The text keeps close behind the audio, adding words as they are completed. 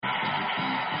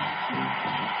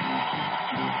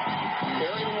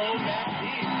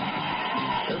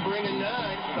They're bringing 9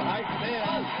 to the high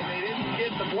stand, and they didn't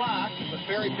get the block, but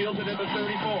Ferry fields it into 34,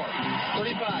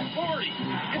 35, 40.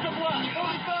 It's a block,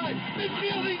 45.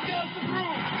 Midfield, he's got the groove.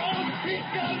 Oh, he's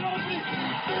got it open.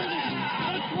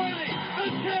 30, the 20, the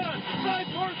 10,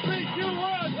 5, 4, 3, 2,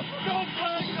 1. No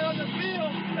flags on the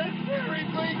field, and Ferry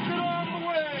breaks it all the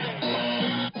way.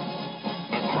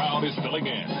 The crowd is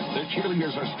filling in. The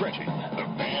cheerleaders are stretching.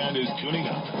 The band is tuning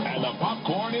up. And the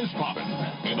popcorn is popping.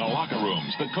 In the locker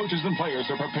rooms, the coaches and players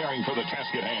are preparing for the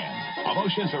task at hand.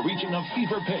 Emotions are reaching a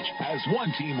fever pitch as one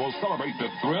team will celebrate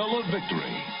the thrill of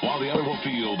victory, while the other will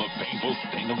feel the painful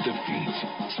sting of defeat.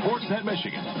 Sportsnet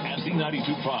Michigan and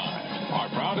Z92.5 are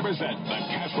proud to present the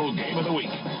Castle Game of the Week.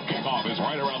 Kickoff is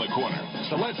right around the corner,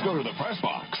 so let's go to the press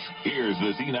box. Here's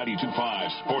the Z92.5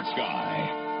 sports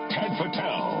guy, Ted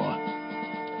Fattel.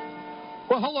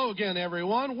 Well, hello again,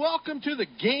 everyone. Welcome to the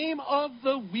Game of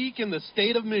the Week in the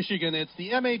state of Michigan. It's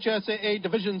the MHSAA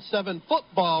Division VII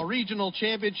Football Regional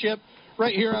Championship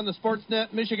right here on the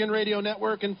Sportsnet Michigan Radio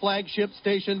Network and flagship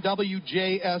station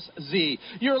WJSZ.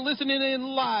 You're listening in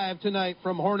live tonight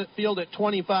from Hornet Field at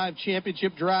 25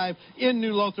 Championship Drive in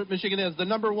New Lothrop, Michigan, as the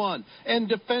number 1 and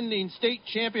defending state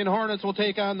champion Hornets will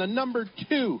take on the number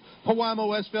 2 Pewamo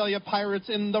Westphalia Pirates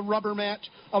in the rubber match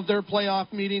of their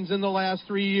playoff meetings in the last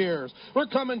 3 years. We're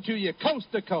coming to you coast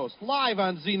to coast, live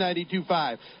on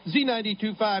Z92.5,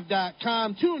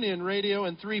 Z92.5.com, TuneIn Radio,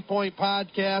 and 3-Point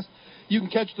Podcast. You can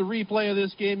catch the replay of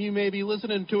this game. You may be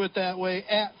listening to it that way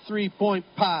at 3-Point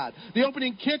Pod. The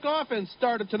opening kickoff and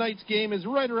start of tonight's game is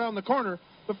right around the corner.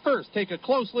 But first, take a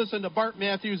close listen to Bart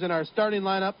Matthews and our starting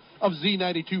lineup of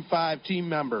Z92.5 team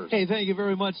members. Hey, thank you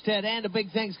very much, Ted. And a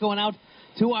big thanks going out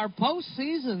to our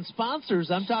postseason sponsors.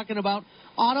 I'm talking about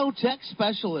Auto Tech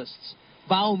Specialists,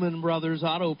 Bauman Brothers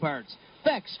Auto Parts,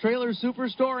 Beck's Trailer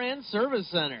Superstore and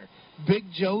Service Center, Big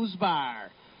Joe's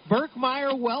Bar,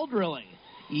 Berkmeyer Well Drilling,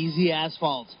 Easy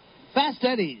Asphalt, Fast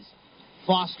Eddie's,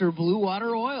 Foster Blue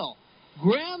Water Oil,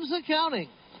 Graham's Accounting,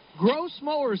 Gross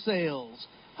Mower Sales,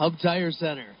 Hub Tire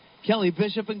Center, Kelly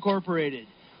Bishop Incorporated,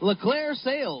 LeClaire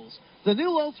Sales, the New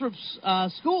Lothrop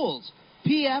Schools,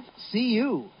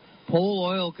 PFCU, Pole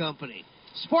Oil Company,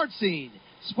 Sports Scene,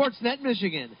 Sportsnet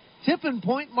Michigan, Tippin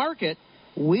Point Market,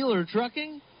 Wheeler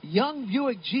Trucking, Young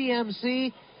Buick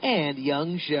GMC, and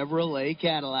Young Chevrolet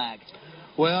Cadillac.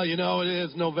 Well, you know, it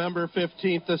is November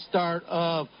 15th, the start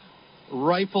of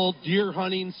rifle deer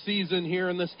hunting season here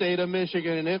in the state of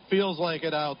Michigan, and it feels like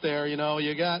it out there. You know,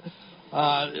 you got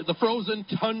the frozen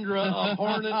tundra of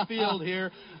Hornet Field here.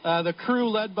 The crew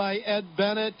led by Ed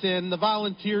Bennett, and the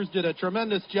volunteers did a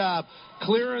tremendous job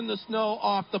clearing the snow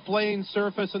off the playing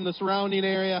surface in the surrounding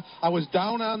area. I was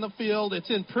down on the field.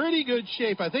 It's in pretty good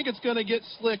shape. I think it's going to get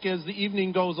slick as the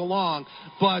evening goes along.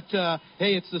 But,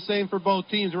 hey, it's the same for both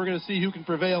teams. We're going to see who can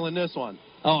prevail in this one.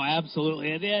 Oh,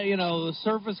 absolutely. And, you know, the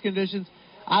surface conditions,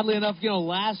 oddly enough, you know,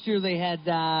 last year they had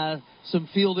some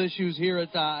field issues here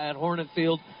at Hornet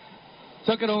Field.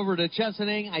 Took it over to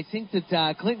Chesaning. I think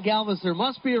that Clint Galvis, there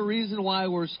must be a reason why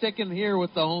we're sticking here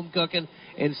with the home cooking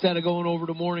instead of going over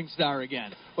to Morningstar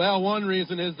again. Well, one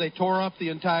reason is they tore up the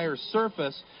entire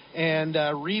surface and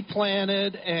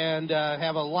replanted and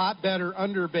have a lot better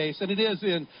underbase, and it is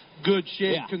in good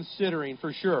shape considering,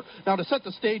 for sure. Now, to set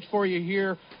the stage for you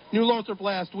here, New Lothrop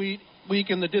last week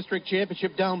in the district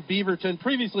championship down Beaverton,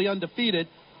 previously undefeated,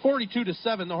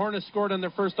 42-7. The Hornets scored on their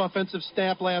first offensive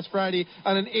snap last Friday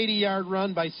on an 80-yard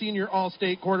run by senior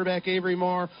All-State quarterback Avery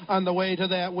Moore on the way to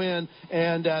that win,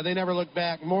 and they never looked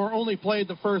back. Moore only played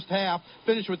the first half,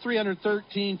 finished with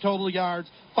 313 total yards,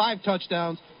 5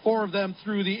 touchdowns, 4 of them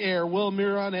through the air. Will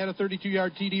Muron had a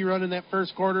 32-yard TD run in that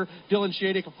first quarter. Dylan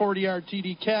Shadek a 40-yard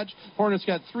TD catch. Hornets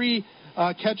got 3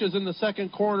 catches in the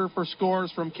second quarter for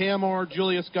scores from Cam Orr,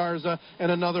 Julius Garza,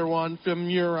 and another one from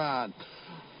Muron.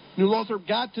 New Lothrop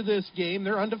got to this game.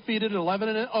 They're undefeated at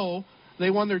 11-0.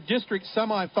 They won their district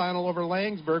semifinal over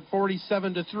Langsburg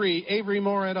 47-3. Avery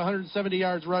Moore had 170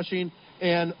 yards rushing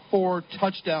and 4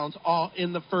 touchdowns all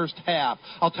in the first half.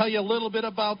 I'll tell you a little bit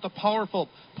about the powerful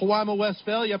Pewamo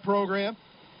Westphalia program.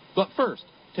 But first,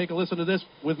 take a listen to this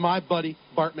with my buddy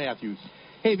Bart Matthews.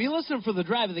 Hey, if you listen for the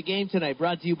drive of the game tonight,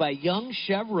 brought to you by Young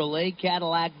Chevrolet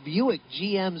Cadillac Buick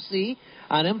GMC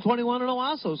on M21 in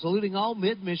Owasso, saluting all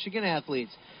mid-Michigan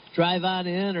athletes. Drive on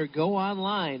in or go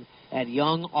online at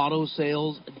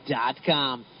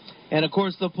YoungAutoSales.com. And, of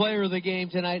course, the player of the game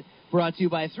tonight brought to you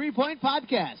by 3-Point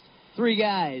Podcast. 3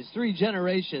 guys, 3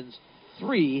 generations,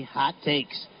 3 hot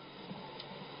takes.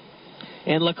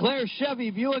 And LeClaire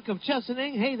Chevy Buick of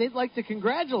Chesaning, hey, they'd like to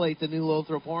congratulate the New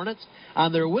Lothrop Hornets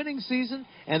on their winning season,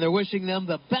 and they're wishing them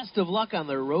the best of luck on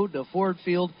their road to Ford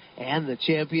Field and the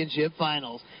championship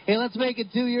finals. Hey, let's make it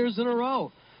 2 years in a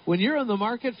row. When you're in the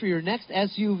market for your next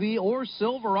SUV or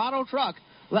Silverado truck,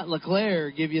 let LeClaire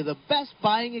give you the best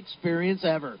buying experience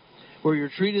ever, where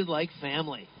you're treated like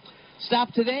family.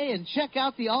 Stop today and check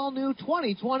out the all-new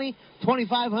 2020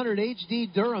 2500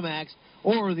 HD Duramax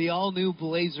or the all-new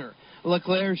Blazer.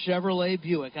 LeClaire Chevrolet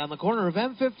Buick on the corner of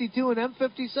M52 and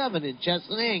M57 in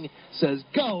Chesaning says,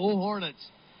 go Hornets.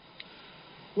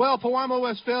 Well, Pewamo,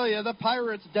 Westphalia, the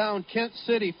Pirates down Kent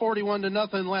City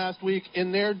 41-0 last week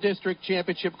in their district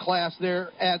championship class there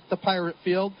at the Pirate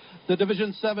Field. The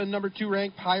Division 7 number 2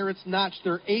 ranked Pirates notched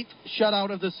their 8th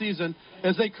shutout of the season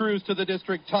as they cruised to the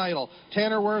district title.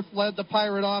 Tanner Worth led the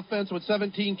Pirate offense with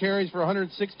 17 carries for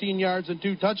 116 yards and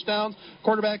 2 touchdowns.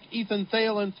 Quarterback Ethan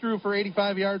Thalen threw for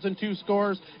 85 yards and 2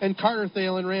 scores, and Carter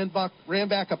Thalen ran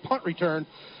back a punt return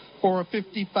for a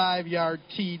 55-yard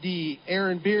TD.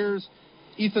 Aaron Beers,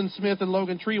 Ethan Smith, and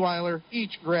Logan Treeweiler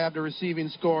each grabbed a receiving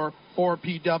score for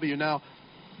PW. Now,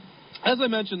 as I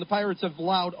mentioned, the Pirates have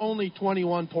allowed only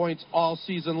 21 points all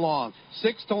season long.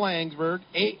 6 to Langsburg,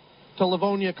 8 to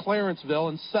Livonia Clarenceville,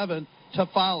 and 7 to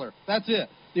Fowler. That's it.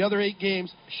 The other 8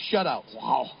 games, shutouts.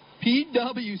 Wow.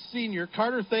 PW senior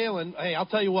Carter Thalen, hey, I'll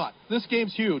tell you what, this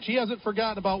game's huge. He hasn't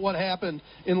forgotten about what happened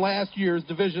in last year's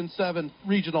Division 7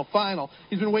 regional final.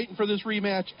 He's been waiting for this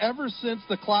rematch ever since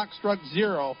the clock struck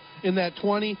 0 in that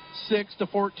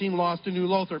 26-14 loss to New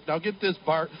Lothrop. Now get this,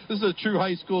 Bart. This is a true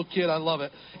high school kid. I love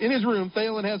it. In his room,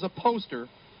 Thalen has a poster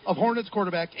of Hornets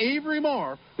quarterback Avery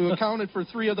Moore, who accounted for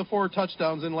 3 of the 4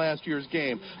 touchdowns in last year's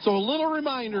game. So a little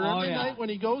reminder every night when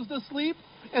he goes to sleep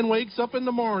and wakes up in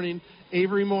the morning,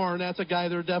 Avery Moore, and that's a guy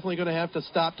they're definitely going to have to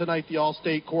stop tonight, the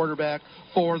all-state quarterback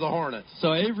for the Hornets.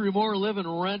 So Avery Moore living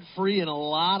rent-free in a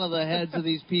lot of the heads of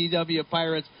these PW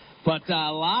Pirates, but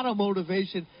a lot of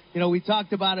motivation. You know, we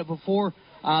talked about it before.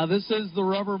 This is the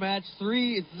rubber match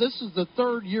 3. This is the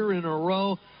 3rd year in a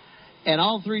row, and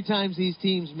all 3 times these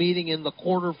teams meeting in the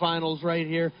quarterfinals right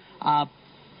here.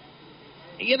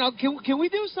 You know, can we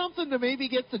do something to maybe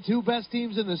get the 2 best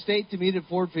teams in the state to meet at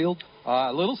Ford Field?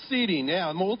 A little seeding, yeah,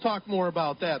 and we'll talk more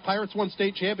about that. Pirates won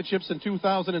state championships in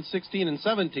 2016 and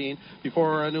 17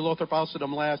 before New Lothrop ousted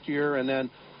them last year, and then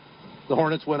the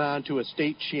Hornets went on to a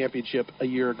state championship a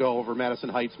year ago over Madison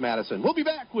Heights, Madison. We'll be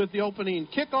back with the opening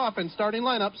kickoff and starting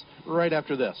lineups right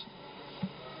after this.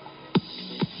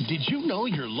 Did you know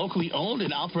your locally owned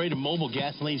and operated mobile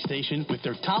gasoline station with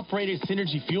their top-rated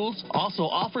Synergy Fuels also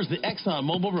offers the Exxon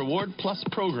Mobil Reward Plus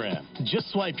program?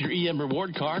 Just swipe your EM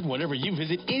Reward card whenever you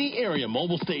visit any area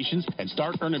mobile stations and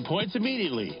start earning points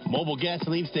immediately. Mobile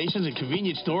gasoline stations and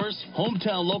convenience stores,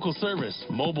 hometown local service,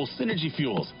 Mobile Synergy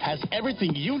Fuels has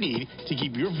everything you need to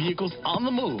keep your vehicles on the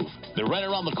move. They're right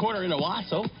around the corner in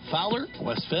Owasso, Fowler,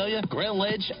 Westphalia, Grand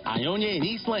Ledge, Ionia, and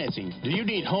East Lansing. Do you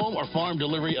need home or farm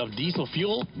delivery of diesel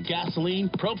fuel, gasoline,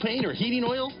 propane, or heating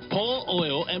oil? Pole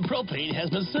Oil and Propane has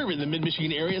been serving the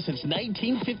Mid-Michigan area since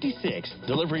 1956,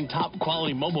 delivering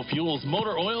top-quality mobile fuels,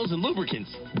 motor oils, and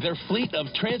lubricants. Their fleet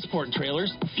of transport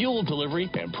trailers, fuel delivery,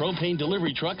 and propane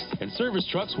delivery trucks and service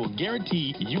trucks will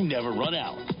guarantee you never run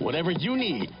out. Whatever you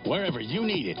need, wherever you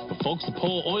need it, the folks at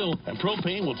Pole Oil and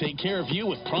Propane will take care of you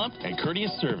with prompt and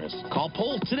courteous service. Call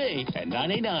Pole today at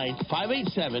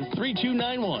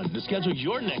 989-587-3291 to schedule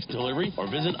your next delivery or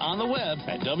visit on the web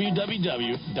at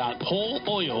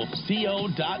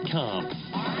www.poleoilco.com.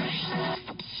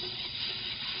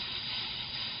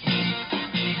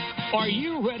 Are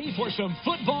you ready for some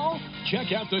football?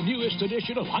 Check out the newest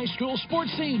edition of High School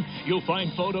Sports Scene. You'll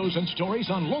find photos and stories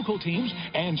on local teams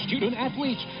and student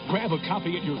athletes. Grab a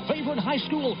copy at your favorite high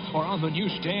school or on the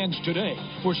newsstands today.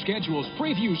 For schedules,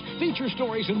 previews, feature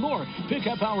stories, and more, pick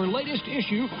up our latest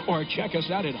issue or check us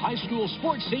out at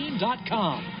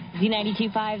highschoolsportscene.com.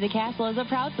 Z92.5 The Castle is a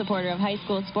proud supporter of high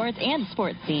school sports and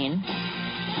Sports Scene.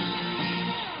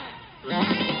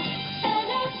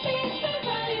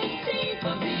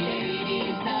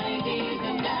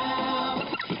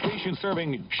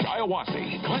 Serving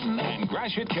Shiawassee, Clinton, and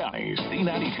Gratiot counties.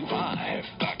 Z92.5,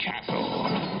 The Castle.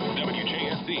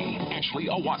 WJSC, Ashley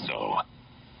Owasso.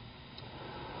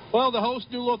 Well, the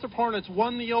host New Lothrop Hornets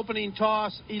won the opening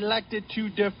toss, elected to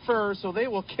defer, so they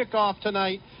will kick off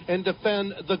tonight and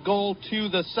defend the goal to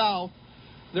the south.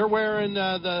 They're wearing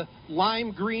the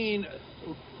lime green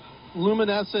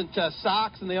luminescent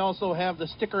socks, and they also have the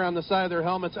sticker on the side of their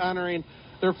helmets honoring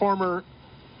their former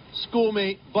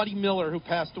schoolmate Buddy Miller, who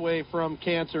passed away from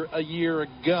cancer a year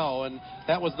ago, and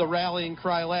that was the rallying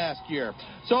cry last year.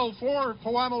 So for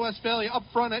Pewamo Westphalia, up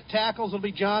front at tackles will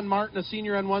be John Martin, a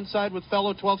senior on one side, with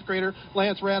fellow 12th grader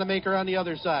Lance Rademacher on the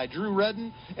other side. Drew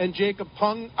Redden and Jacob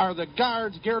Pung are the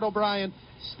guards. Garrett O'Brien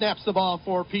snaps the ball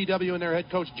for PW and their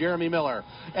head coach Jeremy Miller.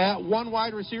 At one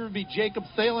wide receiver will be Jacob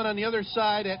Thalen. On the other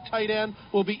side at tight end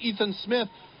will be Ethan Smith.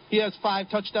 He has 5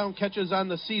 touchdown catches on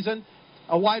the season.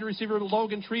 A wide receiver,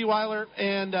 Logan Treeweiler,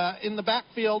 and in the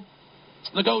backfield,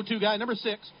 the go-to guy, number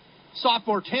 6,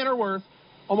 sophomore Tanner Worth,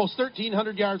 almost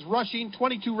 1,300 yards rushing,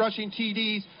 22 rushing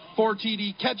TDs, 4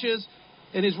 TD catches,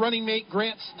 and his running mate,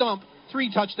 Grant Stump,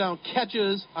 3 touchdown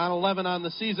catches on 11 on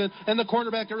the season. And the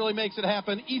quarterback that really makes it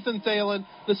happen, Ethan Thalen,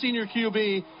 the senior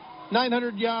QB,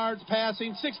 900 yards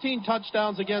passing, 16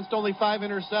 touchdowns against only 5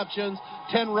 interceptions,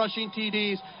 10 rushing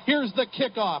TDs. Here's the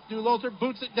kickoff. New Lothrop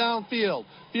boots it downfield,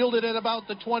 fielded at about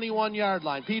the 21-yard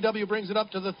line. PW brings it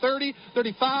up to the 30,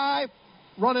 35,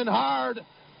 running hard.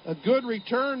 A good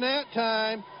return that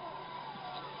time.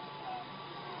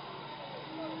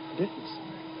 Did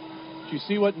you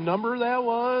see what number that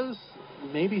was?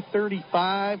 Maybe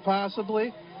 35,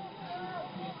 possibly.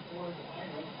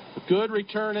 Good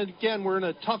return. And again, we're in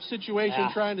a tough situation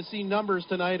trying to see numbers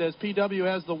tonight, as PW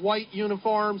has the white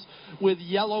uniforms with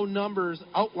yellow numbers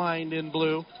outlined in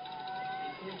blue.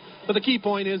 But the key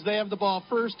point is they have the ball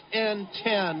 1st and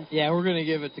 10. Yeah, we're going to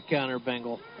give it to Connor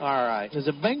Bengal. All right. Is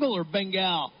it Bengal or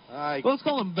Bengal? Well, let's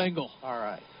call him Bengal. All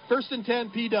right. 1st and 10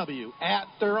 PW at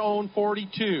their own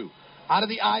 42. Out of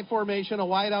the I formation, a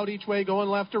wide out each way going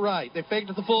left to right. They fake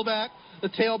to the fullback. The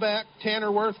tailback,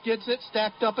 Tanner Worth, gets it,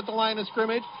 stacked up at the line of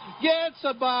scrimmage. Gets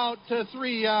about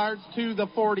 3 yards to the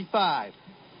 45.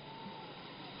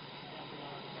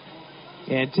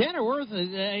 And Tanner Worth,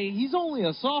 he's only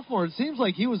a sophomore. It seems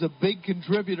like he was a big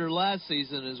contributor last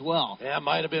season as well. Yeah,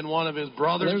 might have been one of his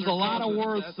brothers. There's a lot of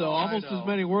Worths, though. Almost as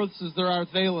many Worths as there are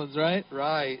Thalens, right?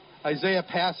 Right. Isaiah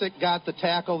Pasick got the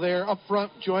tackle there. Up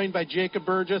front, joined by Jacob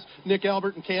Burgess, Nick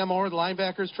Albert, and Cam Orr. The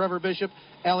linebackers, Trevor Bishop,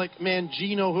 Alec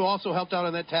Mangino, who also helped out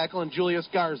on that tackle, and Julius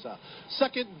Garza.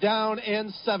 2nd down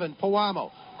and 7. Pewamo.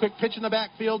 Quick pitch in the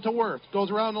backfield to Worth. Goes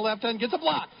around the left end, gets a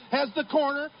block. Has the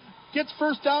corner. Gets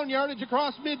 1st down yardage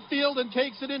across midfield and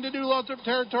takes it into New Lothrop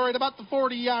territory at about the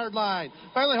 40-yard line.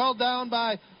 Finally hauled down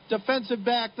by defensive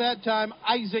back that time,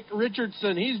 Isaac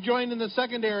Richardson. He's joined in the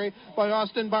secondary by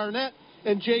Austin Barnett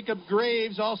and Jacob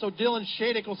Graves. Also, Dylan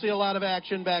Shadick will see a lot of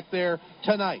action back there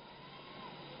tonight.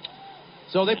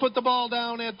 So they put the ball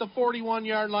down at the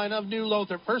 41-yard line of New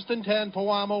Lothrop. 1st and 10,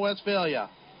 Pewamo Westphalia.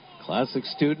 Classic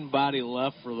student body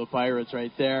left for the Pirates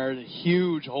right there.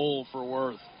 Huge hole for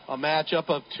Worth. A matchup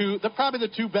of probably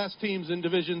the 2 best teams in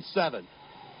Division 7.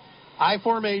 I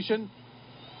formation.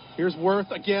 Here's Worth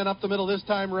again up the middle. This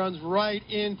time runs right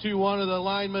into one of the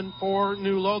linemen for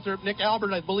New Lothrop. Nick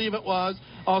Albert, I believe it was.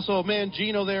 Also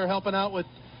Mangino there helping out with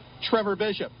Trevor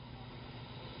Bishop.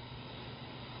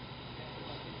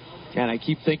 And I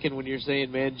keep thinking when you're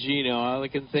saying Mangino, all I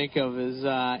can think of is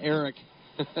Eric,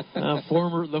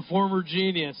 the former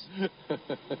genius.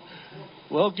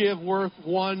 We'll give Worth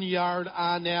 1 yard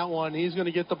on that one. He's going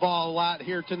to get the ball a lot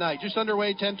here tonight. Just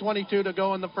underway, 10:22 to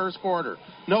go in the first quarter.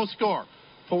 No score.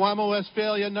 Pewamo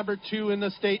Westphalia, number 2 in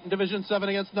the state in Division 7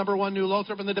 against number 1 New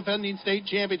Lothrop in the defending state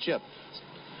championship.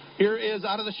 Here is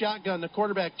out of the shotgun. The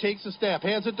quarterback takes a step,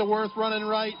 hands it to Worth, running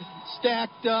right,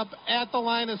 stacked up at the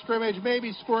line of scrimmage,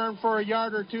 maybe squirmed for a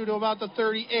yard or two to about the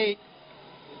 38.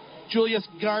 Julius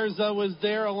Garza was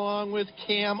there along with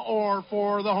Cam Orr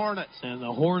for the Hornets. And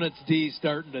the Hornets D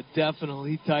starting to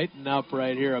definitely tighten up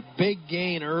right here. A big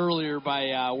gain earlier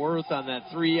by Worth on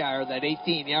that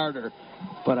 18-yarder.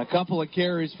 But a couple of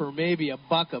carries for maybe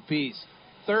 $1 apiece.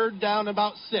 3rd down,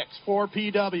 about 6 for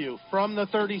PW from the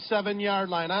 37-yard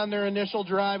line on their initial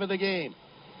drive of the game.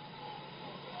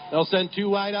 They'll send 2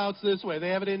 wideouts this way. They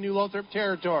have it in New Lothrop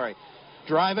territory.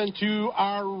 Driving to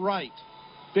our right.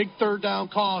 Big 3rd down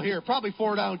call here. Probably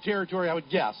 4-down territory, I would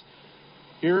guess.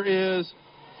 Here is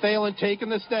Thalen taking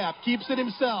the snap. Keeps it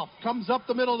himself. Comes up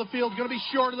the middle of the field. Going to be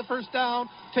short of the 1st down.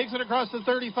 Takes it across the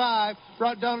 35.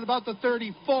 Brought down at about the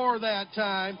 34 that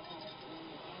time.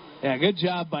 Yeah, good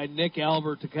job by Nick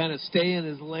Albert to kind of stay in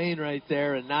his lane right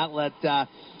there and not let Thalen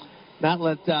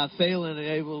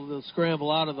able to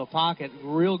scramble out of the pocket.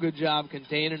 Real good job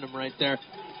containing him right there.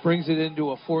 Brings it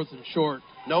into a 4th and short.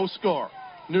 No score.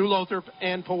 New Lothrop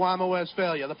and Pewamo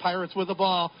Westphalia. The Pirates with the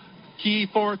ball. Key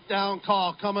 4th down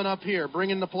call coming up here.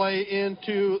 Bringing the play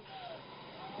into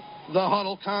the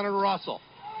huddle, Connor Russell.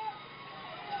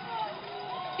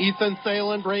 Ethan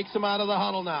Thalen breaks him out of the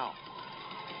huddle now.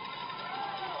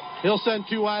 He'll send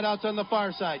 2 wideouts on the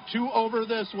far side. 2 over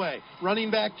this way.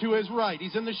 Running back to his right.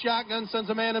 He's in the shotgun, sends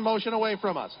a man in motion away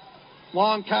from us.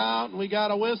 Long count, and we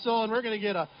got a whistle, and we're going to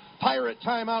get a Pirate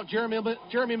timeout.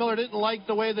 Jeremy Miller didn't like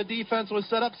the way the defense was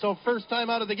set up, so first time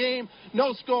out of the game.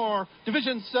 No score.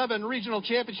 Division 7 regional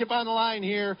championship on the line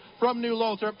here from New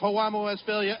Lothrop, Pewamo,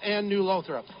 Westphalia, and New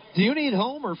Lothrop. Do you need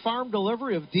home or farm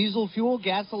delivery of diesel fuel,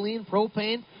 gasoline,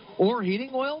 propane, or heating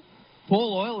oil?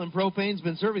 Pole Oil and Propane's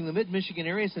been serving the mid-Michigan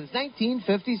area since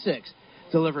 1956,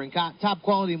 delivering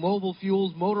top-quality mobile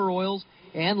fuels, motor oils,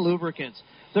 and lubricants.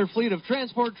 Their fleet of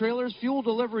transport trailers, fuel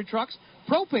delivery trucks,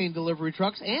 propane delivery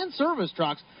trucks, and service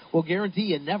trucks will guarantee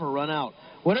you never run out.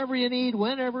 Whatever you need,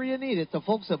 whenever you need it, the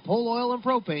folks at Pole Oil and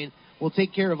Propane will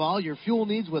take care of all your fuel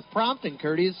needs with prompt and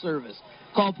courteous service.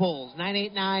 Call Poles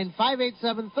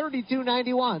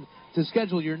 989-587-3291 to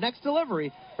schedule your next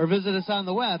delivery or visit us on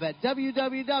the web at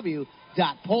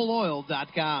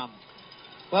www.poleoil.com.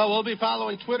 Well, we'll be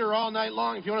following Twitter all night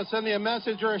long. If you want to send me a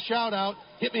message or a shout-out,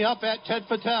 hit me up at Ted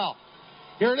Patel.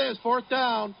 Here it is, 4th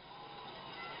down.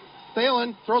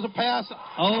 Thalen throws a pass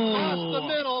across the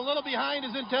middle, a little behind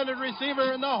his intended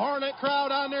receiver, and the Hornet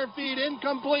crowd on their feet,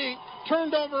 incomplete.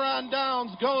 Turned over on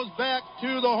downs, goes back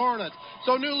to the Hornets.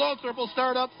 So New Lothrop will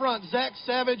start up front. Zach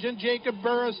Savage and Jacob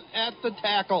Burris at the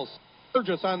tackles.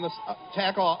 Burgess on the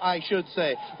tackle, I should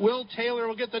say. Will Taylor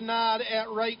will get the nod at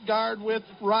right guard with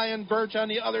Ryan Birch on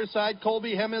the other side.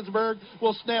 Colby Hemmensberg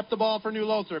will snap the ball for New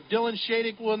Lothrop. Dylan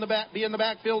Shadick will be in the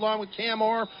backfield along with Cam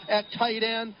Orr at tight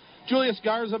end. Julius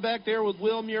Garza back there with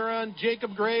Will Murin,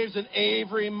 Jacob Graves, and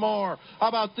Avery Moore. How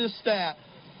about this stat?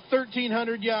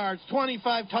 1,300 yards,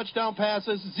 25 touchdown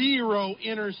passes, 0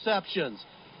 interceptions.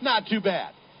 Not too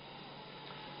bad.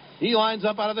 He lines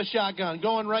up out of the shotgun,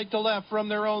 going right to left from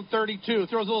their own 32.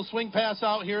 Throws a little swing pass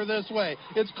out here this way.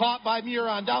 It's caught by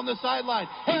Muron down the sideline.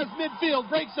 Has midfield,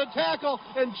 breaks a tackle,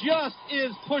 and just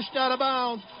is pushed out of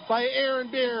bounds by Aaron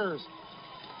Beers.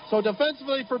 So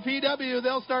defensively for PW,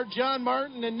 they'll start John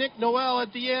Martin and Nick Noel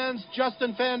at the ends.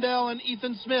 Justin Fandel and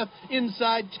Ethan Smith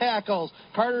inside tackles.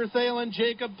 Carter Thalen,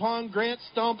 Jacob Pung, Grant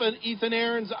Stump, and Ethan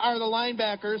Aarons are the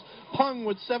linebackers. Pung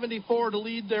with 74 to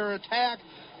lead their attack.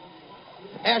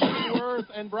 Ashton Worth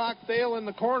and Brock Thalen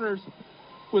the corners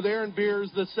with Aaron Beers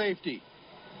the safety.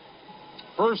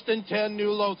 1st and 10,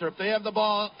 New Lothrop. They have the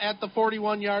ball at the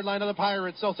 41-yard line of the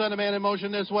Pirates. They'll send a man in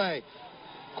motion this way.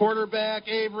 Quarterback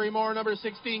Avery Moore, number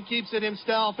 16, keeps it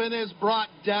himself and is brought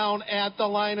down at the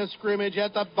line of scrimmage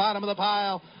at the bottom of the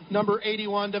pile. Number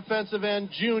 81, defensive end,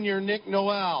 junior Nick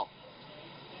Noel.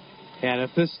 And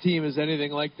if this team is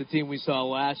anything like the team we saw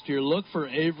last year, look for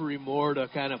Avery Moore to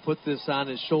kind of put this on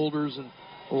his shoulders, and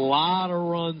a lot of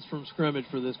runs from scrimmage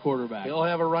for this quarterback. He'll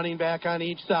have a running back on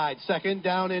each side. 2nd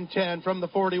down and 10 from the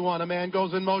 41. A man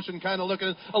goes in motion, kind of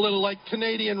looking a little like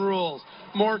Canadian rules.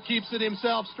 Moore keeps it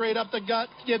himself straight up the gut,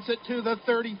 gets it to the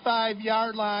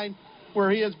 35-yard line, where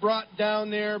he is brought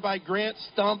down there by Grant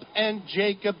Stump and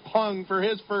Jacob Pung for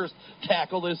his first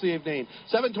tackle this evening.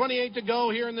 7:28 to go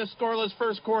here in this scoreless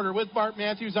first quarter. With Bart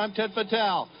Matthews, I'm Ted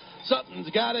Patel. Something's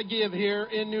got to give here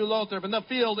in New Lothrop, and the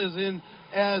field is in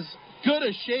as good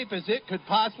a shape as it could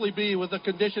possibly be with the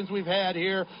conditions we've had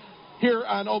here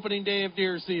on opening day of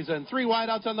deer season. 3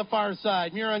 wideouts on the far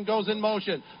side. Muron goes in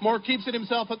motion. Moore keeps it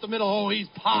himself at the middle. Oh, he's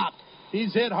popped.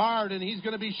 He's hit hard, and he's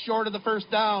going to be short of the first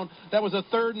down. That was a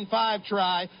 3rd and 5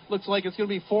 try. Looks like it's going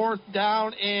to be 4th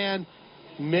down and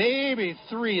maybe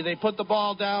 3. They put the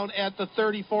ball down at the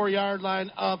 34-yard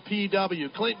line of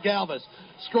PW. Clint Galvis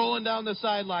scrolling down the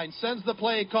sideline, sends the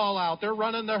play call out. They're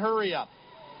running the hurry up.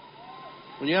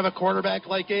 When you have a quarterback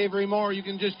like Avery Moore, you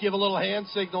can just give a little hand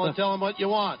signal and tell him what you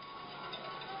want.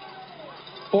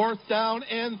 4th down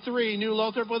and 3. New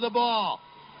Lothrop with the ball.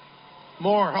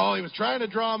 Moore, he was trying to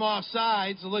draw him off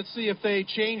sides. So let's see if they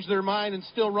change their mind and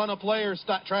still run a play or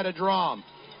try to draw him.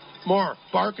 Moore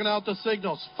barking out the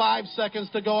signals. 5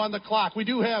 seconds to go on the clock. We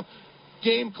do have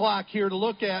game clock here to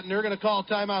look at, and they're going to call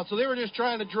timeout. So they were just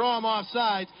trying to draw him off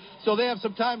sides. So they have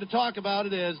some time to talk about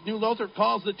it as New Lothrop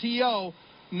calls the TO.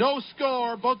 No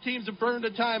score. Both teams have burned a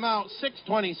timeout.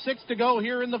 6:26 to go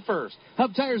here in the first.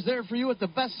 Hub Tire's there for you with the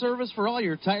best service for all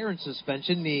your tire and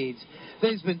suspension needs.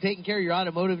 They've been taking care of your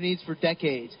automotive needs for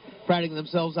decades, priding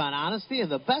themselves on honesty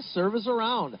and the best service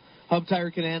around. Hub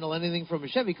Tire can handle anything from a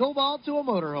Chevy Cobalt to a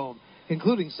motorhome,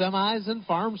 including semis and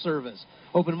farm service.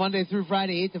 Open Monday through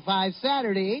Friday, 8 to 5,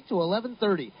 Saturday, 8 to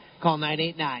 11:30. Call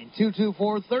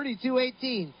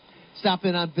 989-224-3218. Stop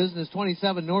in on Business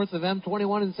 27 north of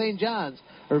M21 in St. John's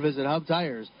or visit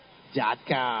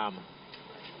HubTires.com.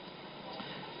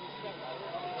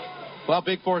 Well,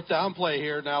 big fourth down play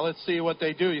here. Now let's see what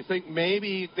they do. You think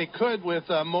maybe they could, with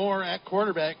Moore at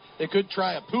quarterback, they could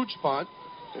try a pooch punt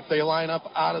if they line up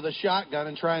out of the shotgun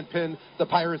and try and pin the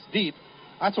Pirates deep.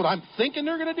 That's what I'm thinking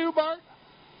they're going to do, Bart.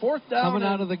 Fourth down. Coming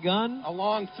out of the gun.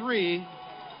 Along 3.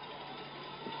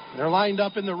 They're lined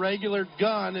up in the regular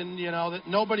gun, and, that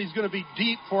nobody's going to be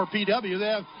deep for PW. They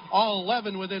have all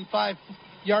 11 within 5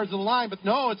 yards of the line, but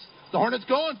no, it's the Hornets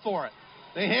going for it.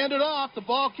 They hand it off. The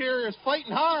ball carrier is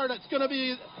fighting hard. It's going to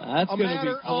be That's going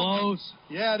to be close.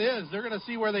 Yeah, it is. They're going to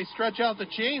see where they stretch out the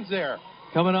chains there.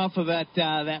 Coming off of that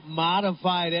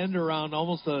modified end around,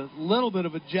 almost a little bit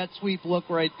of a jet sweep look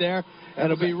right there.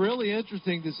 And it'll be really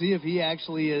interesting to see if he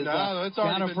actually is it's got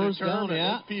already a been first down.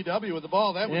 Yeah, it's PW with the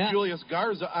ball. That was Julius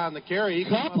Garza on the carry. He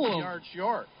came up a yard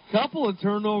short. Couple of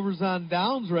turnovers on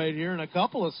downs right here, and a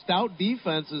couple of stout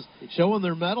defenses showing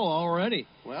their mettle already.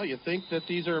 Well, you think that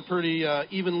these are pretty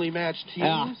evenly matched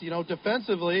teams.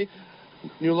 Defensively,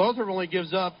 New Lothrop only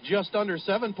gives up just under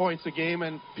 7 points a game,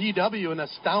 and PW an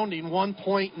astounding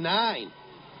 1.9.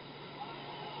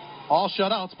 All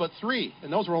shutouts but 3,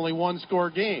 and those were only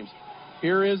one-score games.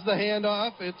 Here is the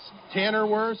handoff. It's Tanner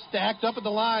Worth stacked up at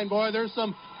the line. Boy, there's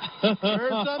some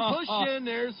pushing,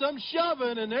 there's some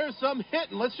shoving, and there's some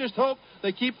hitting. Let's just hope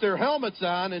they keep their helmets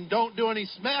on and don't do any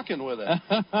smacking with it.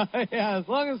 Yeah, as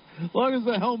long as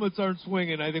the helmets aren't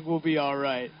swinging, I think we'll be all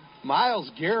right.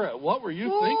 Miles Garrett, what were you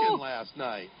thinking last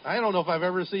night? I don't know if I've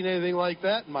ever seen anything like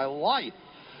that in my life.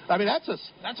 I mean, that's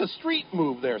a street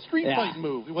move there, fight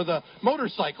move with a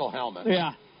motorcycle helmet.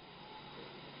 Yeah.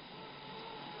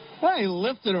 He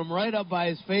lifted him right up by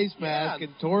his face mask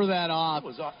and tore that off. It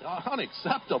was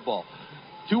unacceptable.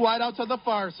 2 wideouts on the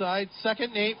far side. 2nd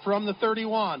and 8 from the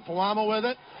 31. Puamo with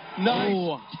it.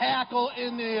 Nice tackle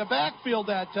in the backfield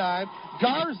that time.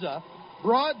 Garza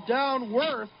brought down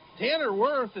Worth. Tanner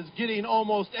Worth is getting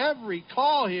almost every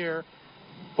call here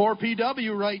for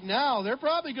PW right now. They're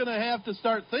probably going to have to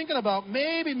start thinking about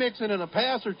maybe mixing in a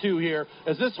pass or two here,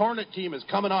 as this Hornet team is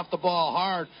coming off the ball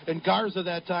hard. And Garza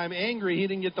that time angry he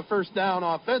didn't get the first down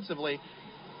offensively.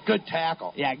 Good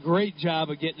tackle. Yeah, great job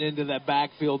of getting into that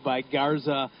backfield by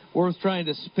Garza. Worth trying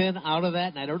to spin out of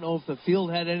that, and I don't know if the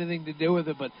field had anything to do with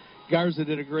it, but Garza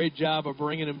did a great job of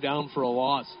bringing him down for a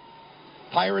loss.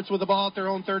 Pirates with the ball at their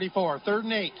own 34. 3rd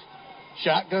and 8.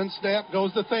 Shotgun snap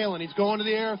goes to Thalen. He's going to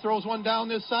the air, throws one down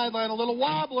this sideline, a little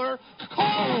wobbler.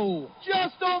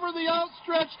 Just over the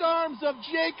outstretched arms of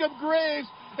Jacob Graves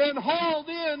and hauled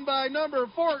in by number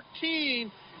 14,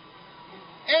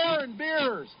 Aaron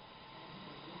Beers.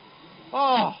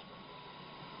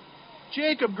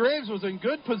 Jacob Graves was in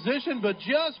good position, but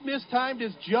just mistimed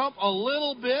his jump a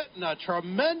little bit, and a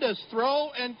tremendous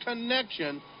throw and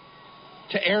connection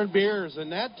to Aaron Beers.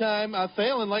 And that time,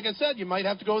 Thalen, like I said, you might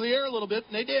have to go to the air a little bit,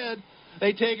 and they did.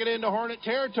 They take it into Hornet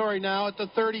territory now at the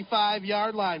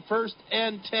 35-yard line. 1st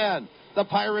and 10. The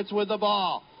Pirates with the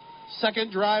ball.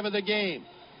 2nd drive of the game.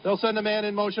 They'll send a man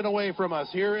in motion away from us.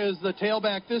 Here is the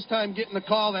tailback this time getting the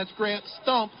call. That's Grant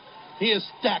Stump. He is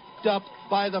stacked up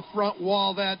by the front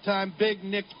wall that time. Big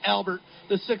Nick Albert,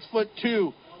 the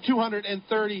 6'2",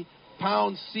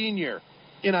 230-pound senior,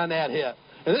 in on that hit.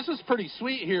 And this is pretty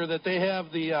sweet here that they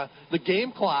have the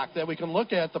game clock that we can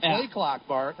look at, the play clock,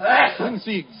 Bart. We can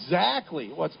see exactly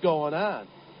what's going on.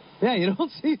 Yeah, you don't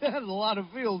see that in a lot of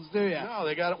fields, do you? No,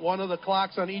 they got one of the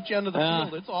clocks on each end of the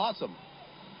field. It's awesome.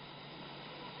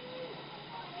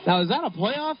 Now, is that a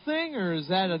playoff thing, or is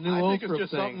that a New Lothrop thing? I think it's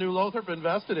just something New Lothrop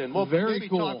invested in. We'll maybe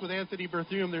talk with Anthony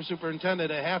Berthiaume, their superintendent,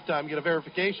 at halftime, get a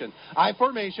verification. I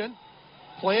formation,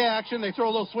 play action. They throw a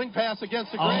little swing pass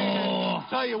against the grain. And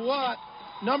tell you what,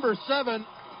 number 7,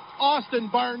 Austin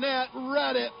Barnett,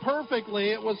 read it perfectly.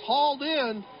 It was hauled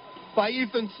in by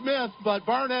Ethan Smith, but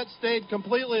Barnett stayed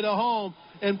completely to home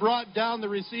and brought down the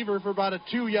receiver for about a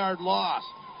 2-yard loss.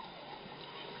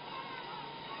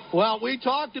 Well, we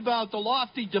talked about the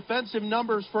lofty defensive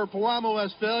numbers for Puamo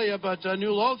Westphalia, but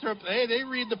New Lothrop, hey, they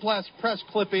read the press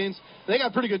clippings. They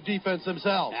got pretty good defense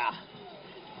themselves.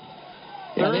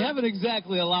 Yeah, they haven't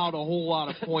exactly allowed a whole lot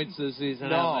of points this season,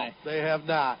 no, have they have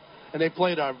not. And they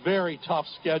played a very tough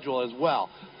schedule as well.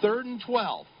 3rd and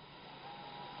 12.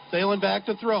 Thalen back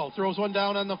to throw. Throws one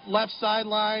down on the left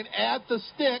sideline at the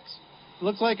sticks.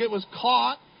 Looks like it was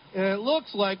caught. And it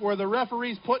looks like where the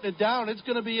referee's putting it down, it's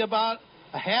going to be about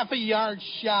a half a yard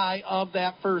shy of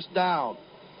that first down.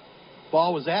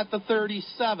 Ball was at the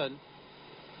 37.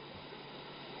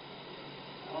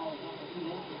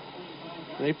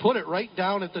 They put it right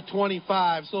down at the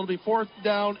 25, so it'll be 4th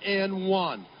down and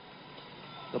 1.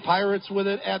 The Pirates with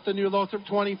it at the New Lothrop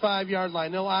 25-yard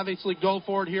line. They'll obviously go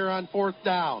for it here on 4th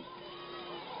down.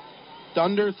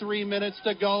 Under 3 minutes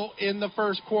to go in the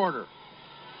first quarter.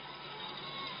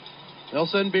 They'll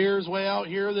send Beers way out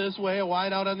here this way, a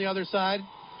wide out on the other side.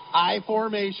 I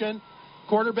formation.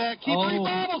 Quarterback keeper, he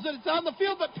bobbles it. It's on the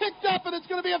field, but picked up, and it's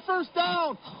going to be a first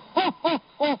down.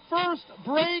 First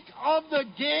break of the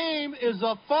game is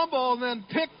a fumble, and then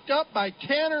picked up by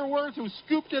Tanner Worth, who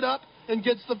scooped it up and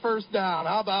gets the first down.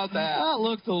 How about that? That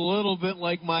looked a little bit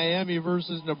like Miami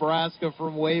versus Nebraska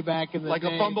from way back in the day. Like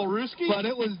a fumble-rooski? But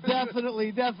it was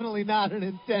definitely not an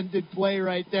intended play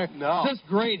right there. No. Just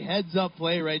great heads-up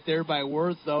play right there by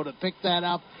Worth, though, to pick that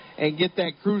up and get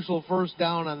that crucial first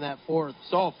down on that fourth.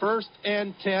 So 1st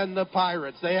and 10, the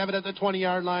Pirates. They have it at the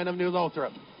 20-yard line of New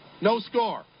Lothrop. No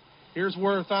score. Here's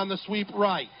Worth on the sweep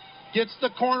right. Gets the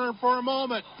corner for a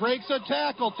moment. Breaks a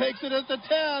tackle. Takes it at the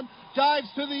 10. Dives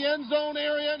to the end zone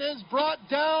area and is brought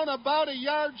down about a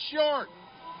yard short.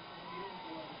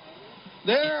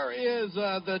 There is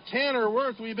the Tanner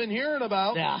Worth we've been hearing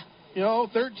about. Yeah.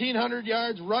 1,300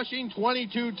 yards rushing,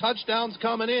 22 touchdowns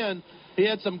coming in. He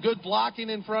had some good blocking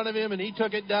in front of him, and he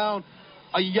took it down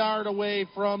a yard away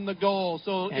from the goal.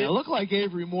 So it looked like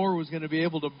Avery Moore was going to be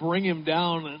able to bring him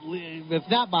down, if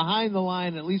not behind the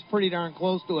line, at least pretty darn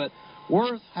close to it.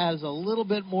 Worth has a little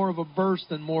bit more of a burst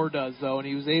than Moore does, though, and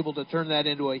he was able to turn that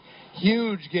into a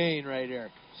huge gain right here.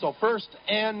 So 1st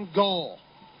and goal,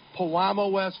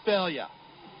 Pewamo, Westphalia.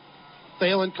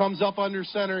 Thalen comes up under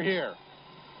center here.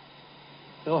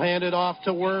 He'll hand it off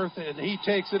to Worth, and he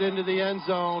takes it into the end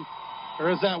zone.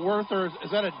 Or is that Worth, or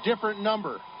is that a different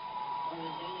number?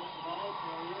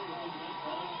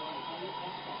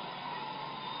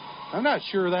 I'm not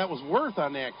sure that was Worth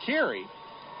on that carry.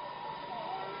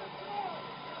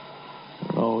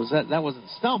 Oh, that wasn't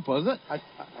Stump, was it?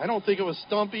 I don't think it was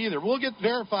Stump either. We'll get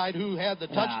verified who had the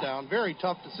touchdown. Very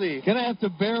tough to see. Gonna have to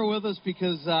bear with us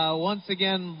because once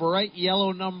again, bright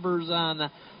yellow numbers on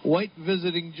white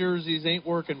visiting jerseys ain't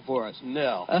working for us.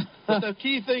 No. But the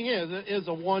key thing is, it is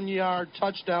a 1-yard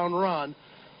touchdown run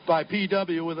by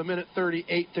PW with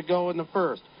 1:38 to go in the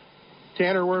first.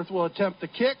 Tanner Worth will attempt the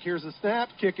kick. Here's the snap.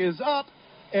 Kick is up,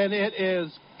 and it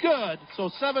is good. So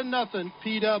 7-0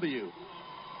 PW.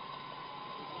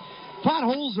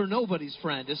 Potholes are nobody's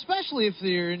friend, especially if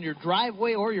they're in your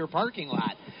driveway or your parking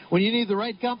lot. When you need the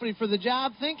right company for the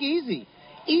job, think Easy.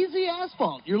 Easy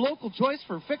Asphalt, your local choice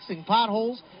for fixing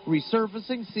potholes,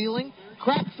 resurfacing, sealing,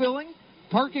 crack filling,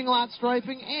 parking lot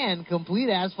striping, and complete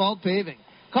asphalt paving.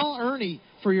 Call Ernie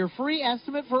for your free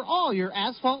estimate for all your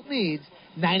asphalt needs.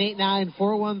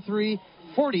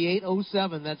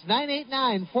 989-413-4807. That's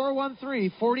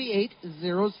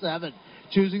 989-413-4807.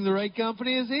 Choosing the right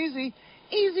company is easy.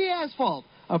 Easy Asphalt,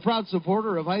 a proud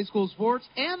supporter of high school sports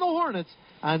and the Hornets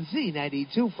on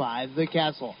Z92.5 The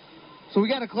Castle. So we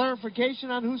got a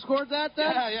clarification on who scored that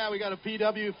then? Yeah, we got a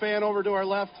PW fan over to our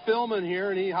left filming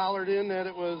here, and he hollered in that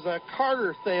it was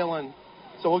Carter Thalen.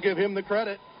 So we'll give him the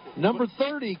credit. Number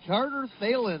 30, Carter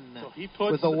Thalen, so he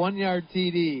puts with a 1-yard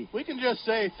TD. We can just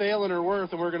say Thalen or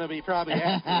Worth, and we're going to be probably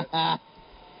accurate.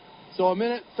 So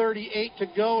 1:38 to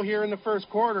go here in the first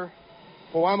quarter.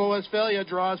 Pewamo, Westphalia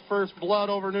draws first blood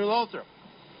over New Lothrop.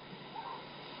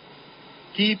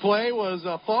 Key play was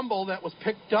a fumble that was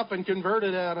picked up and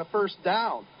converted on a first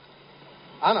down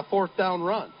on a 4th down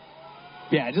run.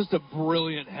 Yeah, just a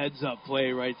brilliant heads-up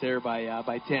play right there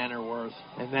by Tanner Worth.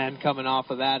 And then coming off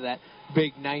of that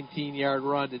big 19-yard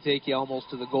run to take you almost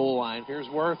to the goal line. Here's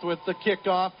Worth with the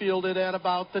kickoff, fielded at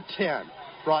about the 10.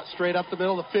 Brought straight up the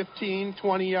middle, the 15,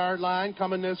 20-yard line,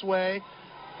 coming this way.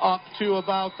 Up to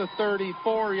about the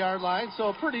 34-yard line, so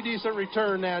a pretty decent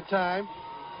return that time.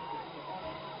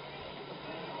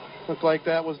 Looked like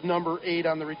that was number 8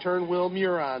 on the return, Will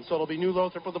Muron. So it'll be New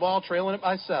Lothrop with the ball, trailing it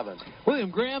by 7.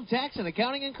 William Graham Tax and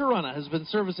Accounting in Corunna has been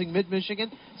servicing Mid-Michigan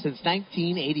since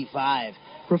 1985.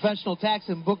 Professional tax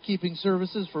and bookkeeping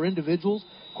services for individuals,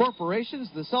 corporations,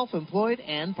 the self-employed,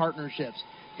 and partnerships.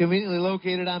 Conveniently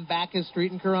located on Bacchus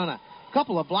Street in Corunna, a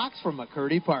couple of blocks from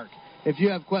McCurdy Park. If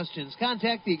you have questions,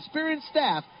 contact the experienced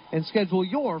staff and schedule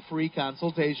your free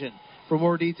consultation. For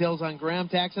more details on Graham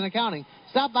Tax and Accounting,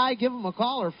 stop by, give them a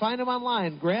call, or find them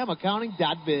online,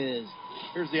 grahamaccounting.biz.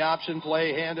 Here's the option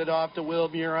play, handed off to Will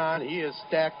Muron. He is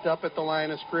stacked up at the line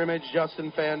of scrimmage.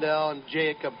 Justin Fandel and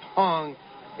Jacob Hung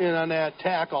in on that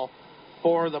tackle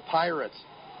for the Pirates.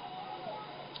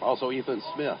 Also Ethan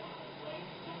Smith.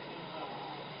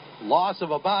 Loss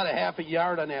of about a half a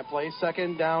yard on that play.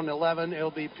 2nd down, 11. It'll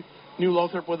be New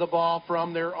Lothrop with the ball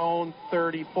from their own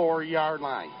 34-yard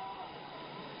line.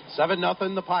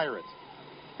 7-0 the Pirates.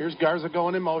 Here's Garza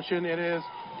going in motion. It is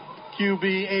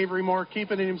QB Avery Moore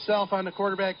keeping it himself on the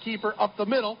quarterback keeper up the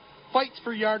middle. Fights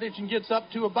for yardage and gets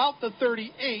up to about the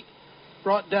 38.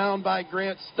 Brought down by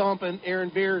Grant Stump, and Aaron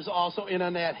Beers also in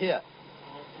on that hit.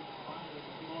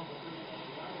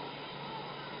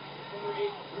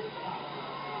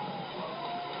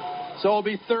 So it'll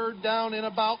be third down in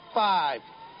about 5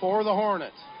 for the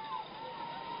Hornets.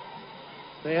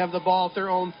 They have the ball at their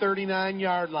own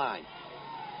 39-yard line.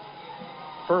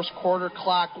 First quarter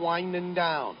clock winding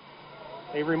down.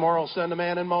 Avery Moore will send a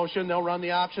man in motion. They'll run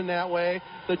the option that way.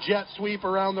 The jet sweep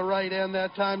around the right end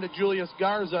that time to Julius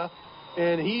Garza,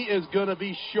 and he is going to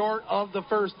be short of the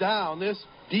first down. This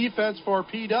defense for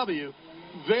PW,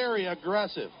 very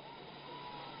aggressive.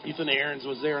 Ethan Ahrens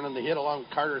was there on the hit along with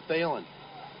Carter Thalen.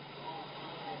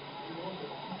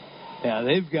 Yeah,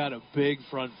 they've got a big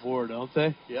front four, don't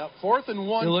they? Yep. 4th and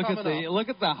 1 look coming at the up. Look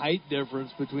at the height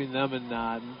difference between them and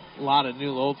a lot of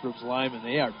New Lothrop's linemen.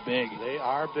 They are big. They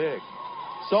are big.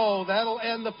 So that'll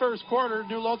end the first quarter.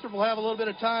 New Lothrop will have a little bit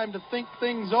of time to think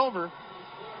things over.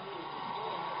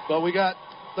 But we got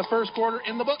the first quarter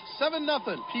in the book.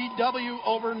 7-0. PW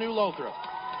over New Lothrop.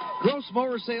 Gross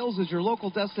Mower Sales is your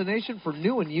local destination for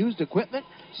new and used equipment,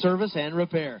 service, and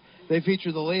repair. They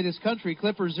feature the latest Country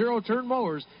Clipper zero-turn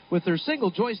mowers with their single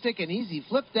joystick and easy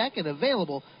flip deck and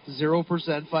available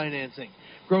 0% financing.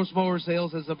 Gross Mower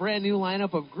Sales has a brand new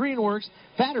lineup of Greenworks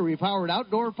battery-powered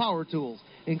outdoor power tools,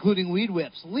 including weed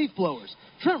whips, leaf blowers,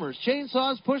 trimmers,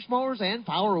 chainsaws, push mowers, and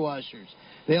power washers.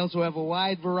 They also have a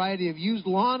wide variety of used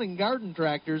lawn and garden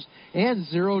tractors and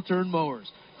zero-turn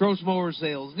mowers. Gross Mower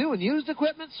Sales, new and used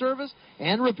equipment, service,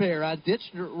 and repair on Ditch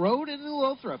Road in New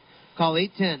Lothrop. Call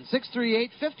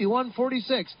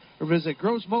 810-638-5146 or visit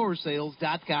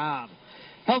grossmowersales.com.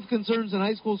 Health concerns in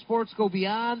high school sports go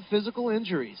beyond physical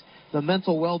injuries. The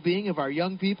mental well-being of our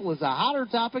young people is a hotter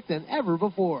topic than ever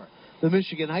before. The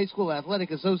Michigan High School Athletic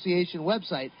Association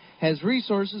website has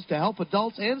resources to help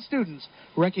adults and students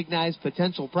recognize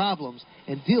potential problems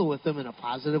and deal with them in a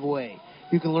positive way.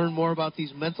 You can learn more about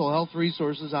these mental health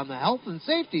resources on the health and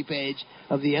safety page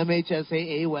of the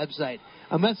MHSAA website.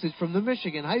 A message from the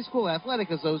Michigan High School Athletic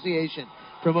Association,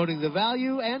 promoting the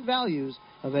value and values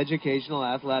of educational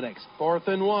athletics. 4th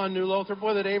and 1, New Lothrop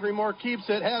with it. Avery Moore keeps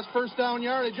it, has first down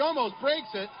yardage, almost breaks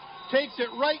it, takes it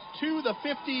right to the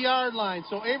 50-yard line.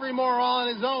 So Avery Moore all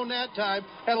on his own that time.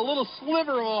 Had a little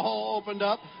sliver of a hole opened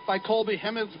up by Colby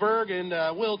Hemmetsburg and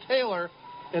Will Taylor,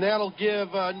 and that'll give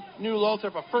New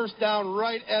Lothrop a first down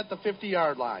right at the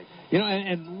 50-yard line. You know,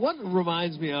 and what it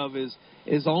reminds me of is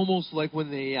almost like when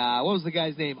the what was the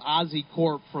guy's name? Ozzie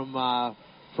Corp from the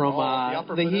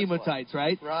Hematites,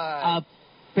 right? Right.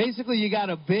 Basically, you got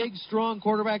a big, strong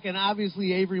quarterback, and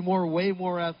obviously Avery Moore way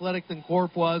more athletic than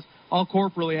Corp was. All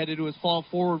Corp really had to do was fall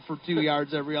forward for 2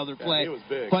 yards every other play. He was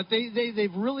big. But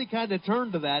they've really kind of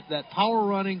turned to that power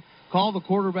running. Call the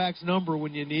quarterback's number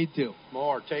when you need to.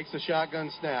 Moore takes the shotgun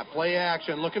snap. Play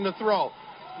action, looking to throw.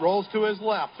 Rolls to his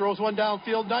left. Throws one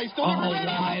downfield. Nice delivery.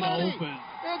 Wide open.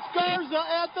 It's Garza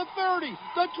at the 30,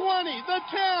 the 20, the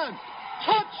 10.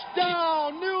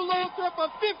 Touchdown! New Lothrop, a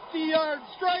 50-yard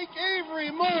strike. Avery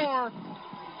Moore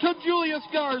to Julius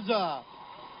Garza.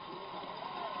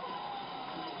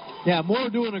 Yeah, Moore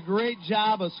doing a great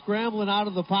job of scrambling out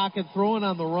of the pocket, throwing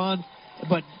on the run.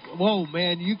 But, whoa,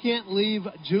 man, you can't leave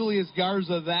Julius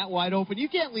Garza that wide open. You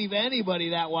can't leave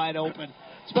anybody that wide open,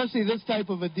 especially this type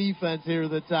of a defense here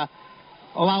that's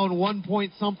allowing 1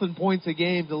 point something points a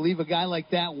game. To leave a guy like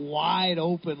that wide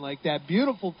open like that.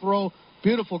 Beautiful throw,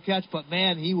 beautiful catch, but,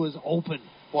 man, he was open.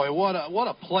 Boy, what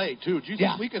a play, too. Do you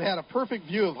think we could have had a perfect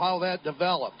view of how that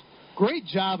developed? Great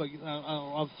job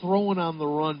of throwing on the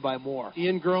run by Moore.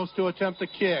 Ian Gross to attempt the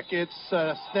kick. It's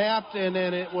snapped, and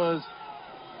then it was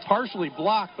partially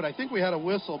blocked, but I think we had a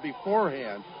whistle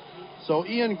beforehand. So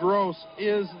Ian Gross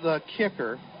is the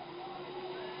kicker.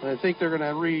 And I think they're going to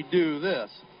redo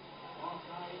this.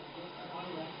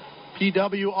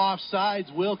 PW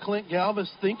offsides. Will Clint Galvis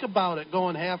think about it,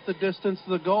 going half the distance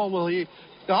to the goal? Will he?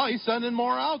 Oh, he's sending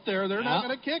more out there. They're not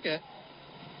going to kick it.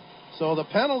 So the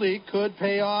penalty could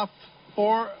pay off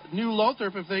for New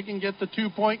Lothrop if they can get the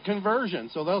 2-point conversion.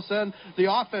 So they'll send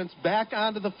the offense back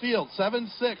onto the field.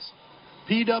 7-6.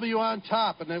 PW on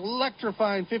top. An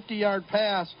electrifying 50-yard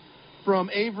pass from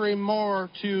Avery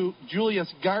Moore to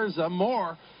Julius Garza.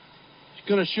 Moore is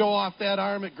going to show off that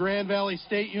arm at Grand Valley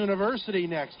State University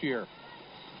next year.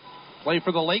 Play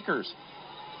for the Lakers.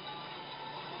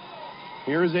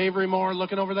 Here's Avery Moore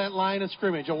looking over that line of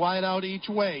scrimmage. A wide out each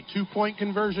way. 2-point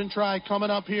conversion try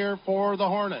coming up here for the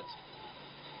Hornets.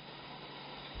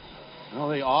 Well,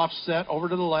 they offset over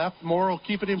to the left. Moore will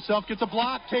keep it himself. Gets a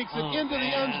block. Takes it into the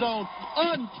end zone.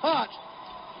 Untouched.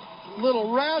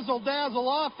 Little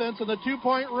razzle-dazzle offense, and the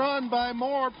 2-point run by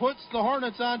Moore puts the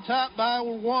Hornets on top by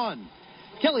 1.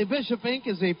 Kelly Bishop, Inc.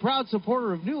 is a proud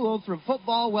supporter of New Lothrop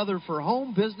football, whether for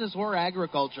home, business, or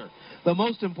agriculture. The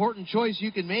most important choice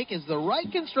you can make is the right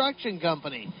construction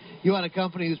company. You want a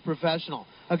company who's professional,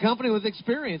 a company with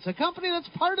experience, a company that's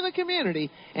part of the community,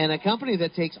 and a company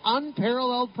that takes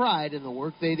unparalleled pride in the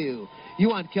work they do. You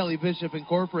want Kelly Bishop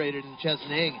Incorporated in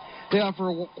Chesaning. They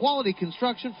offer quality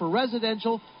construction for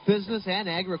residential, business, and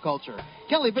agriculture.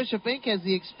 Kelly Bishop Inc. has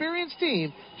the experienced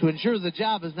team to ensure the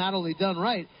job is not only done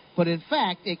right, but in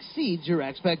fact exceeds your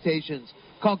expectations.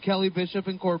 Call Kelly Bishop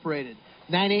Incorporated,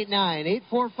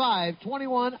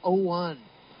 989-845-2101.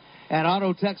 At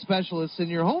Auto Tech Specialists in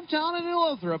your hometown in New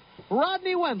Lothrop,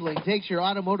 Rodney Wendling takes your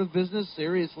automotive business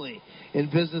seriously. In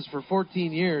business for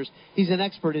 14 years, he's an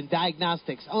expert in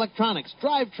diagnostics, electronics,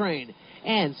 drivetrain,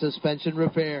 and suspension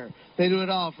repair. They do it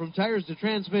all from tires to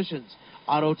transmissions.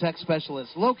 Auto Tech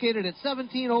Specialists, located at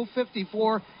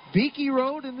 17054 Beakey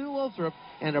Road in New Lothrop,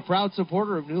 and a proud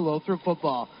supporter of New Lothrop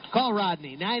football. Call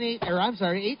Rodney,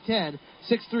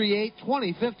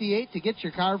 810-638-2058 to get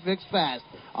your car fixed fast.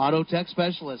 Auto Tech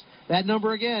Specialist. That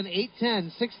number again,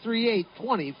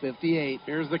 810-638-2058.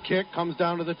 Here's the kick, comes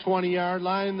down to the 20-yard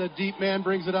line. The deep man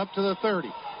brings it up to the 30,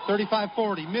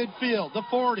 35-40, midfield, the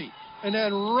 40, and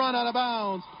then run out of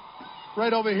bounds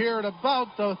right over here at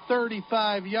about the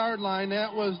 35-yard line.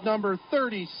 That was number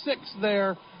 36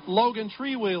 there, Logan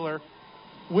Treewheeler,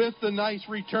 with the nice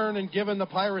return and giving the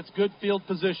Pirates good field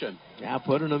position. Yeah,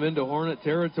 putting them into Hornet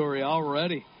territory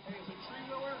already.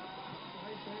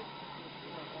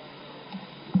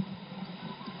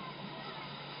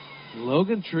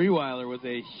 Logan Treeweiler with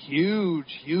a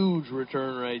huge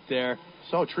return right there.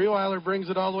 So Treeweiler brings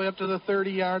it all the way up to the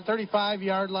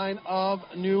 35-yard line of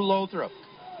New Lothrop.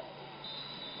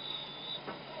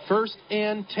 1st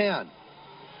and 10.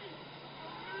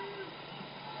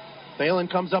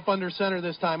 Thalen comes up under center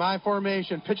this time. I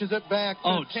formation. Pitches it back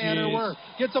to Tanner Worth.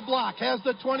 Gets a block. Has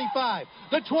the 25,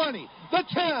 the 20, the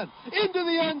 10. Into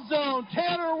the end zone.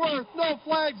 Tanner Worth. No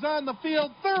flags on the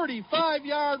field.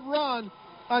 35-yard run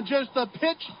on just the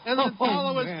pitch and then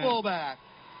follow his fullback.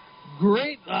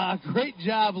 Great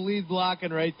job lead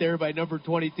blocking right there by number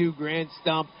 22, Grant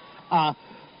Stump.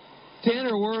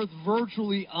 Tanner Worth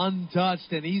virtually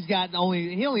untouched, and he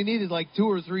only needed like 2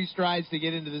 or 3 strides to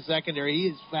get into the secondary. He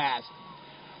is fast.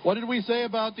 What did we say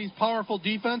about these powerful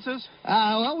defenses?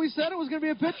 Well, we said it was going to be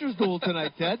a pitcher's duel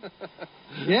tonight, Ted.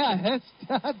 Yeah,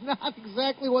 that's not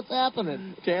exactly what's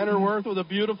happening. Tanner Worth with a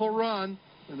beautiful run,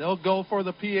 and they'll go for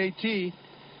the PAT.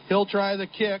 He'll try the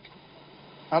kick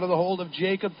out of the hold of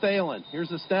Jacob Thalen. Here's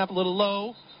the snap, a little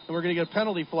low, and we're going to get a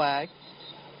penalty flag.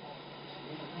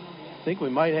 I think we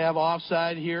might have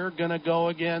offside here, going to go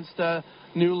against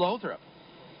New Lothrop.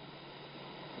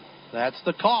 That's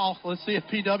the call. Let's see if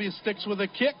PW sticks with a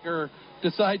kick or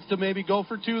decides to maybe go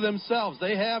for 2 themselves.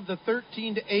 They have the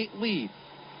 13-8 lead.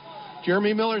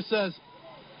 Jeremy Miller says,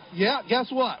 yeah,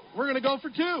 guess what? We're going to go for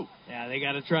 2. Yeah, they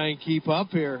got to try and keep up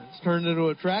here. It's turned into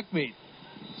a track meet.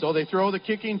 So they throw the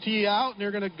kicking tee out, and they're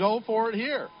going to go for it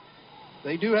here.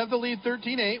 They do have the lead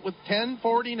 13-8 with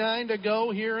 10:49 to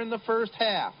go here in the first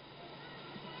half.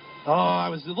 Oh, I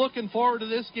was looking forward to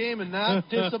this game and not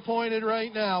disappointed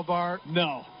right now, Bart.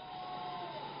 No.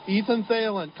 Ethan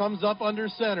Thalen comes up under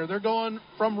center. They're going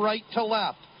from right to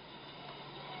left.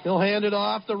 He'll hand it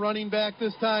off. The running back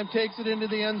this time takes it into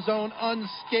the end zone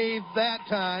unscathed that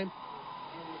time.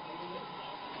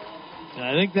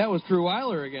 I think that was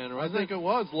Treeweiler again, right? I think it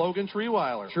was Logan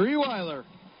Treeweiler. Treeweiler.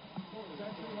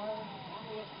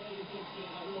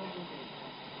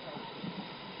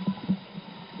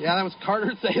 Yeah, that was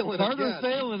Carter Thalen Carter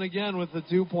Thalen again with the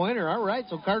 2-pointer. All right,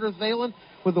 so Carter Thalen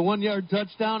with a 1-yard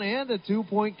touchdown and a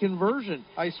 2-point conversion.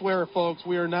 I swear, folks,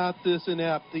 we are not this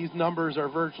inept. These numbers are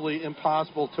virtually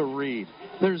impossible to read.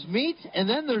 There's meat, and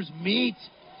then there's meat.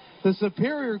 The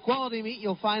superior quality meat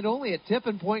you'll find only at Tip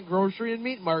and Point Grocery and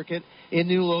Meat Market in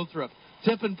New Lothrop.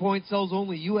 Tip and Point sells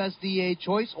only USDA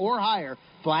choice or higher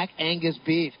Black Angus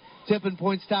beef. Tip and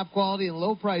Point's top quality and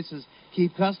low prices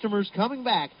keep customers coming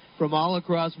back from all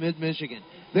across mid-Michigan.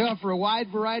 They offer a wide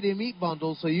variety of meat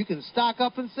bundles so you can stock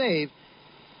up and save.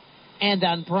 And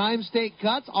on prime steak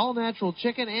cuts, all-natural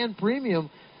chicken, and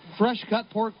premium fresh-cut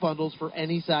pork bundles for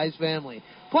any size family.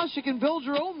 Plus, you can build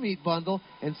your own meat bundle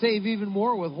and save even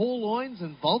more with whole loins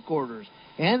and bulk orders.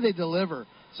 And they deliver.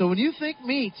 So when you think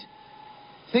meat,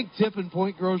 think Tip and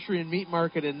Point Grocery and Meat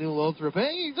Market in New Lothrop.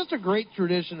 Hey, just a great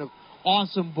tradition of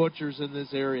awesome butchers in this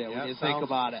area when you think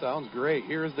about it. Sounds great.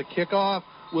 Here's the kickoff.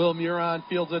 Will Muron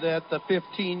fields it at the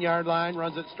 15-yard line,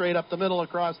 runs it straight up the middle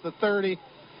across the 30,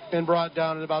 and brought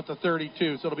down at about the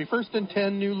 32. So it'll be 1st and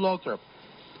 10, New Lothrop.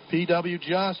 PW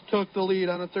just took the lead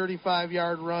on a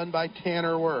 35-yard run by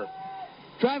Tanner Worth.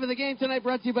 Drive of the game tonight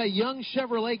brought to you by Young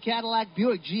Chevrolet Cadillac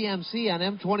Buick GMC on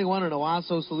M21 in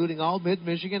Owasso, saluting all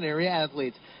mid-Michigan area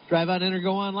athletes. Drive on in or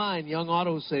go online,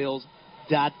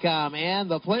 youngautosales.com. And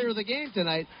the player of the game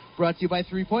tonight brought to you by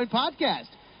 3 Point Podcast.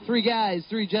 3 guys,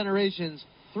 3 generations,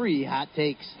 3 hot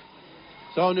takes.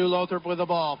 So New Lothrop with the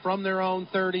ball from their own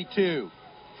 32.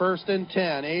 1st and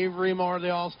 10. Avery Moore, the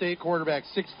All-State quarterback,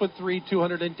 6'3",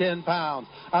 210 pounds.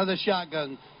 Out of the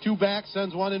shotgun, 2 back,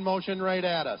 sends 1 in motion right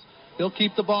at us. He'll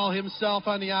keep the ball himself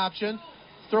on the option.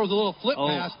 Throws a little flip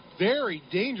pass. Very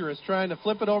dangerous trying to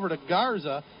flip it over to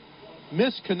Garza.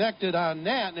 Misconnected on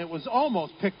that, and it was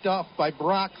almost picked off by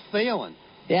Brock Thalen.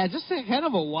 Yeah, just kind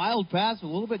of a wild pass, a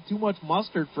little bit too much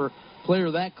mustard for a player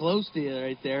that close to you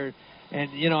right there. And,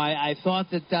 I thought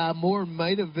that Moore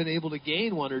might have been able to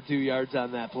gain 1 or 2 yards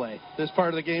on that play. This part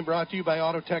of the game brought to you by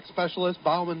Auto Tech Specialists,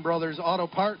 Bauman Brothers Auto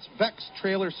Parts, Vex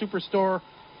Trailer Superstore,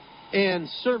 and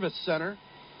Service Center.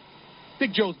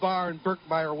 Big Joe's Bar and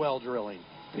Birkmeyer Well Drilling.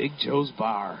 Big Joe's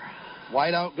Bar.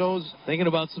 Wide out goes. Thinking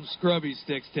about some scrubby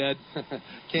sticks, Ted.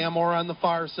 Cam Moore on the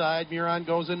far side. Muron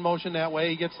goes in motion that way.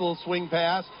 He gets a little swing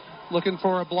pass. Looking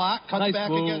for a block. Cuts nice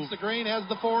back move. Against the grain. Has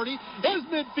the 40. Has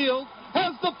midfield.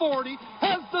 Has the 40.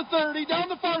 Has the 30. Down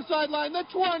the far sideline. The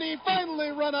 20. Finally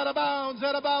run out of bounds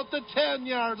at about the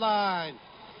 10-yard line.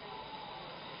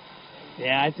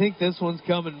 Yeah, I think this one's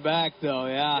coming back, though,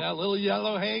 Yeah, a little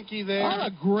yellow hanky there. What a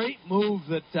great move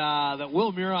that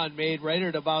Will Muron made right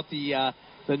at about the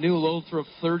new Lothrop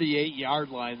 38-yard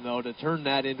line, though, to turn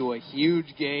that into a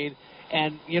huge gain.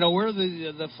 And, where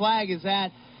the flag is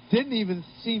at didn't even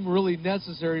seem really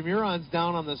necessary. Muron's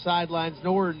down on the sidelines,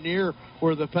 nowhere near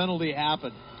where the penalty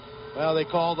happened. Well, they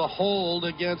call the hold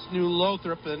against New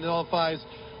Lothrop and nullifies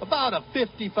about a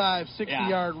 55,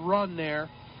 60-yard run there.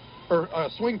 Or a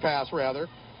swing pass, rather.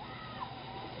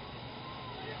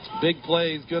 Big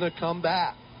play is going to come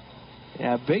back.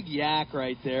 Yeah, big yak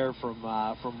right there from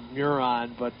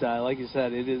Muron. But like you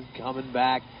said, it is coming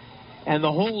back. And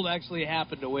the hold actually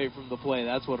happened away from the play.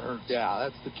 That's what hurts. Yeah,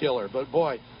 that's the killer. But,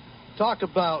 boy, talk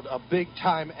about a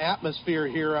big-time atmosphere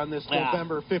here on this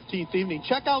November 15th evening.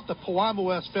 Check out the Pewamo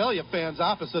Westphalia fans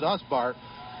opposite us, Bart.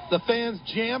 The fans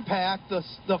jam-packed, the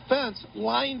fence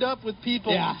lined up with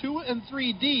people 2 and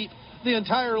 3 deep the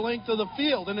entire length of the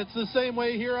field, and it's the same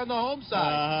way here on the home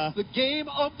side. The game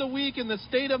of the week in the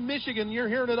state of Michigan, you're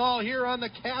hearing it all here on the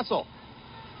Castle.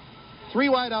 3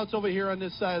 wideouts over here on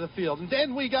this side of the field. And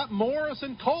then we got Morris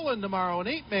and Colon tomorrow, an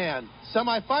 8-man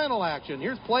semifinal action.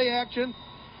 Here's play action.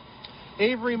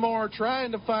 Avery Moore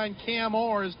trying to find Cam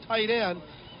Orr, his tight end,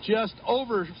 just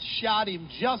overshot him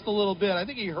just a little bit. I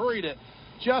think he hurried it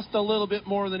just a little bit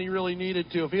more than he really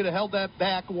needed to. If he'd have held that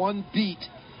back 1 beat,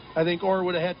 I think Orr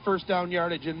would have had first down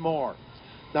yardage and more.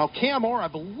 Now, Cam Orr, I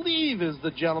believe, is the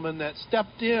gentleman that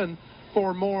stepped in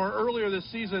for Moore earlier this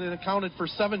season and accounted for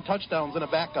 7 touchdowns in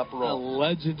a backup role. A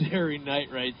legendary night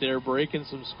right there, breaking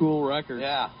some school records.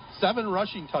 Yeah, 7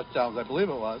 rushing touchdowns, I believe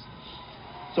it was.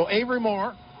 So Avery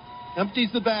Moore empties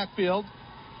the backfield,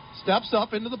 steps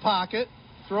up into the pocket,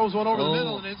 throws one over the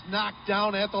middle, and it's knocked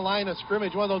down at the line of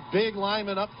scrimmage. One of those big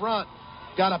linemen up front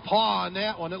got a paw on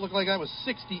that one. It looked like that was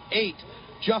 68.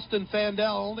 Justin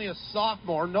Fandel, only a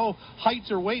sophomore, no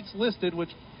heights or weights listed,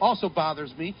 which also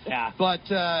bothers me. Yeah. But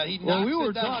he knocks Well, we were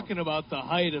it down. talking about the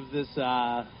height of this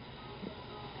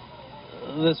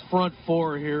this front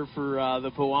 4 here for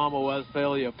the Pewamo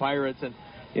Westphalia Pirates, and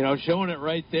showing it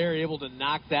right there, able to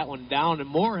knock that one down. And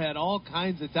Moore had all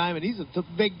kinds of time, and he's a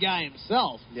big guy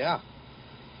himself. Yeah.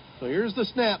 So here's the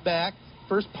snapback.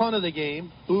 First punt of the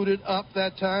game. Booted up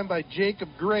that time by Jacob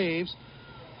Graves.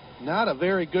 Not a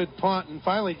very good punt, and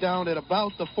finally down at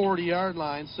about the 40-yard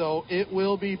line. So it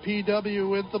will be PW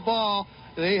with the ball.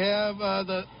 They have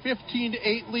the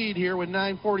 15-8 lead here with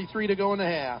 9:43 to go in the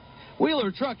half.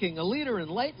 Wheeler Trucking, a leader in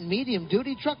light and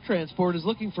medium-duty truck transport, is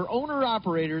looking for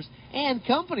owner-operators and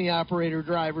company-operator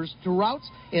drivers to routes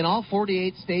in all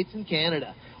 48 states and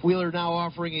Canada. Wheeler now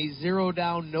offering a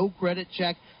zero-down, no-credit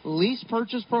check lease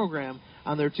purchase program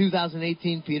on their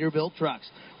 2018 Peterbilt trucks.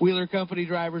 Wheeler Company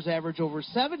drivers average over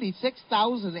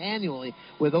 76,000 annually,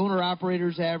 with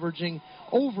owner-operators averaging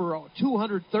over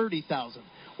 230,000.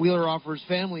 Wheeler offers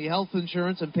family health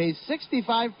insurance and pays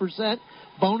 65%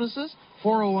 bonuses,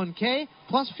 401k,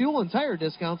 plus fuel and tire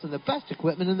discounts and the best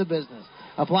equipment in the business.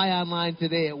 Apply online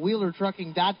today at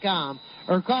WheelerTrucking.com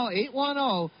or call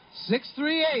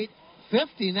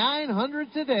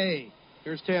 810-638-5900 today.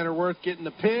 Here's Tanner Worth getting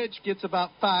the pitch, gets about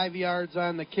 5 yards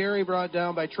on the carry, brought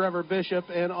down by Trevor Bishop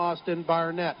and Austin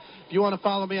Barnett. If you want to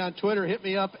follow me on Twitter, hit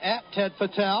me up at Ted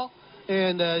Fattel.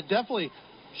 And definitely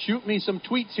Shoot me some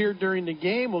tweets here during the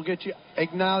game. We'll get you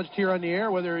acknowledged here on the air,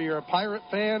 whether you're a Pirate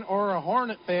fan or a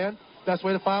Hornet fan. Best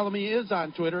way to follow me is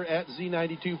on Twitter at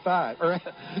Z925, or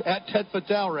at Ted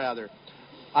Patel, rather.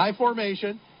 I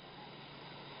formation.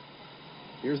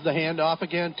 Here's the handoff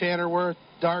again. Tanner Worth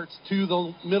darts to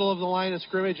the middle of the line of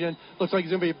scrimmage and looks like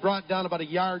he's going to be brought down about a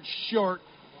yard short.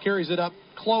 Carries it up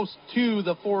close to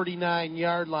the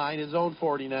 49-yard line, his own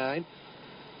 49.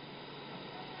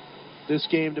 This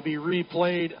game to be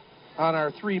replayed on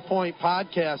our 3 Point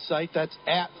Podcast site. That's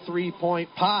at 3 Point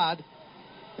Pod.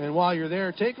 And while you're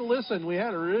there, take a listen. We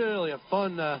had a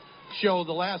fun show,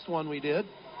 the last one we did.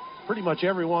 Pretty much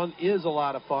everyone is a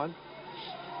lot of fun.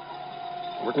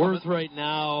 Worth right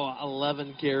now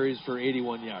 11 carries for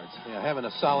 81 yards. Yeah, having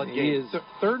a solid game.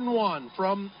 Third and 1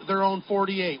 from their own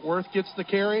 48. Worth gets the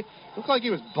carry. Looked like he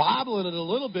was bobbling it a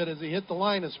little bit as he hit the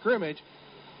line of scrimmage.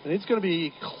 And it's going to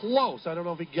be close. I don't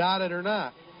know if he got it or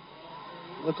not.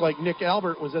 Looked like Nick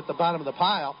Albert was at the bottom of the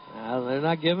pile. They're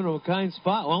not giving him a kind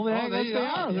spot. Well, they are.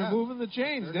 Yeah. They're moving the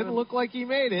chains. Didn't look like he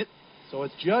made it. So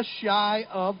it's just shy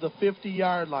of the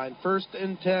 50-yard line. 1st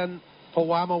and 10,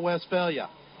 Pewamo, Westphalia.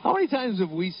 How many times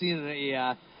have we seen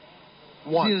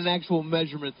an actual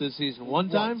measurement this season? One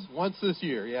time? Once this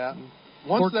year, yeah.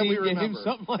 Once that we remember. Games,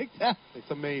 something like that.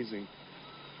 It's amazing.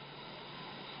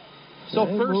 So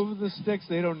moving the sticks,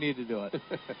 they don't need to do it.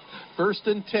 1st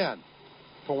and 10,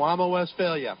 Pewamo,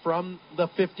 Westphalia, from the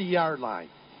 50-yard line.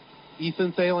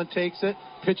 Ethan Thalen takes it,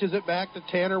 pitches it back to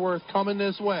Tanner Worth, coming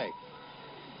this way.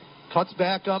 Cuts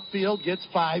back upfield, gets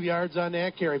 5 yards on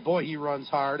that carry. Boy, he runs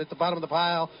hard. At the bottom of the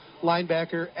pile,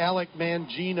 linebacker Alec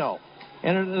Mangino.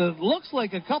 And it looks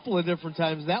like a couple of different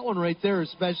times, that one right there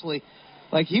especially,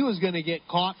 like he was going to get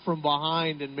caught from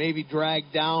behind and maybe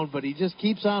dragged down, but he just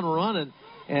keeps on running.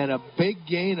 And a big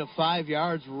gain of 5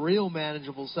 yards, real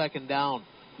manageable second down.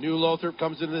 New Lothrop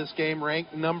comes into this game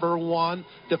ranked number 1,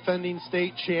 defending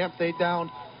state champ. They downed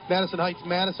Madison Heights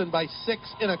Madison by 6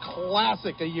 in a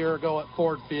classic a year ago at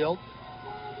Ford Field.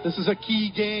 This is a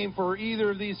key game for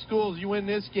either of these schools. You win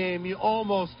this game, you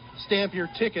almost stamp your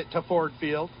ticket to Ford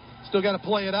Field. Still got to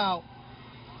play it out.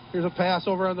 Here's a pass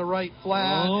over on the right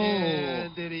flat.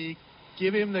 And did he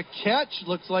give him the catch?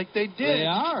 Looks like they did. They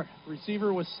are.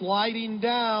 Receiver was sliding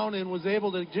down and was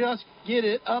able to just get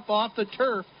it up off the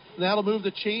turf. And that'll move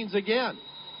the chains again.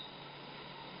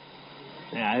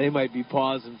 Yeah, they might be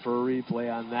pausing for a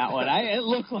replay on that one. It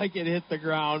looked like it hit the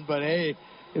ground, but hey,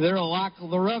 the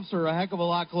refs are a heck of a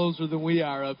lot closer than we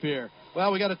are up here.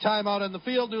 Well, we got a timeout on the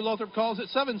field. New Lothrop calls it.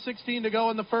 7:16 to go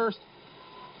in the first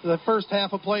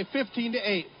half of play.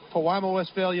 15-8. Pewamo,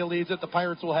 Westphalia leads it. The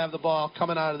Pirates will have the ball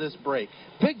coming out of this break.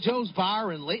 Big Joe's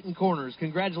Bar in Layton Corners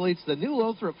congratulates the New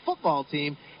Lothrop football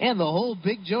team, and the whole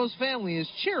Big Joe's family is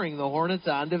cheering the Hornets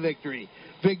on to victory.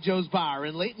 Big Joe's Bar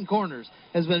in Layton Corners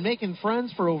has been making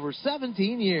friends for over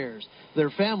 17 years.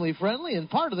 They're family-friendly and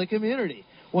part of the community.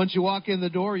 Once you walk in the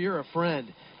door, you're a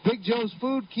friend. Big Joe's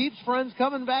food keeps friends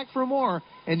coming back for more,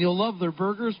 and you'll love their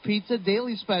burgers, pizza,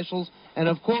 daily specials, and,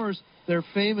 of course, their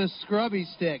famous Scrubby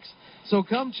Sticks. So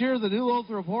come cheer the New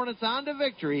Lothrop Hornets on to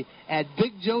victory at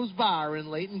Big Joe's Bar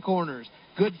in Layton Corners.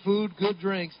 Good food, good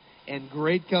drinks, and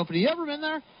great company. You ever been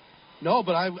there? No,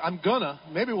 but I'm gonna.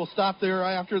 Maybe we'll stop there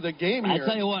after the game here. I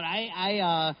tell you what,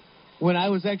 I when I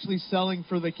was actually selling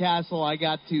for the Castle, I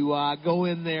got to go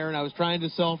in there, and I was trying to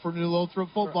sell for New Lothrop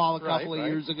football a couple of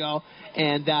years ago.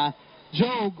 And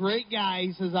Joe, great guy,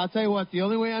 he says, I'll tell you what, the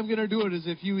only way I'm going to do it is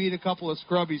if you eat a couple of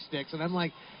Scrubby Sticks. And I'm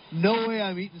like, no way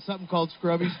I'm eating something called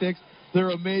Scrubby Sticks.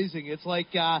 They're amazing. It's like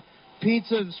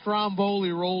pizza and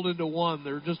Stromboli rolled into one.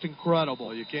 They're just incredible.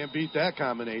 Well, you can't beat that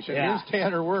combination. Yeah. Here's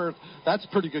Tanner Worth. That's a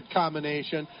pretty good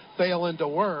combination. Thalen to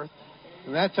Worth.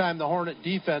 And that time the Hornet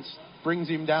defense brings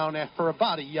him down for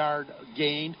about a yard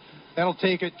gained. That'll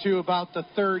take it to about the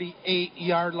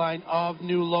 38-yard line of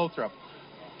New Lothrop.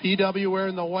 PW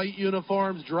wearing the white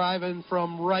uniforms, driving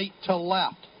from right to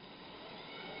left.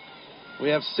 We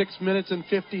have 6 minutes and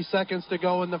 50 seconds to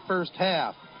go in the first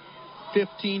half.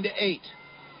 15-8.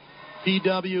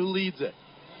 PW leads it.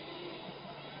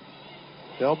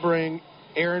 They'll bring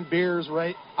Aaron Beers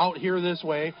right out here this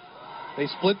way. They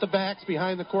split the backs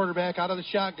behind the quarterback out of the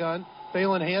shotgun.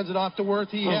 Thalen hands it off to Worth.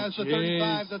 He has the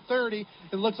 35, the 30.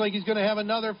 It looks like he's going to have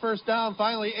another first down.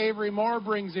 Finally, Avery Moore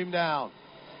brings him down.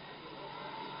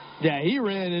 Yeah, he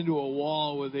ran into a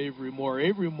wall with Avery Moore.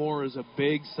 Avery Moore is a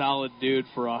big, solid dude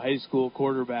for a high school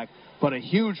quarterback, but a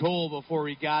huge hole before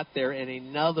he got there, and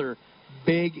another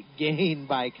big gain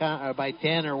by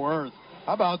Tanner Worth.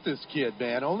 How about this kid,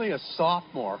 man? Only a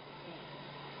sophomore.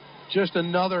 Just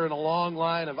another in a long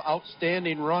line of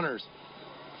outstanding runners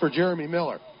for Jeremy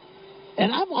Miller.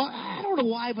 And I don't know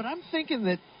why, but I'm thinking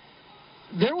that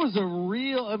there was a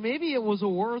real, maybe it was a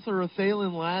Worth or a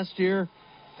Thalen last year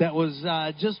that was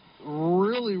just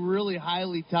really, really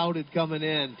highly touted coming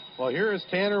in. Well, here is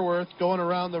Tanner Worth going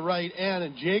around the right end,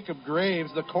 and Jacob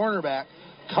Graves, the cornerback,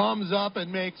 comes up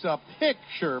and makes a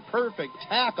picture-perfect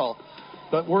tackle.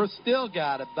 But Worth still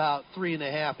got about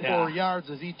 3.5, 4 yards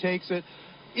as he takes it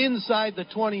inside the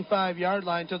 25-yard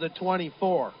line to the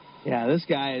 24. Yeah, this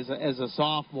guy, as a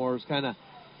sophomore, is kind of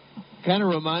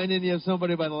reminding you of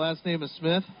somebody by the last name of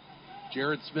Smith.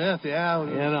 Jared Smith, yeah,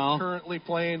 who's currently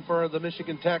playing for the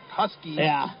Michigan Tech Huskies.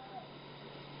 Yeah.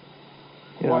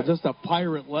 Just a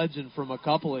Pirate legend from a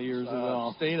couple of years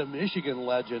ago. State of Michigan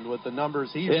legend with the numbers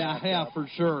he's up. For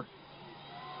sure.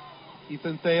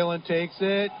 Ethan Thalen takes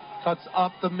it, cuts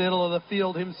up the middle of the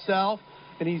field himself,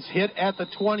 and he's hit at the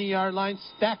 20-yard line,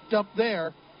 stacked up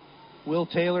there. Will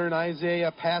Taylor and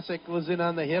Isaiah Pasick was in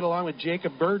on the hit along with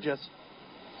Jacob Burgess.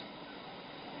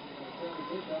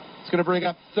 It's going to bring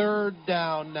up third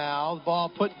down now. The ball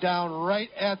put down right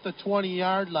at the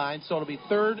 20-yard line, so it'll be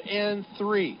 3rd and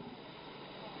 3.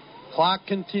 Clock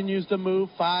continues to move.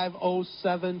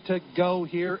 5:07 to go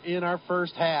here in our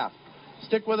first half.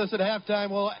 Stick with us at halftime.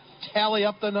 We'll tally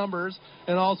up the numbers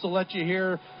and also let you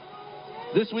hear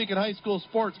This Week in High School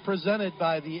Sports presented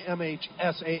by the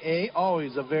MHSAA.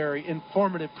 Always a very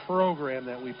informative program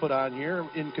that we put on here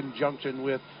in conjunction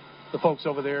with the folks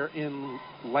over there in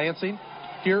Lansing.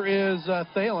 Here is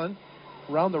Thalen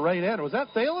around the right end. Was that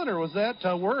Thalen or was that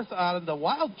Worth out of the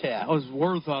Wildcat? That was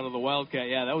Worth out of the Wildcat.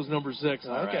 Yeah, that was number 6. Okay.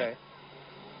 Right.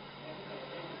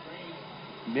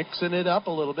 Mixing it up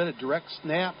a little bit. A direct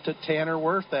snap to Tanner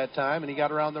Worth that time, and he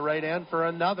got around the right end for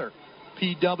another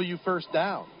PW first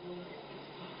down.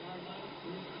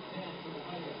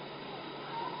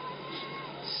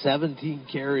 17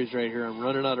 carries right here. I'm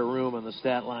running out of room on the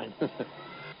stat line.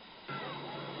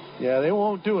 Yeah, they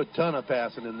won't do a ton of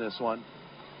passing in this one.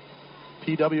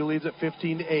 PW leads at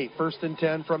 15-8. 1st and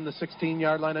 10 from the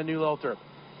 16-yard line of New Lothrop.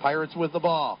 Pirates with the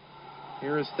ball.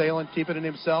 Here is Thalen keeping it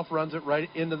himself. Runs it right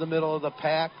into the middle of the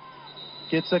pack.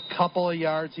 Gets a couple of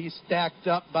yards. He's stacked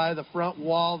up by the front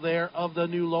wall there of the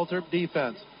New Lothrop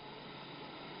defense.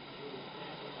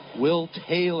 Will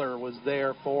Taylor was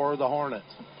there for the Hornets.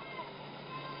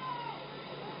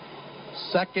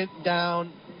 2nd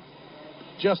down,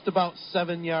 just about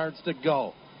 7 yards to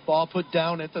go. Ball put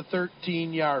down at the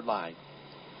 13-yard line.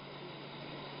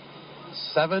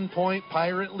 7-point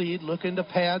Pirate lead, looking to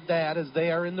pad that as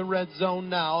they are in the red zone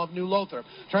now of New Lothrop,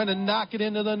 trying to knock it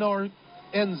into the north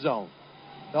end zone.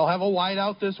 They'll have a wide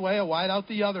out this way, a wide out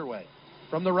the other way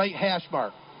from the right hash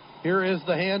mark. Here is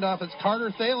the handoff. It's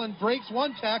Carter Thalen, breaks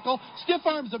one tackle, stiff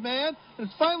arms a man, and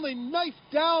it's finally knifed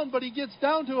down, but he gets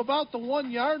down to about the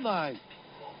 1-yard line.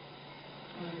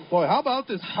 Boy, how about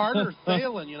this Carter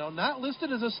Thalen? Not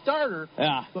listed as a starter,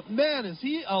 but man, is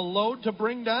he a load to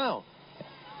bring down.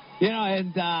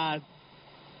 And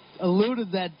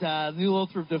alluded that New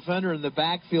Lothrop defender in the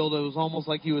backfield, it was almost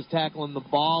like he was tackling the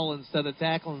ball instead of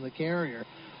tackling the carrier.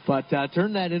 But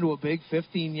turned that into a big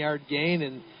 15-yard gain,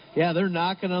 and, they're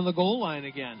knocking on the goal line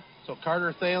again. So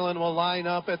Carter Thalen will line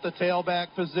up at the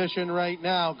tailback position right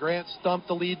now. Grant Stump,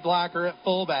 the lead blocker at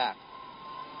fullback.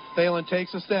 Thalen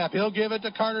takes a snap. He'll give it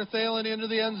to Carter Thalen into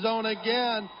the end zone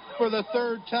again for the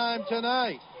 3rd time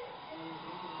tonight.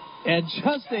 And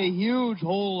just a huge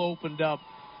hole opened up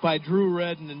by Drew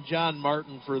Redden and John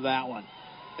Martin for that one.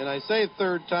 And I say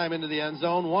 3rd time into the end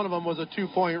zone. One of them was a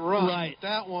 2-point run. Right.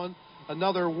 That one,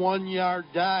 another 1-yard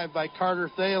dive by Carter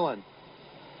Thalen.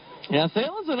 Yeah,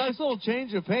 Thalen's a nice little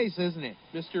change of pace, isn't he?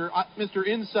 Mr.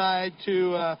 Inside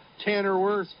to Tanner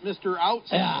Worth, Mr.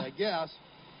 Outside, I guess.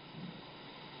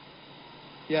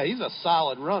 Yeah, he's a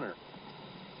solid runner.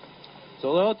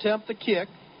 So they'll attempt the kick.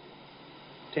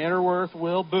 Tanner Worth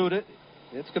will boot it.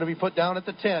 It's going to be put down at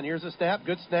the 10. Here's a snap.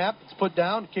 Good snap. It's put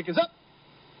down. The kick is up.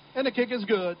 And the kick is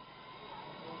good.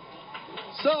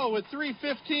 So with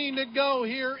 3:15 to go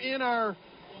here in our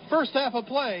first half of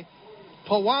play,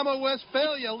 Pewamo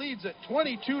Westphalia leads it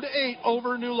 22-8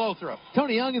 over New Lothrop.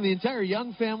 Tony Young and the entire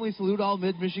Young family salute all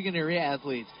Mid-Michigan area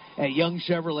athletes at Young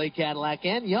Chevrolet Cadillac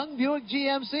and Young Buick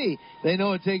GMC. They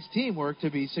know it takes teamwork to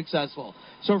be successful.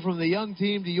 So from the Young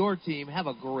team to your team, have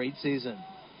a great season.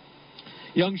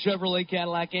 Young Chevrolet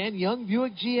Cadillac and Young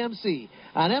Buick GMC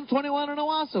on M21 in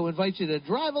Owasso invite you to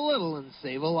drive a little and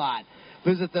save a lot.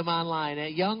 Visit them online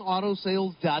at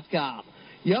youngautosales.com.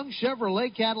 Young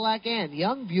Chevrolet Cadillac and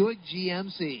Young Buick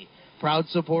GMC, proud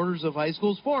supporters of high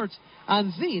school sports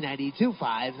on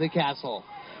Z92.5 The Castle.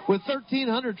 With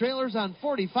 1,300 trailers on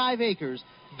 45 acres,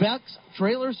 Beck's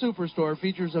Trailer Superstore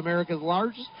features America's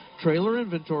largest trailer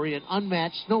inventory and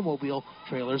unmatched snowmobile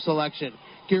trailer selection.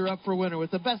 Gear up for winter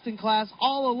with the best-in-class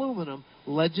all-aluminum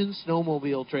Legend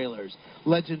snowmobile trailers.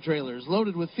 Legend trailers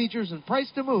loaded with features and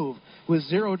price to move with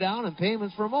zero down and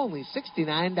payments from only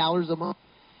 $69 a month.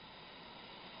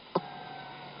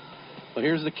 Well,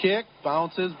 here's the kick.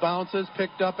 Bounces,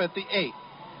 picked up at the 8.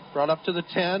 Brought up to the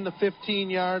 10, the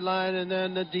 15-yard line, and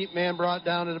then the deep man brought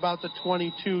down at about the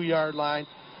 22-yard line.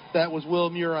 That was Will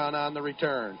Muron on the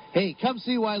return. Hey, come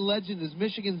see why Legend is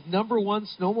Michigan's #1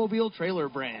 snowmobile trailer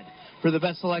brand. For the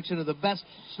best selection of the best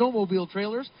snowmobile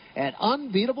trailers at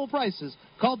unbeatable prices,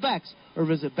 call Beck's or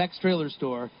visit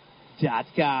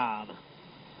Beck'sTrailerStore.com.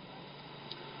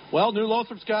 Well, New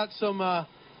Lothrop's got some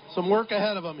work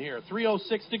ahead of them here.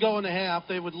 3:06 to go in the half.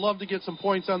 They would love to get some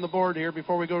points on the board here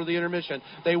before we go to the intermission.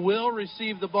 They will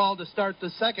receive the ball to start the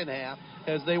second half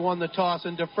as they won the toss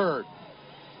and deferred.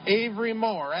 Avery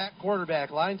Moore at quarterback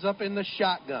lines up in the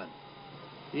shotgun.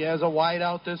 He has a wide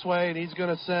out this way, and he's going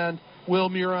to send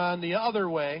Will Muron the other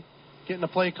way. Getting a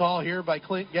play call here by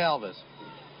Clint Galvis.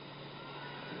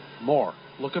 Moore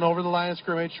looking over the line of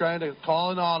scrimmage, trying to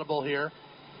call an audible here.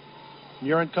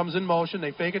 Muron comes in motion. They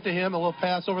fake it to him. A little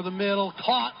pass over the middle.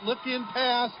 Caught. Look-in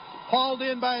pass. Hauled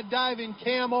in by a diving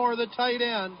Cam Orr, the tight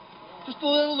end. Just a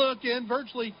little look-in.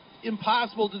 Virtually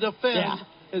impossible to defend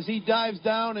as he dives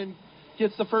down and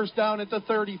gets the first down at the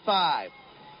 35.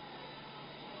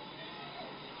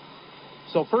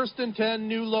 So 1st and 10,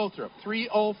 New Lothrop.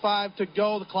 3:05 to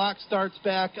go. The clock starts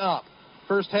back up.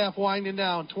 First half winding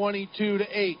down,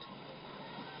 22-8.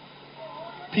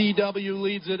 PW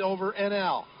leads it over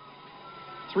NL.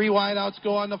 3 wideouts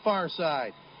go on the far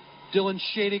side. Dylan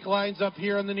Shadick lines up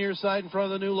here on the near side in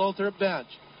front of the New Lothrop bench.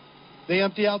 They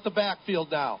empty out the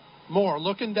backfield now. Moore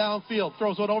looking downfield,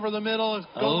 throws it over the middle,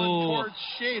 going towards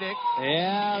Shadick.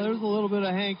 Yeah, there's a little bit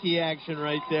of hanky action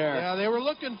right there. Yeah, they were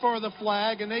looking for the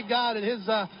flag, and they got it. His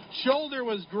shoulder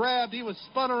was grabbed. He was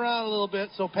spun around a little bit,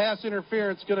 so pass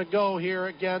interference going to go here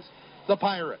against the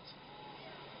Pirates.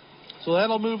 So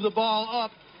that'll move the ball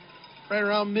up right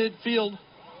around midfield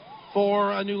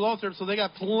for New Lothrop. So they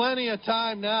got plenty of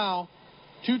time now.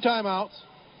 2 timeouts.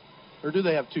 Or do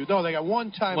they have 2? No, they got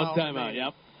 1 timeout. 1 timeout,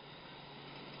 yep.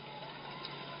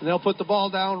 And they'll put the ball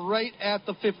down right at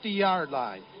the 50-yard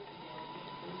line.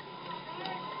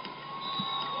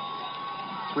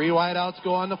 3 wideouts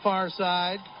go on the far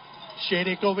side.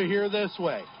 Shadick over here this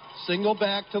way. Single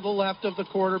back to the left of the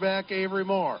quarterback, Avery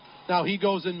Moore. Now he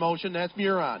goes in motion. That's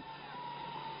Muron.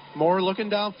 Moore looking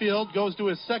downfield, goes to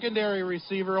his secondary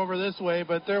receiver over this way,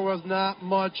 but there was not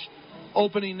much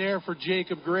opening there for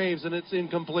Jacob Graves, and it's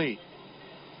incomplete.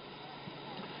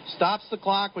 Stops the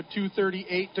clock with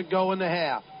 2:38 to go in the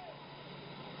half.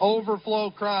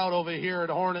 Overflow crowd over here at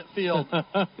Hornet Field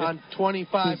on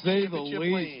 25 to say the Championship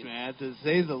least, Lane. man, to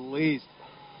say the least.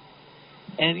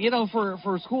 And, you know,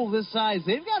 for a school this size,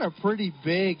 they've got a pretty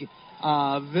big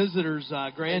visitors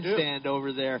grandstand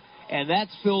over there. And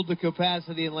that's filled to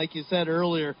capacity. And like you said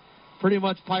earlier, pretty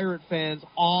much Pirate fans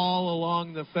all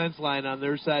along the fence line on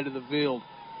their side of the field.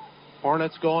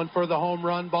 Hornets going for the home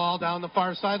run ball down the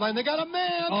far sideline. They got a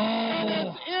man. And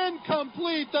it's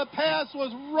incomplete. The pass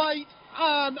was right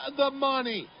on the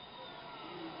money.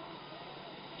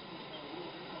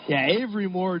 Yeah, Avery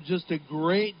Moore just a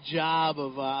great job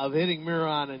of hitting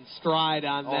Muron in stride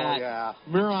on that. Oh, yeah.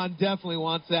 Muron definitely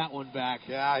wants that one back.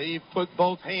 Yeah, he put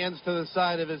both hands to the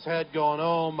side of his head going,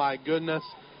 oh, my goodness.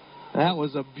 That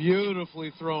was a beautifully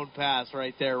thrown pass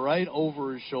right there, right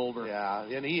over his shoulder. Yeah,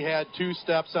 and he had 2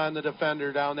 steps on the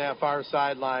defender down that far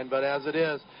sideline, but as it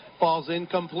is, falls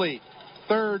incomplete.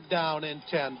 3rd down and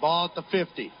 10, ball at the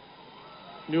 50.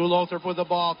 New Lothrop with the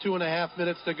ball, 2.5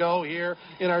 minutes to go here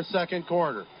in our second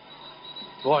quarter.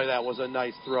 Boy, that was a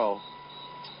nice throw.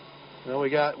 Now we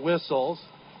got whistles.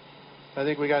 I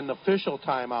think we got an official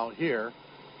timeout here.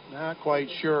 Not quite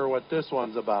sure what this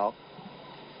one's about.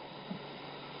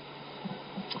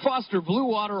 Foster Blue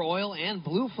Water Oil and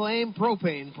Blue Flame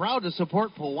Propane, proud to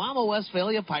support Pewamo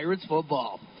Westphalia Pirates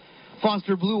football.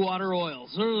 Foster Blue Water Oil,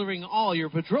 serving all your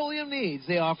petroleum needs.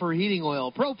 They offer heating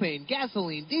oil, propane,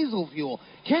 gasoline, diesel fuel,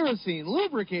 kerosene,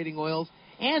 lubricating oils,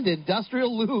 and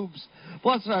industrial lubes.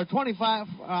 Plus, our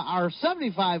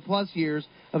 75-plus years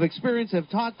of experience have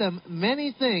taught them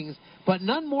many things, but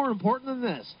none more important than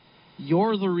this.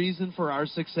 You're the reason for our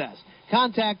success.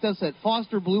 Contact us at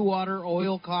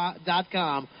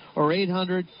fosterBlueWaterOil.com or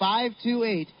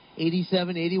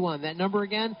 800-528-8781. That number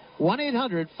again,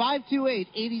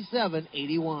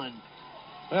 1-800-528-8781.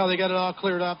 Well, they got it all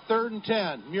cleared up. 3rd and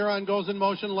 10. Muron goes in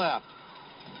motion left.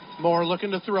 Moore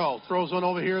looking to throw. Throws one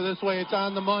over here this way. It's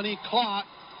on the money. Caught.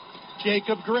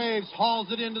 Jacob Graves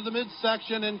hauls it into the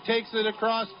midsection and takes it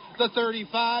across the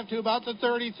 35 to about the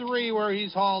 33 where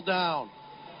he's hauled down.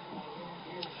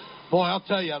 Boy, I'll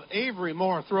tell you, Avery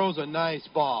Moore throws a nice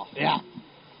ball. Yeah.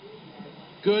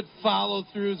 Good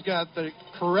follow-through. He's got the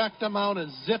correct amount of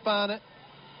zip on it.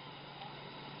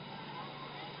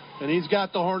 And he's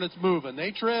got the Hornets moving.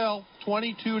 They trail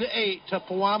 22-8 to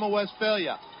Pewamo,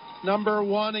 Westphalia. Number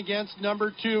 1 against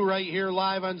number 2 right here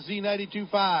live on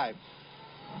Z92.5.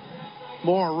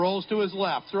 Moore rolls to his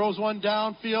left, throws one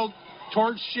downfield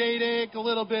towards Shadek, a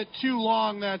little bit too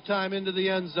long that time into the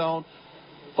end zone.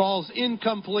 Falls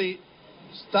incomplete.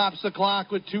 Stops the clock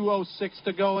with 2:06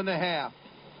 to go in the half.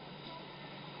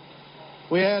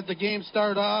 We had the game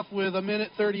start off with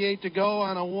 1:38 to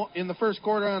go in the first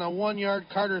quarter on a 1-yard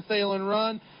Carter Thalen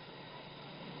run.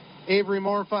 Avery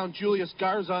Moore found Julius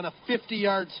Garza on a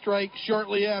 50-yard strike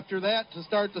shortly after that to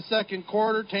start the second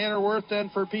quarter. Tanner Worth then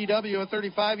for PW, a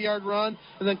 35-yard run.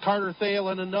 And then Carter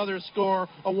Thalen, another score,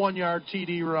 a 1-yard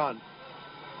TD run.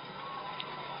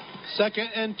 2nd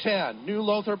and 10. New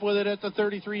Lothrop with it at the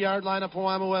 33-yard line of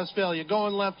Pewamo, Westphalia.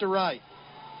 Going left to right.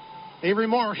 Avery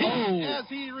Moore hit as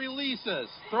he releases.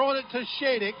 Throwing it to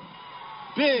Shadek.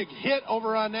 Big hit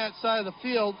over on that side of the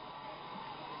field.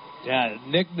 Yeah,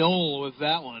 Nick Knoll with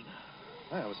that one.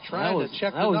 I was trying to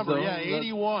check the number.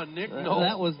 81, Nick Knoll.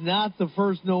 That was not the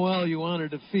first Noel you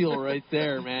wanted to feel right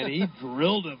there, man. He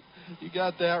drilled him. You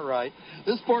got that right.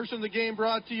 This portion of the game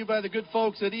brought to you by the good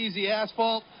folks at Easy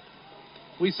Asphalt.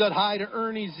 We said hi to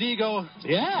Ernie Zigo.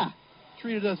 Yeah.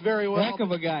 Treated us very well. Heck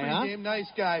of a guy, huh?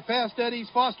 Nice guy. Fast Eddie's,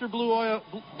 Foster Blue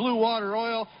Water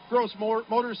Oil, Gross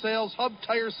Motor Sales, Hub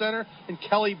Tire Center, and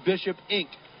Kelly Bishop Inc.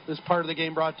 This part of the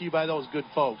game brought to you by those good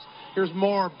folks. Here's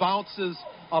Moore, bounces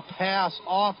a pass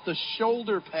off the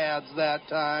shoulder pads that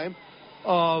time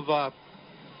of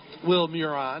Will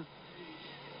Muron.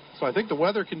 So I think the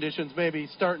weather conditions may be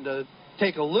starting to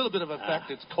take a little bit of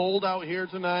effect. It's cold out here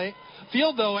tonight.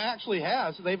 Field, though, actually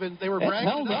has. They were bragging.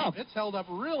 Held up. It's held up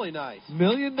really nice. $1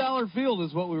 million field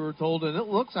is what we were told, and it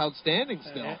looks outstanding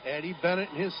still. Eddie Bennett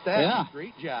and his staff. Yeah.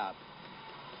 Great job.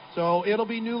 So it'll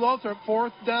be New Lothrop,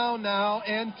 4th down now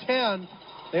and 10.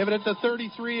 They have it at the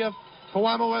 33 of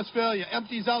Pewamo, Westphalia.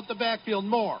 Empties out the backfield.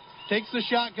 Moore takes the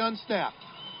shotgun snap.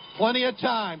 Plenty of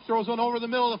time. Throws one over the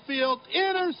middle of the field.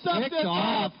 Intercepted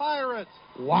by the Pirates.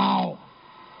 Wow.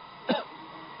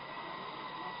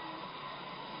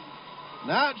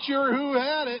 Not sure who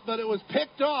had it, but it was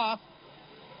picked off.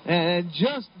 And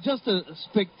just a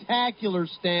spectacular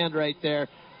stand right there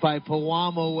by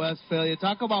Pewamo, Westphalia.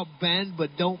 Talk about bend but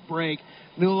don't break.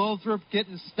 New Lothrop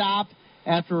getting stopped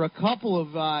after a couple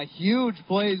of huge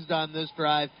plays on this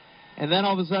drive. And then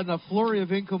all of a sudden a flurry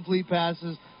of incomplete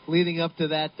passes leading up to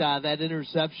that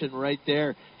interception right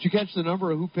there. Did you catch the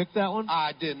number of who picked that one?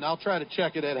 I didn't. I'll try to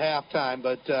check it at halftime,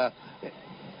 but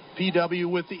PW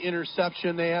with the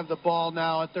interception. They have the ball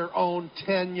now at their own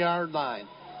 10-yard line.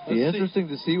 Interesting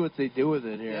to see what they do with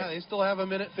it here. Yeah, they still have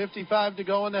 1:55 to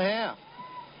go in the half.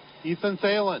 Ethan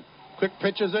Thalen quick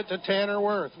pitches it to Tanner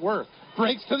Worth. Worth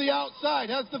breaks to the outside,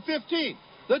 has the 15,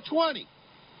 the 20,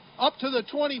 up to the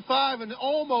 25, and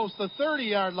almost the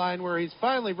 30-yard line where he's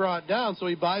finally brought down, so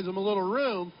he buys them a little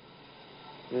room.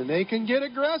 And they can get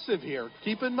aggressive here.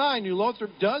 Keep in mind, New Lothrop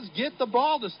does get the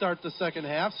ball to start the second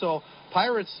half, so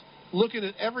Pirates looking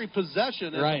at every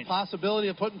possession as a possibility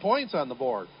of putting points on the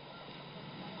board.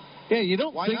 Yeah, you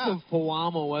don't think of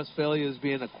Pewamo, Westphalia as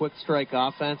being a quick strike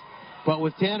offense, but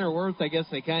with Tanner Worth, I guess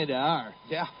they kind of are.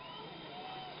 Yeah.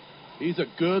 He's a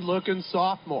good-looking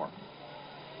sophomore.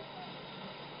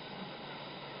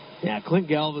 Yeah, Clint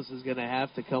Galvis is going to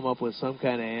have to come up with some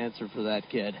kind of answer for that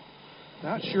kid.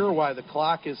 Not sure why the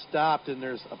clock is stopped and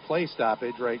there's a play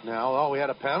stoppage right now. Oh, we had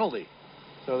a penalty.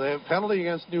 So they have a penalty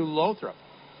against New Lothrop.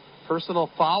 Personal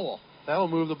foul. That'll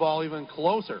move the ball even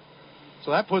closer.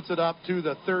 So that puts it up to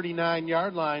the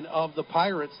 39-yard line of the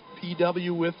Pirates.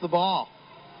 PW with the ball.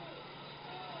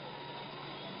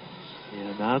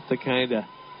 Yeah, not the kind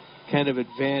of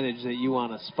advantage that you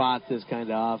want to spot this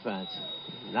kind of offense.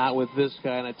 Not with this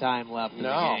kind of time left in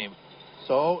the game.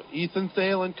 So Ethan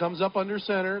Thalen comes up under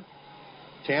center.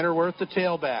 Tanner Worth, the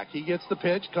tailback. He gets the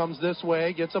pitch, comes this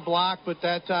way, gets a block, but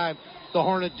that time the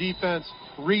Hornet defense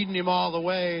reading him all the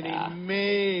way, and he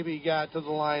maybe got to the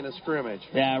line of scrimmage.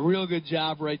 Yeah, real good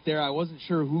job right there. I wasn't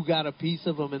sure who got a piece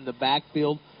of him in the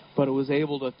backfield, but it was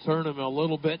able to turn him a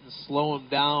little bit and slow him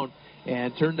down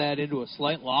and turn that into a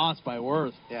slight loss by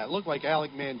Worth. Yeah, it looked like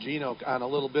Alec Mangino on a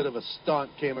little bit of a stunt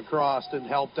came across and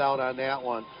helped out on that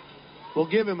one.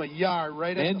 We'll give him a yard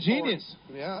right at the 40. Ingenious.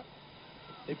 Yeah.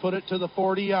 They put it to the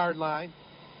 40-yard line.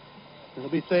 It'll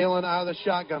be Thalen out of the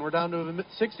shotgun. We're down to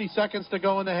 60 seconds to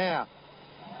go in the half.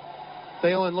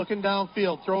 Thalen looking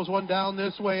downfield, throws one down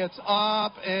this way. It's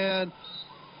up and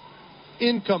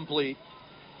incomplete.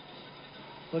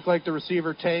 Looked like the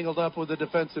receiver tangled up with the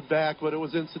defensive back, but it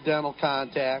was incidental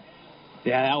contact.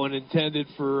 Yeah, that one intended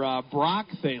for Brock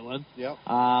Thalen. Yep.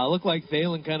 Looked like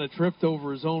Thalen kind of tripped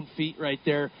over his own feet right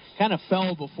there. Kind of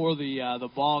fell before the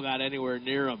ball got anywhere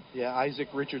near him. Yeah, Isaac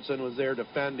Richardson was there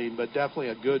defending, but definitely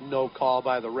a good no call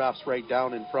by the refs right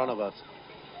down in front of us.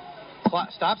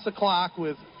 Stops the clock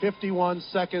with 51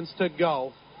 seconds to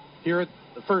go. Here at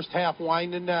the first half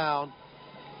winding down.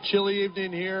 Chilly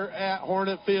evening here at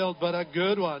Hornet Field, but a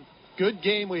good one. Good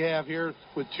game we have here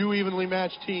with two evenly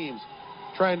matched teams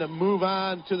trying to move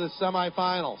on to the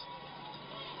semifinals.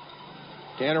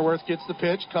 Tanner Worth gets the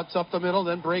pitch, cuts up the middle,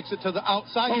 then breaks it to the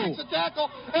outside. Makes a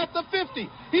tackle at the 50.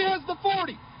 He has the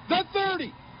 40, the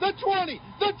 30, the 20,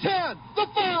 the 10, the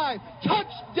 5.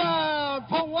 Touchdown,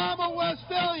 Pewamo,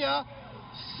 Westphalia.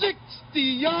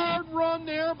 60-yard run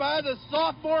there by the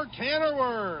sophomore Tanner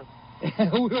Worth.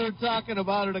 We were talking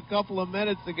about it a couple of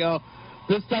minutes ago.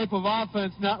 This type of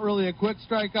offense, not really a quick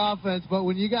strike offense, but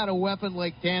when you got a weapon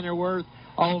like Tanner Worth,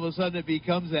 all of a sudden it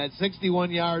becomes that.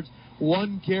 61 yards,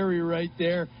 one carry right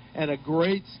there, and a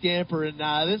great scamper. And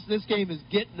this game is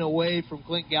getting away from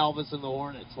Clint Galvis and the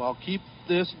Hornets. Well, keep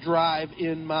this drive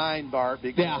in mind, Bart,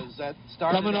 because that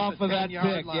started coming off of that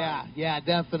pick. Line. Yeah,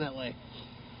 definitely.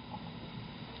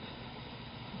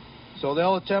 So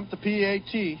they'll attempt the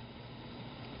PAT.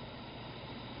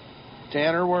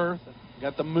 Tanner Worth.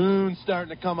 Got the moon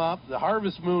starting to come up, the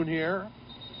harvest moon here.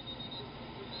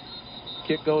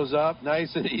 Kick goes up,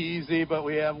 nice and easy, but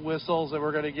we have whistles that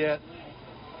we're going to get.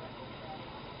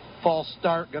 False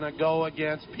start going to go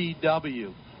against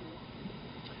PW.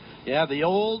 Yeah, the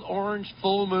old orange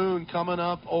full moon coming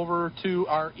up over to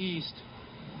our east,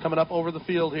 coming up over the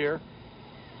field here.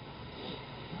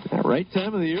 Yeah, right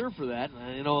time of the year for that.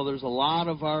 You know, there's a lot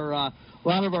of our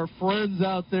friends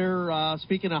out there,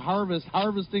 speaking of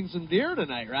harvesting some deer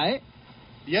tonight, right?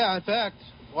 Yeah, in fact,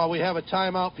 while we have a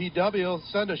timeout, PW,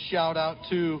 send a shout-out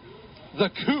to The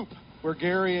Coop, where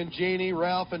Gary and Janie,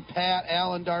 Ralph and Pat,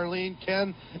 Alan, Darlene,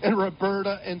 Ken, and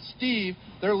Roberta and Steve,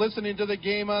 they're listening to the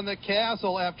game on the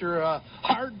castle after a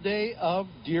hard day of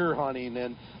deer hunting.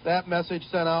 And that message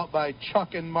sent out by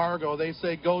Chuck and Margot. They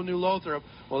say, go New Lothrop.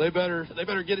 Well, they better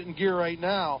get it in gear right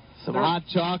now. Some hot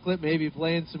chocolate, maybe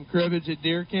playing some cribbage at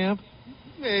deer camp.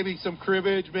 Maybe some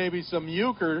cribbage, maybe some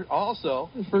euchre also.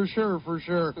 For sure.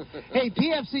 Hey,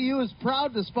 PFCU is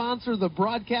proud to sponsor the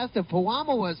broadcast of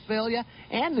Pewamo, Westphalia,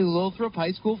 and New Lothrop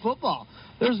High School football.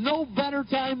 There's no better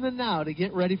time than now to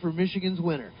get ready for Michigan's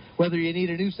winter. Whether you need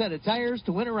a new set of tires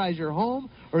to winterize your home,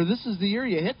 or this is the year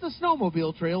you hit the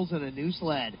snowmobile trails in a new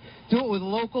sled. Do it with a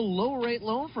local low-rate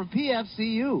loan from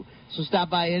PFCU. So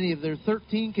stop by any of their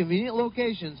 13 convenient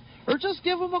locations, or just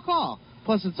give them a call.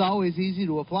 Plus, it's always easy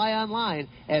to apply online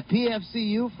at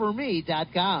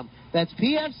pfcuforme.com. That's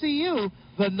PFCU,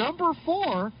 the number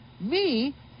 4,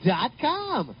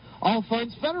 me.com. All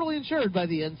funds federally insured by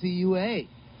the NCUA.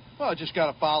 Well, just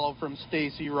got a follow from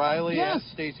Stacy Riley. Yes. At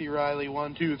Stacy Riley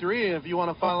 123. And if you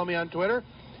want to follow me on Twitter,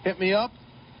 hit me up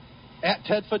at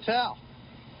Ted Fatale.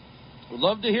 Would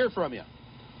love to hear from you.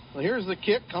 Well, here's the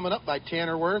kick coming up by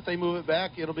Tanner Worth. They move it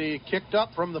back. It'll be kicked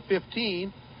up from the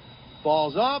 15.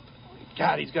 Ball's up.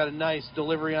 God, he's got a nice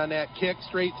delivery on that kick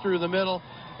straight through the middle.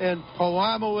 And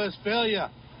Pewamo,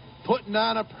 Westphalia putting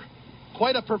on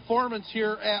quite a performance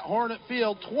here at Hornet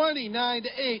Field.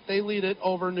 29-8, they lead it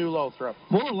over New Lothrop.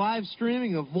 More live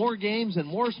streaming of more games and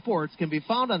more sports can be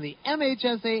found on the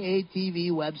MHSAA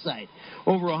TV website.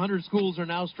 Over 100 schools are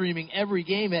now streaming every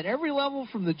game at every level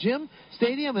from the gym,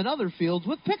 stadium, and other fields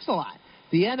with Pixelot,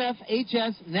 the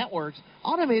NFHS Network's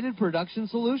automated production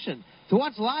solution. To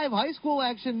watch live high school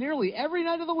action nearly every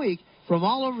night of the week from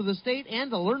all over the state and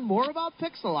to learn more about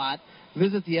Pixelot,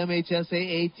 visit the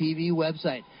MHSAA TV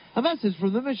website. A message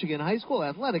from the Michigan High School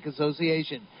Athletic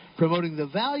Association, promoting the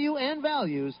value and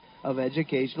values of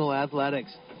educational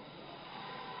athletics.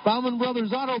 Bauman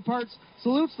Brothers Auto Parts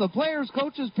salutes the players,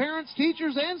 coaches, parents,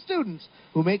 teachers, and students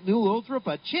who make New Lothrop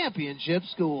a championship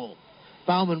school.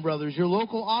 Bauman Brothers, your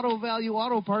local auto value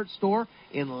auto parts store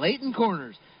in Layton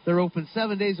Corners. They're open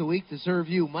 7 days a week to serve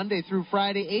you, Monday through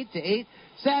Friday, 8 to 8,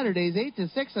 Saturdays, 8 to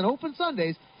 6, and open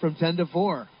Sundays from 10 to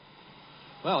 4.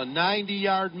 Well, a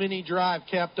 90-yard mini drive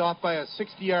capped off by a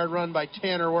 60-yard run by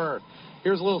Tanner Worth.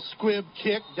 Here's a little squib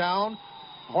kick down.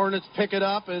 Hornets pick it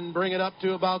up and bring it up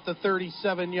to about the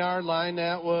 37-yard line.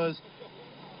 That was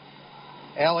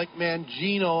Alec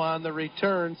Mangino on the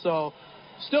return. So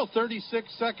still 36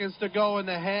 seconds to go in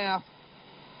the half.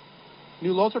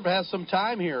 New Lothrop has some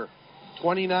time here.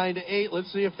 29-8.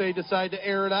 Let's see if they decide to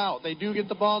air it out. They do get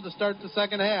the ball to start the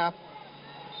second half.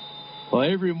 Well,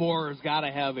 Avery Moore has got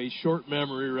to have a short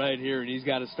memory right here, and he's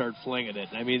got to start flinging it.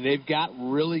 I mean, they've got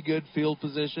really good field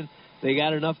position. They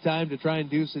got enough time to try and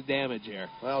do some damage here.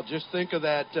 Well, just think of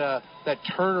that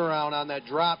turnaround on that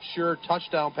drop, sure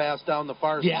touchdown pass down the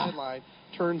far sideline.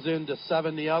 Turns into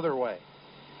 7 the other way.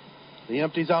 He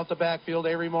empties out the backfield.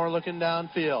 Avery Moore looking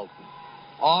downfield.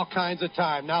 All kinds of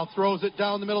time. Now throws it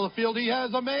down the middle of the field. He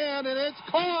has a man, and it's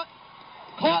caught.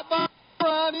 Caught by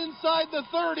Muron inside the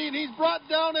 30, and he's brought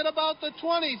down at about the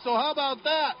 20. So how about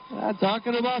that?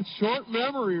 Talking about short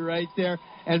memory right there.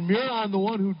 And Muron, the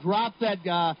one who dropped that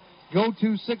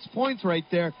go-to 6 points right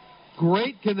there.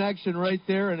 Great connection right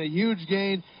there and a huge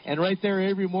gain. And right there,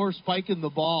 Avery Moore spiking the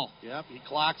ball. Yep, he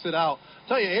clocks it out.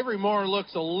 Tell you, Avery Moore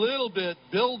looks a little bit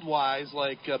build-wise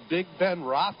like Big Ben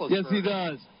Roethlisberger. Yes, he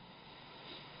does.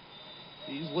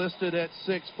 He's listed at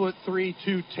 6'3",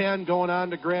 210, going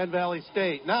on to Grand Valley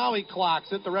State. Now he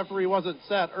clocks it. The referee wasn't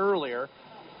set earlier.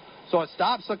 So it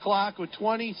stops the clock with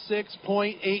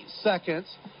 26.8 seconds.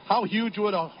 How huge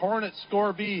would a Hornet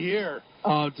score be here?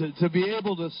 To be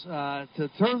able to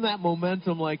turn that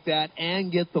momentum like that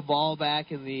and get the ball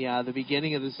back in the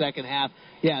beginning of the second half,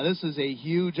 yeah, this is a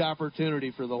huge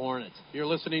opportunity for the Hornets. You're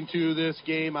listening to this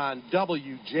game on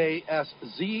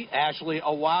WJSZ. Ashley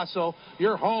Owasso,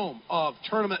 your home of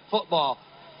tournament football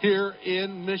here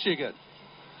in Michigan.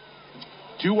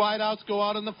 2 wideouts go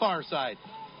out on the far side.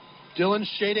 Dylan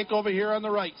Shaddick over here on the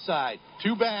right side.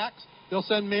 2 backs. They'll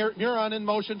send Muron in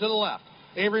motion to the left.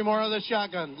 Avery Moore of the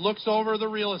shotgun looks over the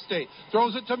real estate.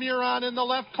 Throws it to Muron in the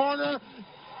left corner.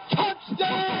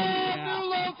 Touchdown, New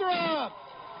Lothrop!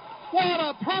 What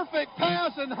a perfect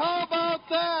pass, and how about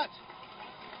that?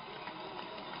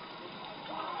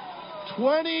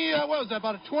 20, what was that,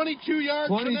 about a 22-yard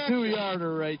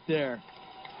 22-yarder right there.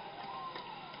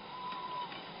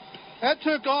 That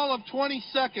took all of 20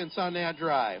 seconds on that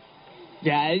drive.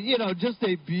 Yeah, just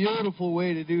a beautiful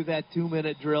way to do that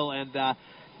 2-minute drill. And,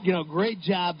 great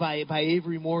job by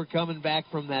Avery Moore coming back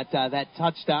from that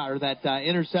touchdown or that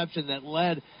interception that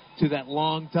led to that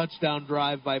long touchdown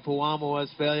drive by Pewamo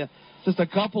Westphalia. Just a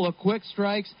couple of quick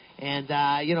strikes, and,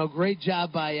 great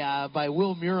job by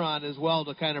Will Muron as well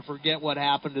to kind of forget what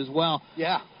happened as well.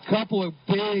 Yeah. Couple of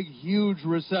big, huge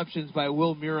receptions by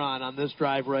Will Muron on this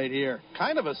drive right here.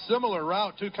 Kind of a similar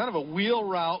route, too, kind of a wheel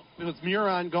route with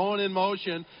Muron going in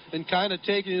motion and kind of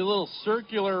taking a little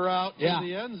circular route to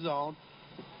the end zone.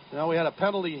 Now we had a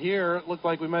penalty here. It looked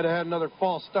like we might have had another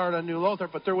false start on New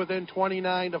Lothrop, but they're within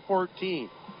 29-14.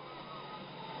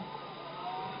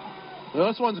 Well,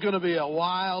 this one's going to be a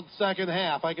wild second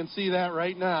half. I can see that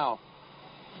right now.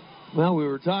 Well, we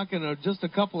were talking just a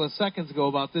couple of seconds ago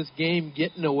about this game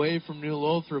getting away from New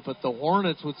Lothrop, but the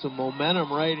Hornets with some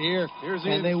momentum right here,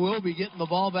 and they will be getting the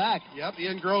ball back. Yep,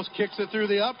 Ian Gross kicks it through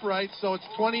the uprights, so it's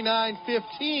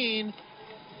 29-15.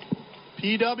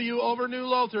 PW over New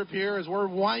Lothrop here as we're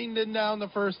winding down the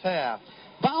first half.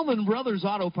 Bauman Brothers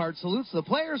Auto Parts salutes the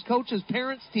players, coaches,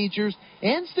 parents, teachers,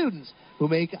 and students who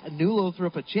make New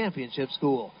Lothrop a championship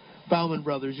school. Bauman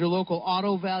Brothers, your local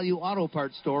auto value auto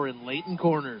parts store in Layton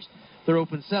Corners. They're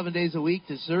open 7 days a week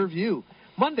to serve you.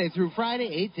 Monday through Friday,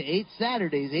 8 to 8,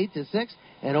 Saturdays 8 to 6,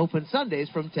 and open Sundays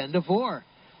from 10 to 4.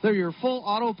 They're your full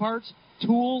auto parts,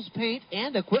 tools, paint,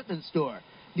 and equipment store.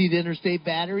 Need interstate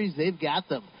batteries? They've got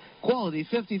them. Quality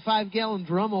 55-gallon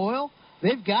drum oil?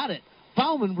 They've got it.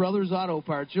 Bauman Brothers Auto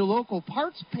Parts, your local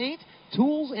parts, paint,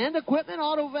 tools, and equipment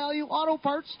auto value auto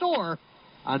parts store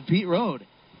on Pete Road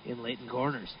in Layton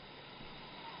Corners.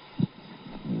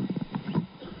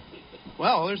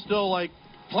 Well, there's still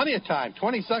plenty of time.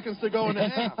 20 seconds to go in the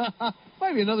half.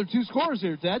 Might be another 2 scores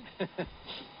here, Ted.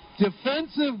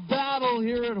 Defensive battle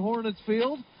here at Hornets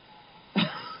Field.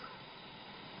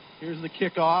 Here's the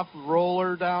kickoff.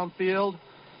 Roller downfield.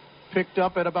 Picked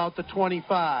up at about the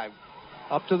 25.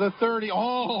 Up to the 30. Oh,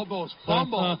 almost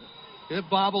fumbled. It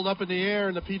bobbled up in the air,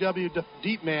 and the PW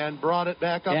deep man brought it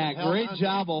back up. Yeah, great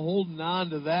job of holding on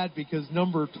to that because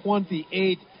number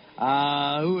 28,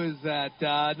 who is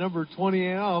that? Number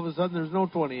 28. All of a sudden, there's no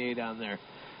 28 on there.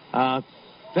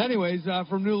 Anyways,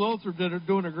 from New Lothrop, they're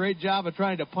doing a great job of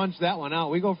trying to punch that one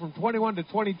out. We go from 21 to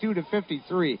 22 to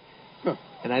 53.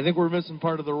 And I think we're missing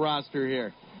part of the roster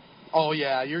here. Oh,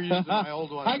 yeah, you're using my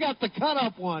old one. I got the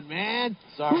cut-up one, man.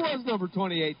 Sorry. Who was number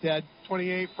 28, Ted?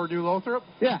 28 for New Lothrop?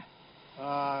 Yeah.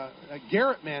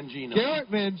 Garrett Mangino. Garrett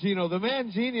Mangino, the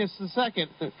man genius the second,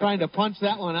 trying to punch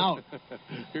that one out.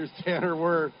 Here's Tanner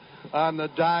Word on the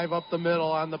dive up the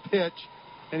middle on the pitch,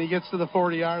 and he gets to the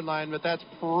 40-yard line, but that's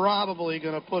probably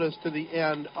going to put us to the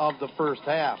end of the first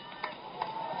half.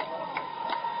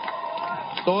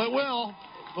 So it will.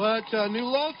 But New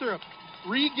Lothrop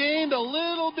regained a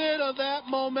little bit of that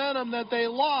momentum that they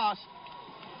lost.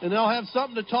 And they'll have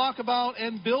something to talk about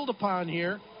and build upon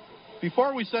here.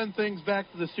 Before we send things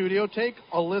back to the studio, take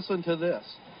a listen to this.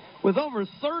 With over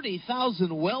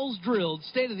 30,000 wells drilled,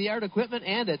 state-of-the-art equipment,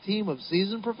 and a team of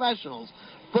seasoned professionals,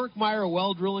 Berkmeyer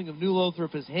Well Drilling of New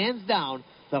Lothrop is hands down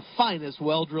the finest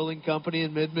well drilling company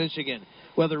in mid-Michigan.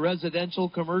 Whether residential,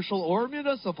 commercial, or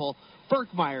municipal,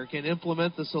 Berkmeyer can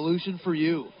implement the solution for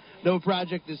you. No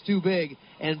project is too big,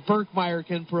 and Berkmeyer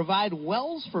can provide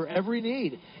wells for every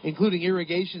need, including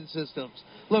irrigation systems.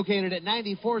 Located at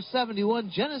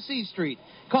 9471 Genesee Street.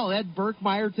 Call Ed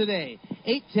Berkmeyer today,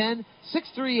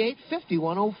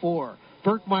 810-638-5104.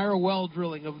 Berkmeyer Well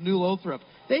Drilling of New Lothrop.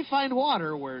 They find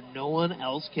water where no one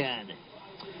else can.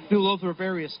 New Lothrop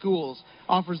Area Schools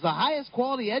offers the highest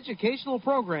quality educational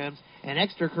programs and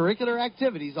extracurricular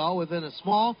activities, all within a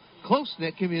small,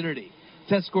 close-knit community.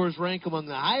 Test scores rank among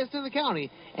the highest in the county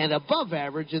and above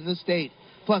average in the state.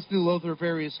 Plus, New Lothrop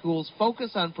Area Schools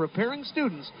focus on preparing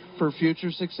students for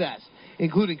future success,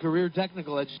 including career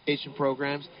technical education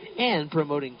programs and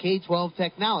promoting K-12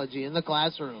 technology in the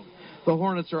classroom. The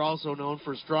Hornets are also known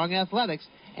for strong athletics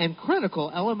and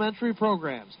critical elementary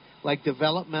programs like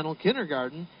developmental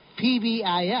kindergarten,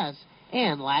 PBIS,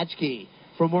 and Latchkey.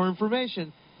 For more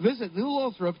information, visit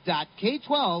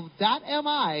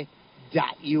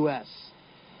newlothrop.k12.mi.us.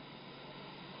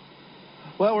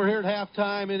 Well, we're here at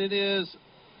halftime, and it is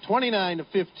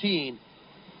 29-15.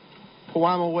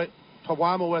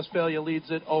 Pewamo Westphalia leads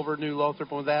it over New Lothrop.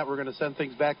 And with that, we're going to send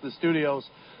things back to the studios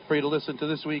for you to listen to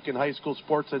This Week in High School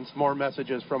Sports and some more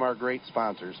messages from our great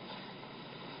sponsors.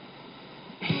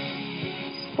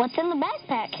 What's in the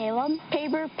backpack, Caleb?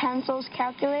 Paper, pencils,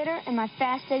 calculator, and my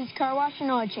Fast Eddie's Car Wash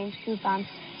and Oil Change coupons,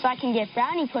 so I can get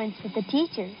brownie points with the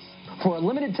teachers. For a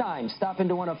limited time, stop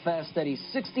into one of Fast Eddie's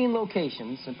 16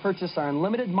 locations and purchase our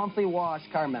unlimited monthly wash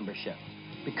car membership.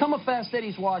 Become a Fast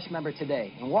Eddie's Wash member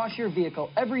today and wash your vehicle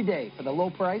every day for the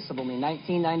low price of only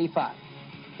 $19.95.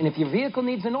 And if your vehicle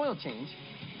needs an oil change,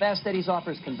 Fast Eddie's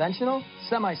offers conventional,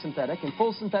 semi-synthetic, and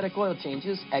full synthetic oil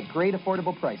changes at great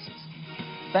affordable prices.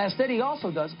 Fast Eddie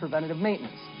also does preventative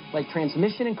maintenance, like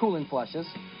transmission and cooling flushes,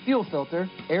 fuel filter,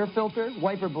 air filter,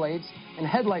 wiper blades, and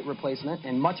headlight replacement,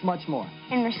 and much, much more.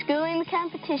 And we're schooling the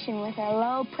competition with our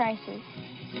low prices.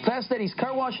 Fast Eddie's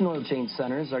Car Wash and Oil Change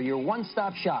Centers are your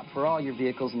one-stop shop for all your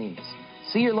vehicle's needs.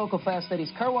 See your local Fast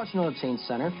Eddie's Car Wash and Oil Change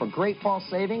Center for great fall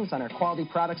savings on our quality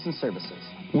products and services.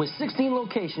 With 16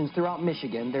 locations throughout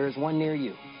Michigan, there is one near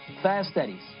you. Fast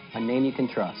Eddie's, a name you can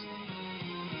trust.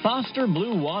 Foster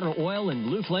Blue Water Oil and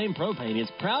Blue Flame Propane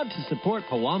is proud to support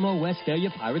Pewamo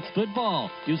Westphalia Pirates football.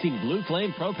 Using Blue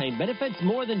Flame Propane benefits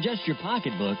more than just your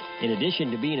pocketbook. In addition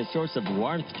to being a source of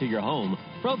warmth to your home,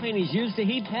 propane is used to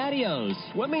heat patios,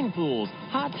 swimming pools,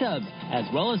 hot tubs, as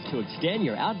well as to extend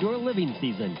your outdoor living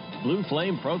season. Blue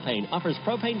Flame Propane offers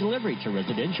propane delivery to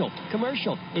residential,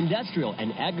 commercial, industrial,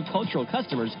 and agricultural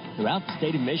customers throughout the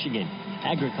state of Michigan.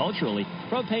 Agriculturally,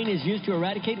 propane is used to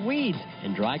eradicate weeds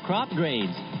and dry crop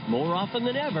grades. More often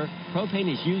than ever,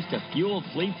 propane is used to fuel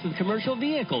fleets of commercial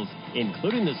vehicles,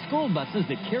 including the school buses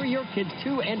that carry your kids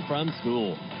to and from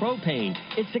school. Propane,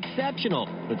 it's exceptional,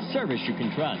 with service you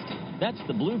can trust. That's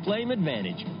the Blue Flame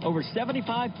advantage. Over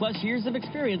 75-plus years of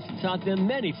experience has taught them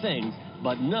many things,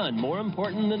 but none more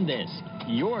important than this.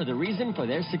 You're the reason for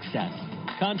their success.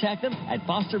 Contact them at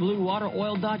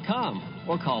fosterbluewateroil.com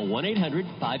or call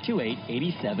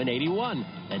 1-800-528-8781.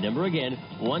 That number again,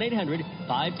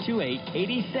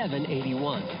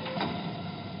 1-800-528-8781.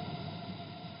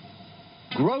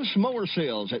 Gross Mower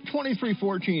Sales at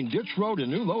 2314 Ditch Road in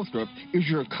New Lothrop is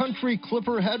your Country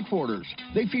Clipper headquarters.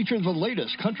 They feature the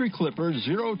latest Country Clipper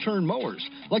zero-turn mowers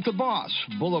like the Boss,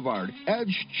 Boulevard,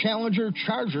 Edge, Challenger,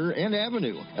 Charger, and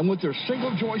Avenue. And with their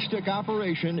single joystick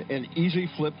operation and easy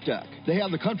flip deck. They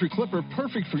have the Country Clipper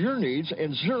perfect for your needs,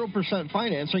 and 0%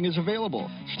 financing is available.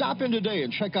 Stop in today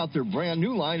and check out their brand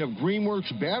new line of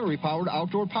Greenworks battery-powered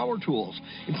outdoor power tools,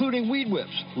 including weed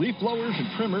whips, leaf blowers and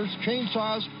trimmers,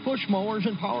 chainsaws, push mowers,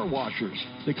 and power washers.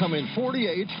 They come in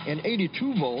 48 and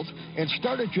 82 volt and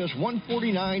start at just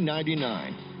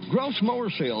 $149.99. Gross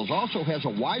Mower Sales also has a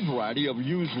wide variety of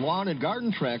used lawn and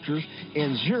garden tractors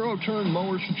and zero-turn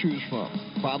mowers to choose from.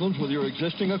 Problems with your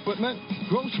existing equipment?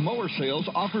 Gross Mower Sales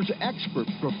offers expert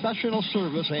professional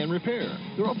service and repair.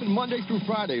 They're open Monday through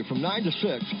Friday from 9 to 6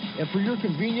 and for your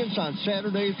convenience on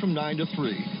Saturdays from 9 to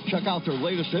 3. Check out their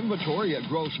latest inventory at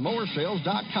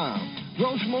grossmowersales.com.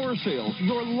 Gross Mower Sales,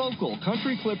 your local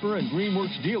Country Clipper and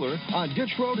Greenworks dealer on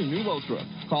Ditch Road in New Lothrop.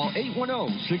 Call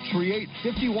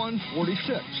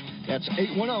 810-638-5146. That's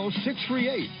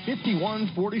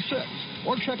 810-638-5146.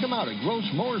 Or check them out at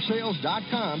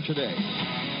grossmowersales.com today.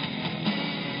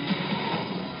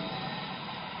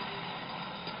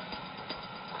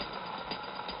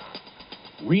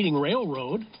 Reading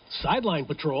Railroad, Sideline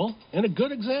Patrol, and a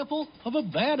good example of a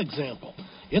bad example.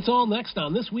 It's all next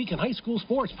on This Week in High School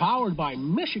Sports, powered by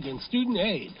Michigan Student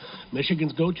Aid,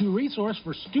 Michigan's go-to resource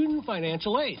for student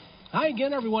financial aid. Hi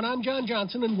again, everyone. I'm John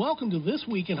Johnson, and welcome to This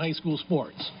Week in High School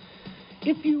Sports.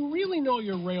 If you really know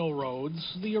your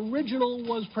railroads, the original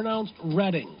was pronounced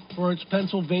Reading for its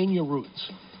Pennsylvania roots.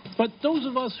 But those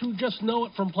of us who just know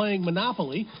it from playing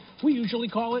Monopoly, we usually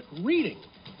call it Reading.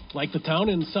 Like the town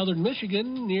in southern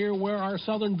Michigan near where our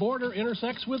southern border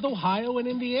intersects with Ohio and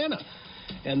Indiana.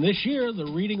 And this year, the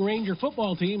Reading Ranger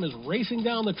football team is racing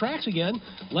down the tracks again,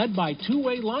 led by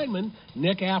two-way lineman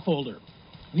Nick Affolter.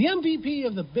 The MVP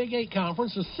of the Big 8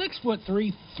 Conference, the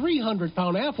 6'3",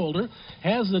 300-pound Affolter,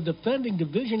 has the defending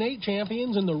Division 8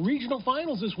 champions in the regional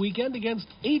finals this weekend against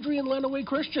Adrian Lenawee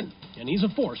Christian, and he's a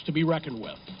force to be reckoned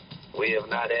with. We have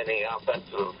not any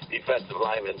offensive, defensive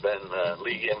lineman been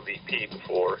league MVP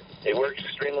before. He works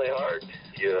extremely hard.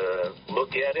 You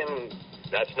look at him,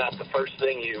 that's not the first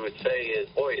thing you would say is,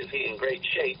 boy, is he in great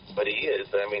shape, but he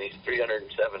is. I mean, he's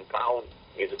 307 pounds.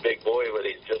 He's a big boy, but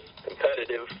he's just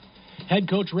competitive. Head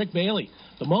coach Rick Bailey.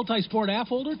 The multi-sport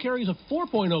Affolter carries a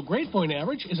 4.0 grade point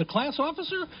average, is a class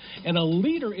officer, and a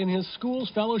leader in his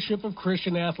school's Fellowship of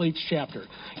Christian Athletes chapter.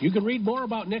 You can read more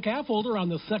about Nick Affolter on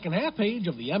the second half page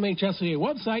of the MHSAA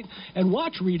website and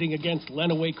watch Reading against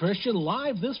Lenawee Christian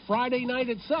live this Friday night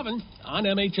at 7 on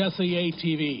MHSAA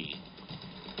TV.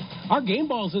 Our game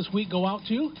balls this week go out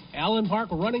to Allen Park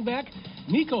running back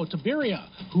Nico Tabiria,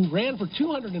 who ran for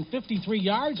 253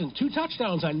 yards and 2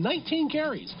 touchdowns on 19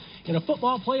 carries in a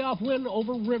football playoff win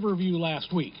over Riverview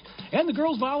last week. And the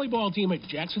girls volleyball team at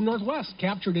Jackson Northwest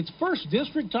captured its first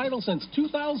district title since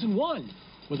 2001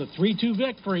 with a 3-2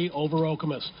 victory over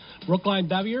Okemos. Brookline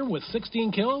Bevier with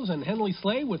 16 kills and Henley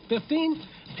Slay with 15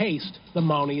 paced the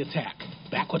Mountie attack.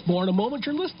 Back with more in a moment.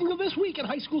 You're listening to This Week in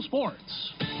High School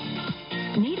Sports.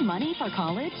 Need money for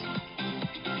college?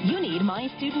 You need My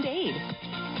Student Aid.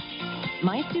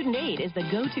 My Student Aid is the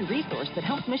go-to resource that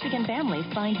helps Michigan families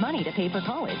find money to pay for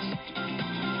college.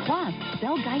 Plus,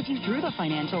 they'll guide you through the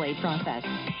financial aid process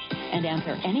and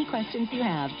answer any questions you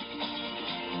have.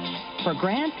 For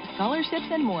grants,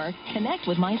 scholarships, and more, connect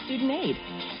with My Student Aid,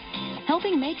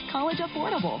 helping make college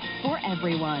affordable for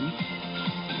everyone.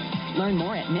 Learn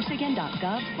more at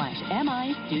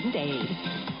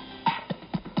michigan.gov/MIStudentAid.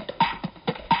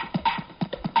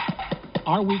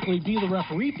 Our weekly Be the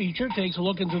Referee feature takes a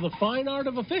look into the fine art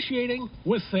of officiating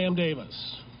with Sam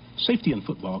Davis. Safety in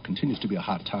football continues to be a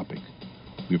hot topic.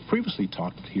 We have previously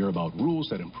talked here about rules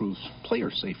that improve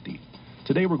player safety.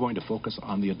 Today we're going to focus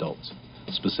on the adults,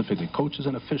 specifically coaches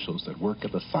and officials that work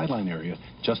at the sideline area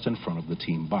just in front of the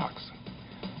team box.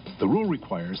 The rule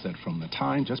requires that from the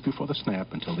time just before the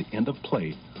snap until the end of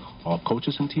play, all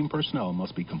coaches and team personnel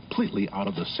must be completely out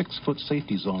of the 6-foot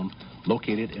safety zone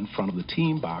located in front of the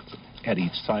team box at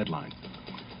each sideline.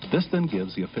 This then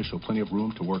gives the official plenty of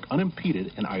room to work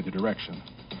unimpeded in either direction.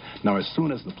 Now, as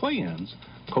soon as the play ends,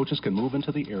 coaches can move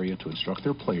into the area to instruct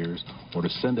their players or to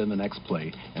send in the next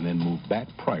play and then move back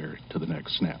prior to the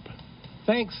next snap.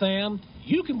 Thanks, Sam.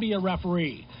 You can be a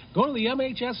referee. Go to the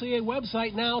MHSAA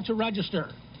website now to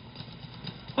register.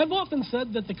 I've often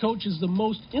said that the coach is the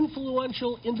most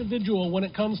influential individual when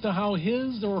it comes to how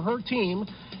his or her team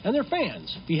and their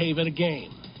fans behave at a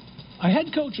game. A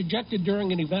head coach ejected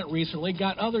during an event recently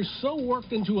got others so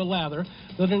worked into a lather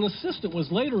that an assistant was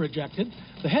later ejected.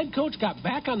 The head coach got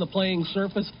back on the playing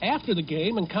surface after the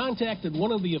game and contacted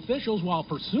one of the officials while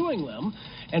pursuing them,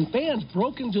 and fans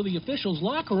broke into the officials'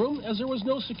 locker room as there was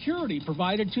no security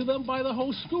provided to them by the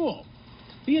host school.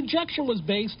 The ejection was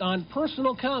based on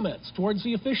personal comments towards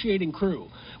the officiating crew,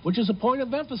 which is a point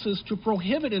of emphasis to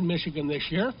prohibit in Michigan this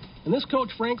year, and this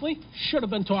coach, frankly, should have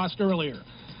been tossed earlier.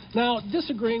 Now,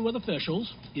 disagreeing with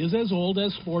officials is as old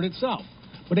as sport itself,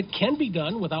 but it can be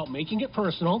done without making it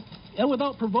personal and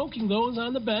without provoking those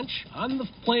on the bench, on the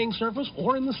playing surface,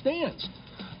 or in the stands.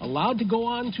 Allowed to go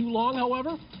on too long,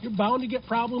 however, you're bound to get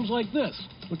problems like this,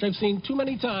 which I've seen too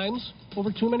many times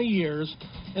over too many years,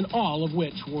 and all of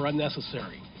which were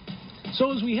unnecessary.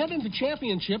 So as we head into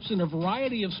championships in a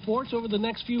variety of sports over the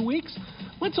next few weeks,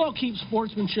 let's all keep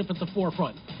sportsmanship at the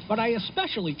forefront. But I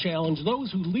especially challenge those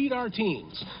who lead our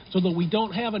teams so that we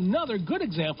don't have another good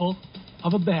example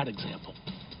of a bad example.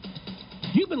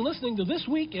 You've been listening to This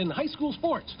Week in High School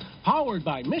Sports, powered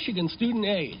by Michigan Student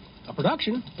Aid, a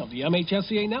production of the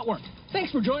MHSCA Network.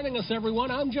 Thanks for joining us,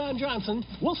 everyone. I'm John Johnson.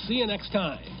 We'll see you next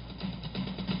time.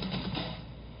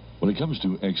 When it comes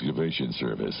to excavation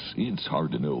service, it's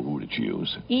hard to know who to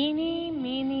choose. Eeny,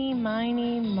 meeny,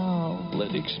 miny, mo.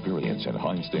 Let experience and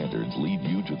high standards lead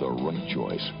you to the right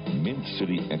choice. Mint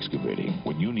City Excavating.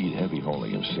 When you need heavy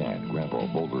hauling of sand, gravel,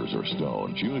 boulders, or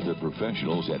stone, choose the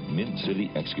professionals at Mint City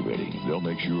Excavating. They'll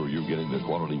make sure you're getting the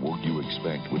quality work you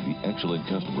expect with the excellent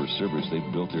customer service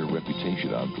they've built their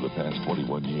reputation on for the past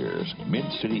 21 years. Mint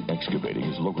City Excavating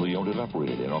is locally owned and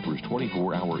operated and offers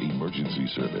 24-hour emergency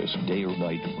service. Day or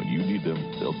night, when you need them,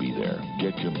 they'll be there.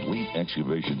 Get complete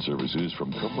excavation services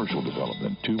from commercial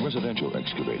development to residential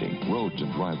excavating, roads and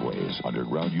driveways,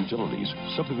 underground utilities,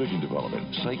 subdivision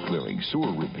development, site clearing,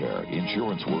 sewer repair,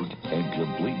 insurance work, and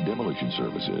complete demolition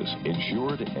services.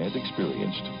 Insured and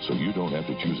experienced, so you don't have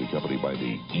to choose a company by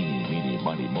the eeny, meeny,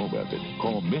 miny, mo method.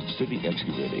 Call Mint City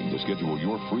Excavating to schedule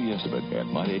your free estimate at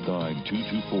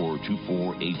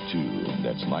 989-224-2482.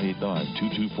 That's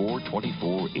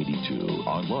 989-224-2482.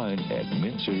 Online at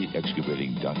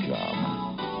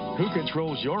MintCityExcavating.com. Who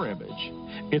controls your image?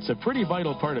 It's a pretty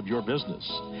vital part of your business.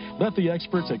 Let the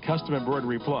experts at Custom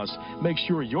Embroidery Plus make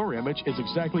sure your image is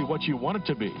exactly what you want it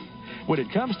to be. When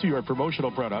it comes to your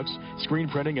promotional products, screen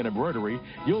printing, and embroidery,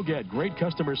 you'll get great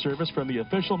customer service from the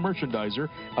official merchandiser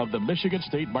of the Michigan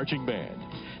State Marching Band.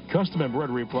 Custom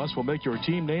Embroidery Plus will make your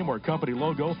team name or company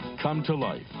logo come to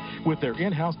life. With their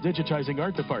in-house digitizing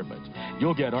art department,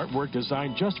 you'll get artwork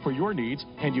designed just for your needs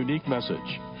and unique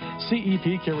message.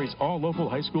 CEP carries all local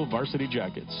high school varsity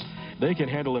jackets. They can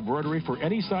handle embroidery for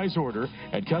any size order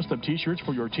and custom t-shirts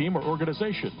for your team or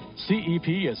organization. CEP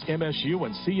is MSU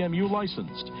and CMU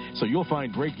licensed, so you'll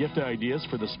find great gift ideas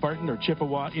for the Spartan or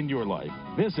Chippewa in your life.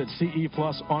 Visit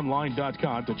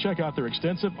ceplusonline.com to check out their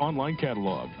extensive online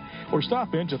catalog, or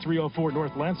stop in to 304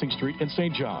 North Lansing Street in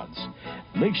St. John's.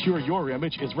 Make sure your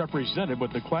image is represented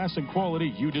with the class and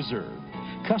quality you deserve.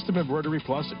 Custom Embroidery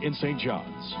Plus in St.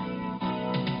 John's.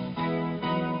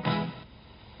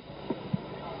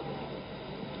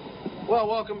 Well,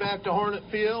 welcome back to Hornet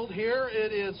Field. Here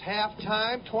it is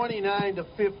halftime,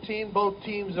 29-15. Both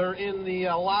teams are in the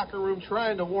locker room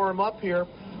trying to warm up here.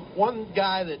 One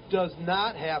guy that does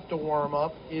not have to warm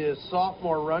up is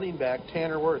sophomore running back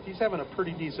Tanner Worth. He's having a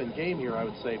pretty decent game here, I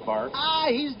would say, Bart.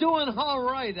 He's doing all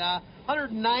right.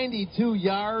 192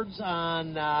 yards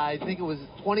on, I think it was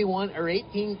 21 or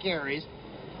 18 carries.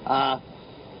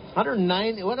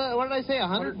 190. What did I say?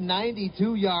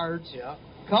 192 yards. Yeah.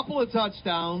 Couple of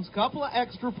touchdowns, couple of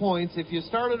extra points. If you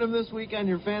started him this week on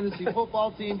your fantasy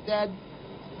football team, Ted,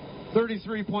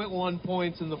 33.1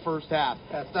 points in the first half.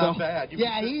 That's not bad. He's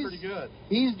pretty good.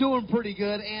 He's doing pretty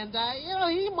good, and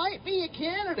he might be a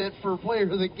candidate for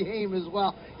player of the game as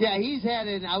well. Yeah, he's had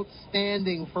an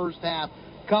outstanding first half.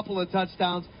 Couple of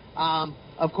touchdowns.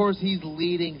 Of course, he's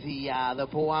leading the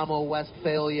Pewamo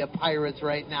Westphalia Pirates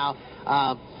right now.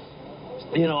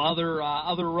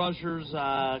 Other rushers,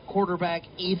 quarterback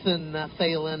Ethan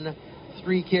Thalen,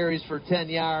 3 carries for 10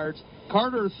 yards.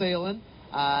 Carter Thalen,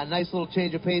 nice little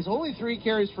change of pace, only 3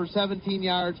 carries for 17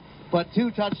 yards, but 2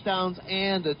 touchdowns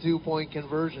and a 2-point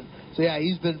conversion. So, yeah,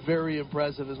 he's been very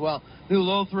impressive as well. New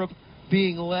Lothrop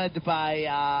being led by,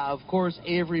 of course,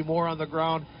 Avery Moore on the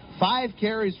ground. 5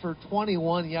 carries for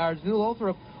 21 yards. New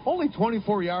Lothrop only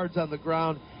 24 yards on the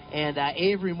ground. And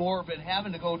Avery Moore been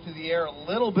having to go to the air a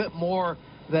little bit more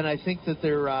than I think that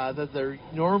they're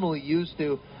normally used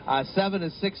to. 7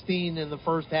 of 16 in the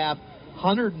first half,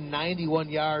 191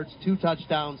 yards, 2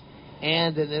 touchdowns,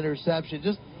 and an interception.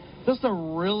 Just a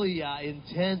really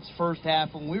intense first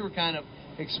half, and we were kind of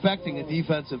expecting a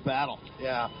defensive battle.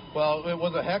 Yeah, well, it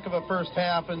was a heck of a first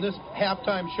half, and this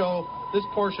halftime show, this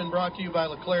portion brought to you by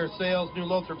LeClaire Sales, New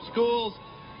Lothrop Schools,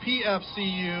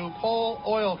 PFCU, Pole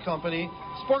Oil Company,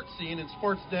 Sports Scene, and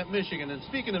Sportsnet Michigan. And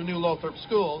speaking of New Lothrop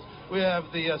Schools, we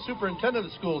have the superintendent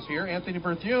of schools here, Anthony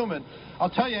Berthume. And I'll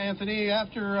tell you, Anthony,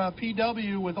 after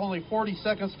PW with only 40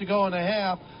 seconds to go in a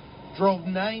half, drove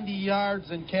 90 yards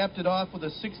and capped it off with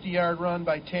a 60-yard run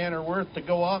by Tanner Worth to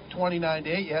go up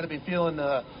 29-8. You had to be feeling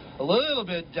a little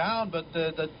bit down, but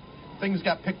the things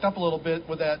got picked up a little bit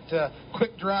with that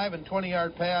quick drive and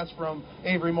 20-yard pass from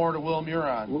Avery Moore to Will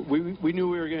Muron. We knew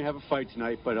we were going to have a fight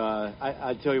tonight, but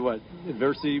I tell you what,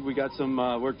 adversity, we got some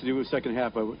work to do with the second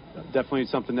half, but definitely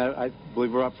something that I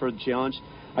believe we're up for the challenge.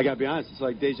 I got to be honest, it's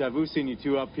like deja vu seeing you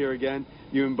two up here again,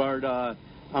 you and Bart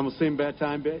almost same bad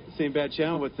time, same bad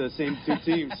channel with the same two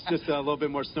teams. Just a little bit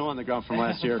more snow on the ground from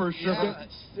last year. For sure. Yeah.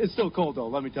 It's still cold, though,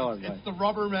 let me tell everybody. It's the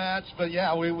rubber match, but,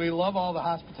 yeah, we love all the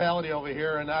hospitality over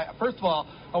here. And first of all,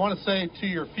 I want to say to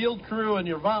your field crew and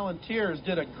your volunteers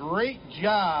did a great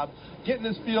job getting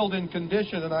this field in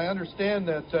condition, and I understand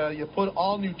that you put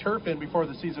all new turf in before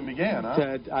the season began, huh?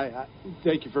 Ted, I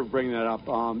thank you for bringing that up.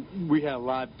 We had a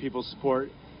lot of people support.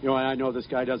 You know, and I know this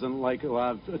guy doesn't like a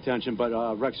lot of attention,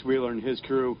 but Rex Wheeler and his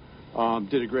crew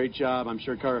did a great job. I'm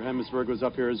sure Carter Hemsberg was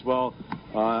up here as well.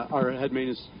 Our head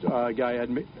maintenance guy,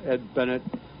 Ed Bennett,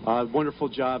 wonderful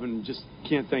job, and just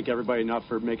can't thank everybody enough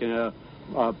for making a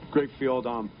great field.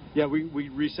 Yeah, we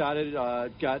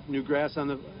resodded, got new grass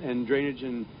on and drainage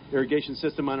and irrigation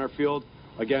system on our field.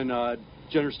 Again,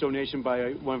 generous donation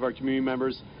by one of our community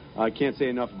members. I can't say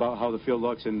enough about how the field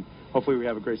looks, and hopefully we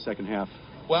have a great second half.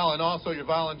 Well, and also your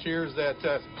volunteers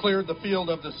that cleared the field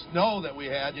of the snow that we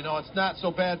had. You know, it's not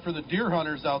so bad for the deer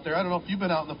hunters out there. I don't know if you've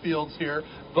been out in the fields here,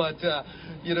 but,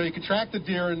 you know, you can track the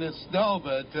deer in this snow,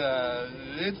 but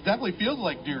it definitely feels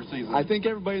like deer season. I think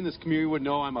everybody in this community would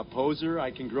know I'm a poser.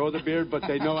 I can grow the beard, but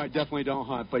they know I definitely don't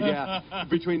hunt. But, yeah,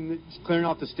 between clearing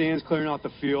out the stands, clearing out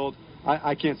the field,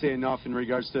 I can't say enough in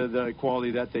regards to the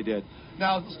quality that they did.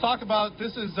 Now, let's talk about,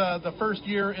 this is the first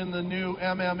year in the new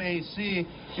MMAC.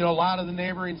 You know, a lot of the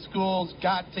neighboring schools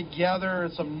got together,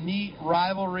 some neat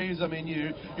rivalries. I mean,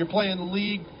 you're playing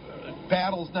league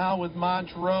battles now with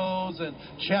Montrose and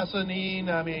Chesaning.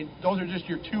 I mean, those are just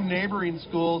your two neighboring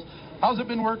schools. How's it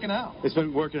been working out? It's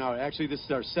been working out. Actually, this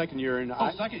is our second year. And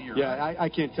second year. Yeah, right? I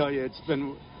can't tell you. It's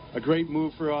been a great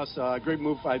move for us, a great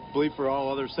move, I believe, for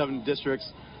all other 7 districts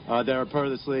that are part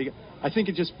of this league. I think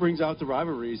it just brings out the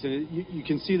rivalries, and you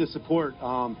can see the support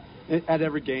at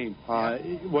every game,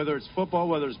 whether it's football,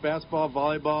 whether it's basketball,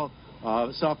 volleyball,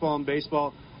 softball, and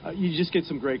baseball. You just get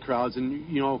some great crowds, and,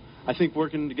 you know, I think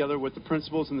working together with the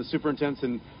principals and the superintendents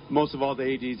and most of all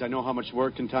the ADs, I know how much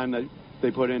work and time that they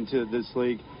put into this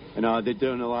league, and they're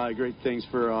doing a lot of great things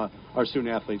for our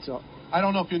student athletes. So, I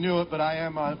don't know if you knew it, but I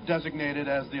am designated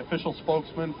as the official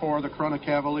spokesman for the Corona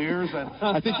Cavaliers. And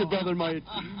I think your brother might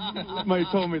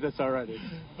have told me this already.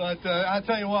 But I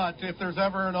tell you what, if there's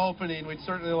ever an opening, we'd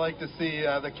certainly like to see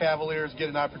the Cavaliers get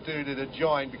an opportunity to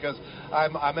join, because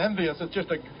I'm envious.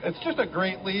 It's just a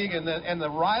great league, and the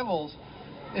rivals.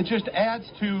 It just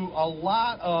adds to a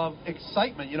lot of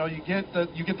excitement. You know, you get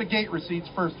the gate receipts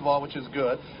first of all, which is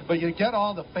good, but you get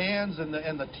all the fans and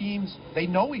the teams. They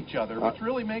know each other, which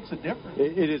really makes a difference.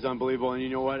 It is unbelievable, and you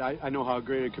know what? I know how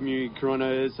great a community Corona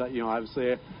is. You know,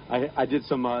 obviously, I did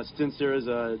some stints there as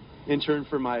an intern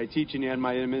for my teaching and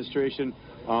my administration,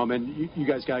 and you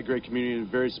guys got a great community and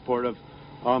very supportive.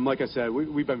 Like I said,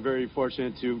 we've been very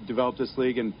fortunate to develop this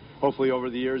league, and hopefully over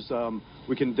the years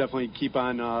we can definitely keep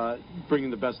on bringing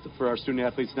the best for our student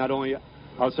athletes, not only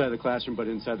outside of the classroom but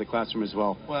inside the classroom as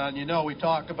well. Well, and you know, we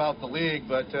talk about the league,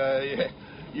 but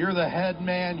you're the head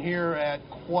man here at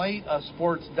quite a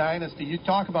sports dynasty. You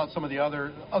talk about some of the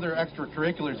other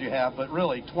extracurriculars you have, but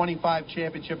really 25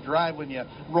 championship drive when you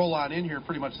roll on in here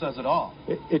pretty much says it all.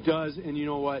 It does, and you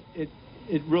know what?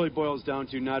 It really boils down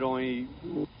to not only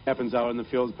what happens out in the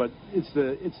fields, but it's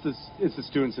the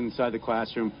students inside the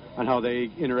classroom on how they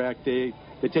interact. They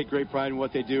take great pride in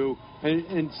what they do, and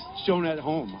it's shown at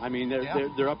home. I mean,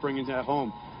 their upbringing's at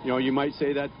home. You know, you might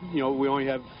say that, you know, we only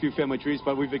have a few family trees,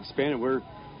 but we've expanded. We're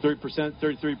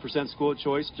 33% school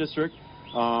choice district,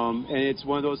 and it's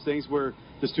one of those things where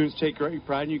the students take great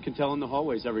pride, and you can tell in the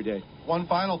hallways every day. One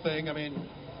final thing, I mean,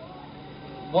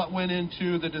 what went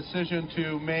into the decision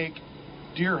to make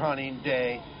Deer Hunting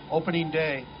Day, opening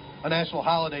day, a national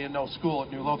holiday and no school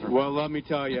at New Lothrop? Well, let me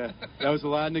tell you, that was a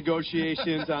lot of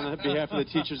negotiations on behalf of the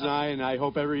teachers and I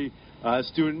hope every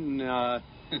student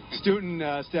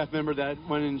staff member that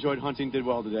went and enjoyed hunting did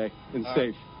well today and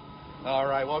safe. All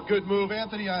right. Well, good move,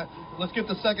 Anthony. Let's get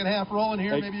the second half rolling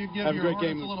here. Hey, maybe you give your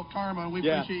Hornets a little karma. We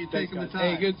appreciate you taking the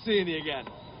time. Hey, good seeing you again.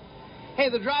 Hey,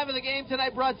 the drive of the game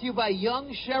tonight brought to you by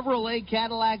Young Chevrolet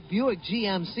Cadillac Buick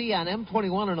GMC on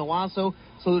M21 in Owasso,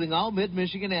 saluting all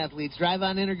Mid-Michigan athletes. Drive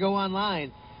on in or go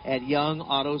online at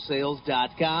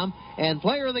youngautosales.com. And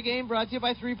player of the game brought to you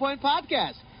by 3 Point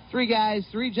Podcast. 3 guys,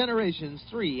 3 generations,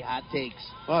 3 hot takes.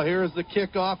 Well, here's the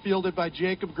kickoff fielded by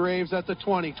Jacob Graves at the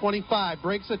 20. 25,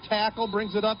 breaks a tackle,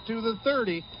 brings it up to the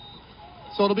 30.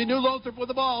 So it'll be New Lothrop with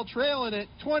the ball, trailing it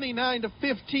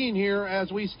 29-15 here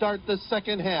as we start the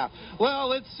second half. Well,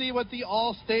 let's see what the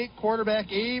All-State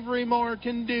quarterback Avery Moore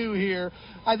can do here.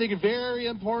 I think it's very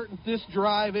important, this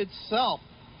drive itself,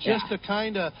 just to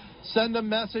kind of send a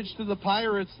message to the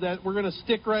Pirates that we're going to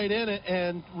stick right in it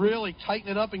and really tighten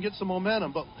it up and get some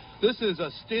momentum. But this is a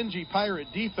stingy Pirate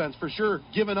defense for sure,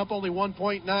 giving up only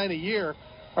 1.9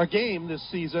 a game this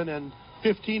season, and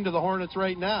 15 to the Hornets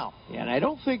right now. Yeah, and I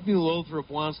don't think New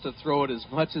Lothrop wants to throw it as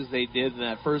much as they did in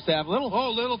that first half. Little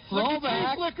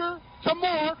throwback. Flicker to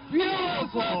Moore.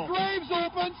 Beautiful. Graves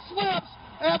open, slips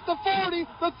at the 40,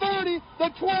 the 30, the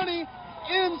 20,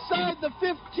 inside the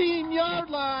 15-yard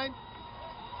line.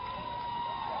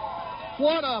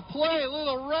 What a play,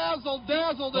 little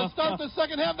razzle-dazzle to start the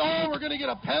second half. Oh, we're going to get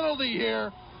a penalty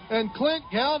here. And Clint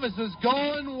Galvis is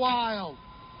going wild.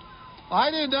 I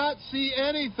did not see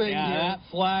anything here. That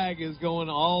flag is going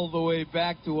all the way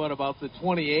back to about the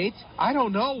 28? I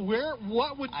don't know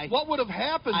what would have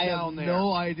happened down there. I have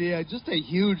no idea. Just a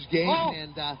huge game.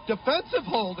 And defensive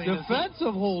holding.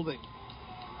 Defensive holding.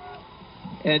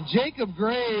 And Jacob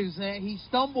Graves, he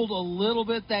stumbled a little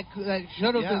bit. That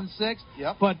should have been 6.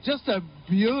 Yep. But just a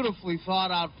beautifully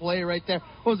thought-out play right there.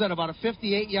 What was that, about a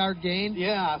 58-yard gain?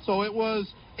 Yeah, so it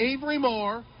was Avery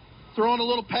Moore throwing a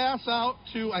little pass out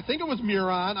to, I think it was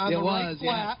Muron on the right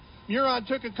flat. Yeah. Muron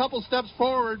took a couple steps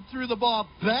forward, threw the ball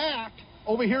back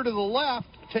over here to the left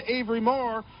to Avery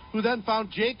Moore, who then found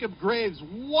Jacob Graves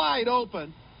wide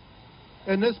open.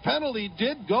 And this penalty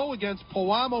did go against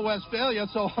Pewamo Westphalia,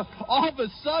 so all of a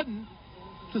sudden,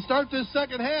 to start this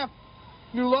second half,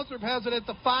 New Lothrop has it at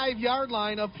the 5-yard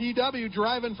line of PW,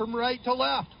 driving from right to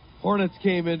left. Hornets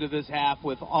came into this half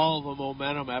with all the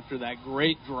momentum after that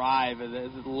great drive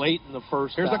late in the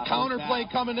first half. Here's a counter play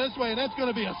coming this way, and that's going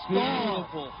to be a score.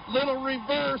 Beautiful. Little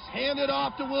reverse, handed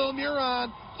off to Will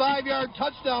Muron, 5-yard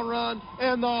touchdown run,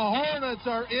 and the Hornets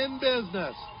are in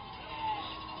business.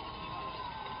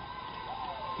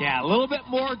 Yeah, a little bit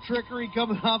more trickery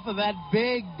coming off of that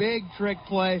big trick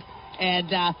play.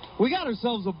 And we got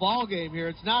ourselves a ball game here.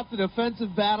 It's not the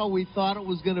defensive battle we thought it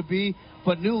was going to be,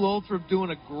 but New Lothrop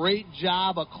doing a great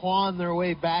job of clawing their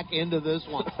way back into this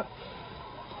one.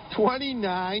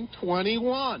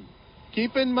 29-21.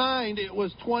 Keep in mind, it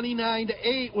was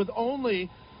 29-8 with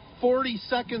only 40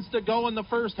 seconds to go in the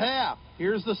first half.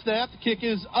 Here's the snap. The kick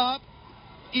is up.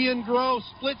 Ian Gross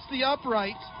splits the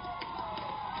uprights.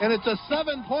 And it's a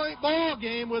 7-point ball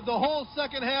game with the whole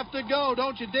second half to go.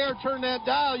 Don't you dare turn that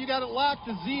dial. You got it locked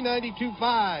to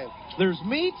Z92.5. There's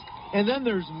meat, and then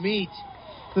there's meat.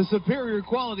 The superior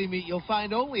quality meat you'll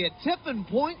find only at Tippin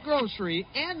Point Grocery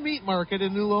and Meat Market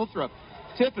in New Lothrop.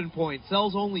 Tippin Point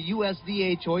sells only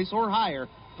USDA choice or higher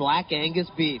Black Angus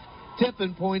beef.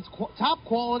 Tippin Point's top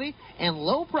quality and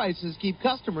low prices keep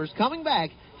customers coming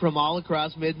back from all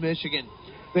across mid-Michigan.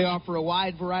 They offer a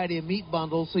wide variety of meat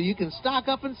bundles so you can stock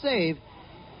up and save.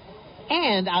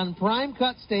 And on prime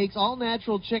cut steaks, all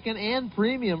natural chicken, and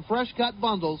premium fresh cut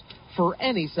bundles for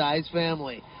any size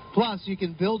family. Plus, you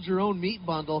can build your own meat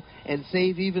bundle and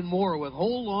save even more with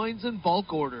whole loins and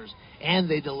bulk orders. And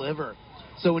they deliver.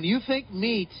 So when you think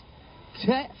meat,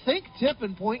 think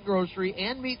Tippin Point Grocery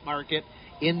and Meat Market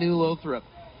in New Lothrop.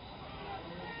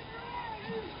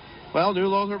 Well, New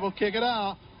Lothrop will kick it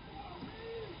out.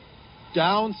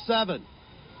 Down 7.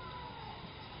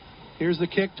 Here's the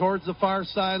kick towards the far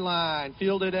sideline.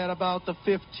 Fielded at about the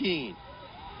 15.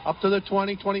 Up to the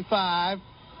 20, 25,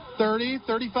 30,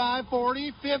 35,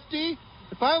 40, 50.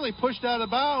 It finally pushed out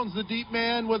of bounds, the deep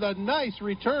man, with a nice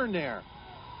return there.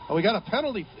 Oh, we got a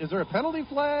penalty. Is there a penalty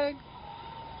flag?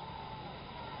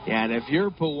 Yeah, and if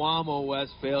you're Pewamo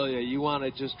Westphalia, you want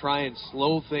to just try and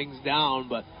slow things down,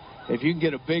 but if you can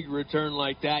get a big return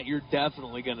like that, you're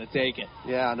definitely going to take it.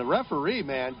 Yeah, and the referee,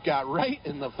 man, got right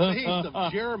in the face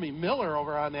of Jeremy Miller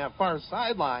over on that far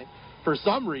sideline for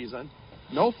some reason.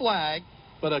 No flag,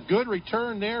 but a good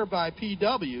return there by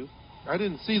PW. I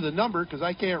didn't see the number because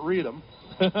I can't read them.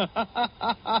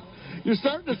 You're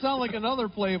starting to sound like another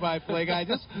play-by-play guy.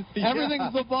 Just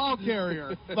everything's the ball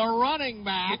carrier, the running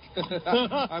back.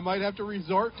 I might have to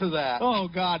resort to that. Oh,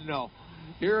 God, no.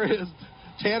 Here is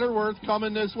Tanner Worth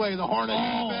coming this way. The Hornet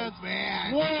defense,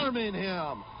 man, swarming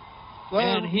him.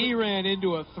 And he ran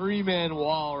into a 3-man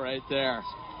wall right there.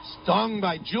 Stung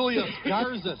by Julius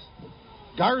Garza.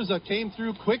 Garza came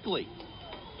through quickly.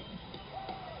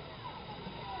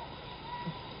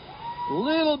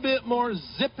 Little bit more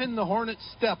zip in the Hornet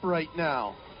step right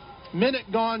now. Minute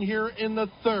gone here in the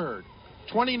third.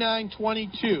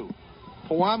 29-22.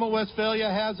 Pewamo Westphalia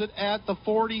has it at the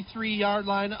 43-yard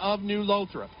line of New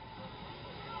Lothrop.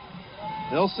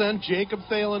 They'll send Jacob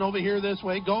Thalen over here this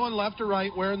way, going left to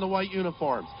right, wearing the white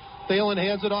uniforms. Thalen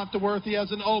hands it off to Worth. He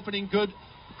has an opening. Good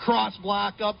cross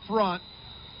block up front.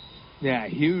 Yeah,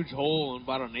 huge hole and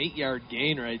about an 8-yard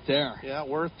gain right there. Yeah,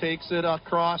 Worth takes it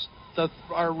across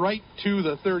right to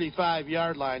the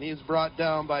 35-yard line. He's brought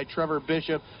down by Trevor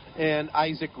Bishop and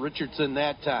Isaac Richardson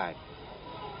that time.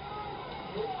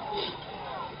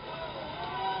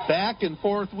 Back and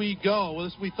forth we go.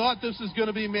 We thought this was going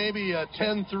to be maybe a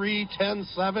 10-3,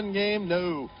 10-7 game.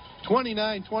 No,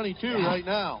 29-22 right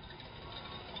now.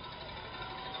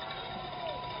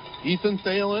 Ethan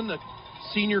Thalen, the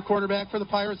senior quarterback for the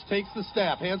Pirates, takes the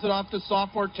snap, hands it off to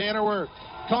sophomore Tanner Worth.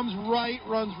 Comes right,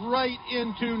 runs right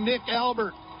into Nick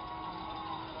Albert.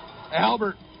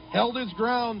 Albert held his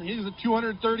ground. He's a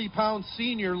 230-pound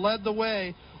senior, led the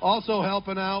way. Also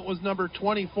helping out was number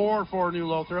 24 for New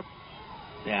Lothrop.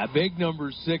 Yeah, big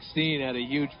number 16 had a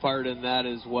huge part in that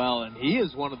as well, and he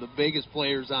is one of the biggest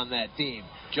players on that team.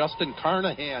 Justin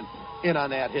Carnahan in on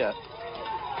that hit.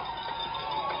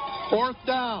 Fourth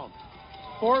down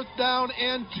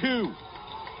and 2.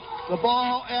 The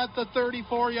ball at the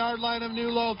 34-yard line of New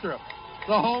Lothrop.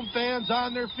 The home fans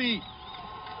on their feet.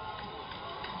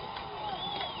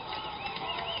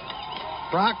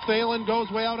 Brock Thalen goes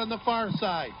way out on the far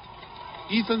side.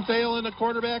 Ethan Thalen, the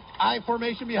quarterback, I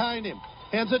formation behind him.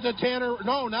 Hands it to Tanner.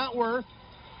 No, not Worth.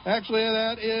 Actually,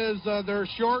 that is their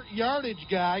short yardage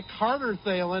guy, Carter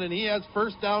Thalen, and he has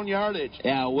first down yardage.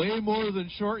 Yeah, way more than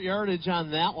short yardage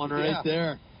on that one right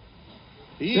there.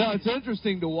 It's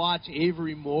interesting to watch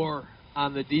Avery Moore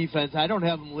on the defense. I don't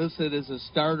have him listed as a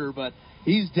starter, but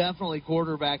he's definitely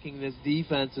quarterbacking this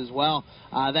defense as well.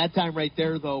 That time right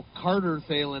there, though, Carter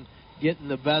Thalen getting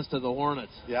the best of the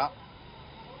Hornets. Yeah.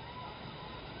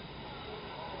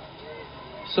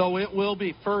 So it will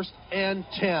be 1st and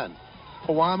 10.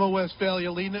 Pewamo Westphalia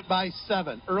leading it by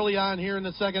 7. Early on here in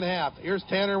the second half. Here's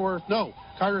Carter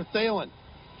Thalen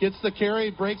gets the carry,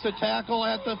 breaks a tackle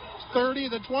at the 30,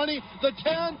 the 20, the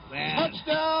 10. Man.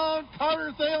 Touchdown,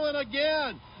 Carter Thalen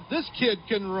again. This kid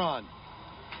can run.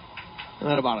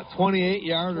 That about a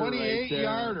 28-yarder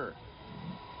 28-yarder.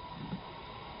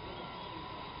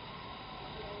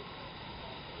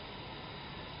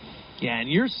 Yeah,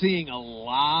 and you're seeing a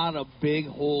lot of big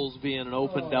holes being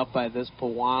opened up by this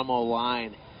Pewamo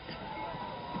line.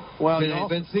 Well, I've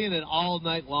been seeing it all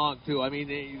night long, too. I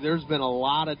mean, there's been a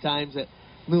lot of times that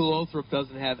New Lothrop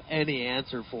doesn't have any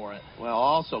answer for it. Well,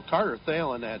 also, Carter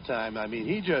Thalen that time, I mean,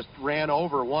 he just ran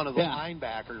over one of the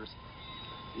linebackers.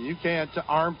 You can't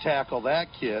arm tackle that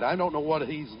kid. I don't know what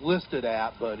he's listed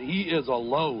at, but he is a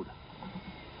load.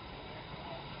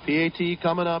 PAT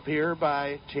coming up here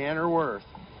by Tanner Worth.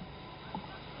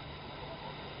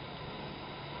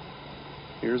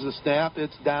 Here's the snap.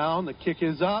 It's down. The kick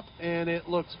is up, and it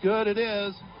looks good. It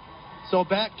is. So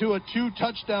back to a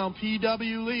 2-touchdown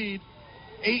PW lead.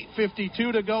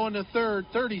 8:52 to go in the third.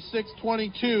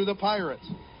 36-22, the Pirates.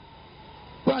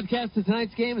 Broadcast of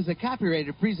tonight's game is a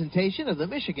copyrighted presentation of the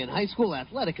Michigan High School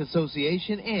Athletic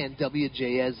Association and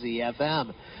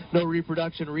WJSZ-FM. No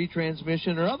reproduction,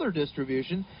 retransmission, or other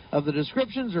distribution of the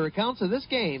descriptions or accounts of this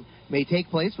game may take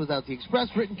place without the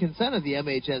express written consent of the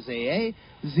MHSAA,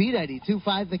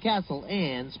 Z92.5 The Castle,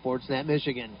 and Sportsnet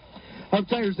Michigan. Hub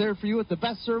Tire's there for you with the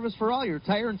best service for all your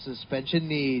tire and suspension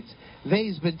needs.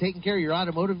 They've been taking care of your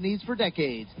automotive needs for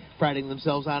decades, priding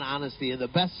themselves on honesty and the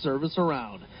best service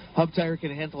around. Hub Tire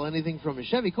can handle anything from a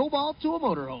Chevy Cobalt to a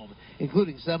motorhome,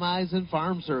 including semis and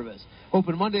farm service.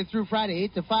 Open Monday through Friday,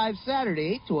 8 to 5,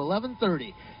 Saturday, 8 to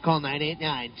 11:30. Call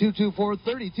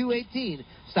 989-224-3218.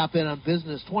 Stop in on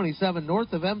Business 27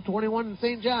 north of M21 in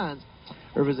St. John's,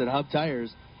 or visit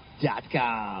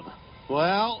hubtires.com.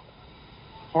 Well,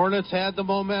 Hornets had the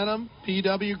momentum.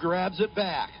 PW grabs it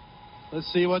back. Let's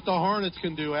see what the Hornets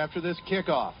can do after this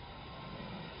kickoff.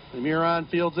 The Muron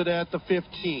fields it at the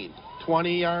 15.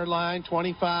 20-yard line,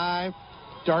 25.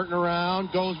 Darting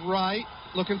around, goes right,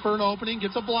 looking for an opening,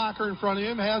 gets a blocker in front of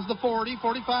him, has the 40,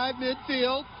 45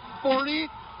 midfield, 40,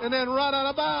 and then run out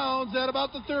of bounds at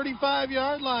about the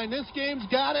 35-yard line. This game's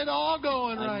got it all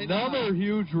going right now. Another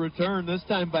huge return, this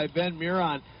time by Ben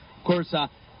Muron. Of course,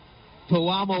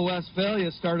 Pewamo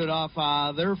Westphalia started off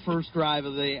their first drive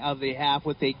of the half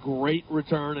with a great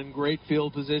return and great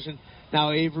field position.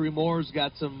 Now Avery Moore's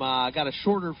got a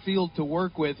shorter field to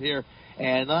work with here,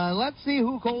 and let's see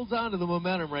who holds on to the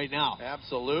momentum right now.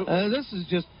 Absolutely. This is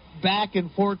just back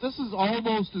and forth. This is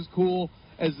almost as cool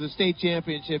as the state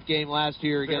championship game last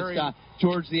year against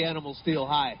George the Animal Steel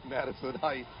High. Madison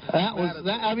High. That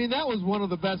was one of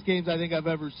the best games I think I've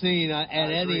ever seen at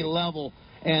any level.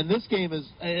 And this game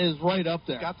is right up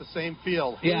there. Got the same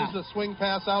feel. Here's the swing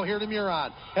pass out here to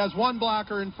Muron. Has one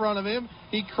blocker in front of him.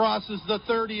 He crosses the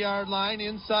 30-yard line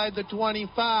inside the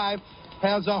 25.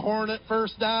 Has a Hornet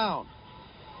first down.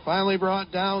 Finally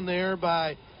brought down there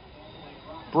by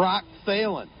Brock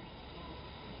Thalen.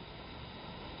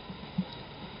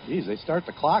 Geez, they start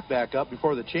the clock back up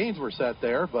before the chains were set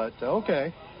there, but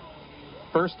okay.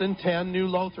 1st and 10, New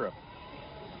Lothrop.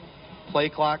 Play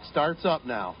clock starts up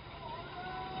now.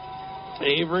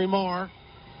 Avery Moore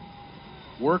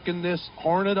working this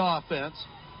Hornet offense.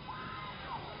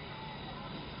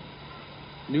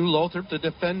 New Lothrop, the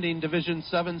defending Division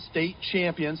 7 state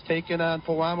champions, taking on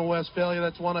Pewamo Westphalia.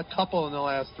 That's won a couple in the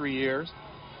last 3 years.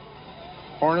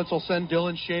 Hornets will send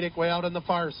Dylan Shadek way out on the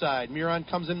far side. Muron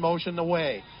comes in motion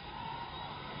away.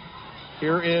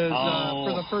 Here is,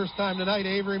 for the first time tonight,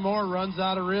 Avery Moore runs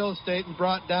out of real estate and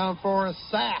brought down for a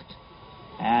sack.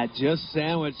 Just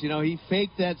sandwiched. You know, he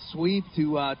faked that sweep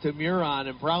to Muron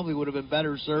and probably would have been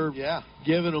better served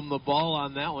giving him the ball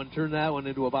on that one. Turned that one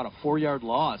into about a 4-yard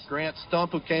loss. Grant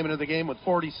Stump, who came into the game with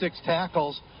 46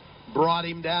 tackles, brought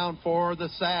him down for the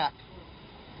sack.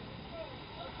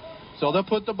 So they'll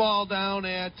put the ball down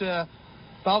at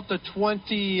about the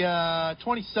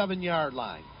 27-yard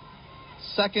line.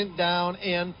 2nd down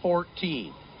and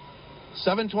 14.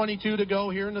 7:22 to go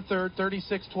here in the third.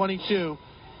 36-22.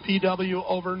 PW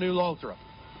over New Lothrop.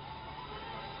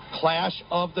 Clash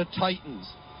of the Titans.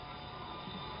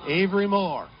 Avery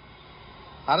Moore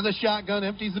out of the shotgun,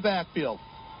 empties the backfield.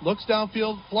 Looks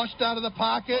downfield, flushed out of the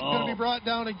pocket. Going to be brought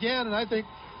down again, and I think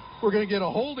we're going to get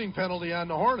a holding penalty on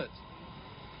the Hornets.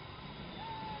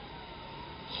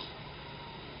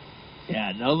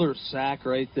 Yeah, another sack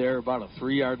right there, about a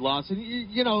 3-yard loss. And,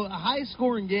 you know, a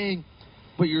high-scoring game,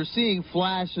 but you're seeing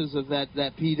flashes of that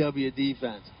PW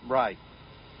defense. Right.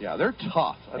 Yeah, they're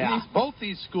tough. I mean, both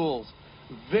these schools,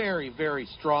 very, very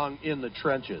strong in the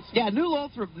trenches. Yeah, New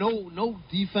Lothrop, no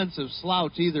defensive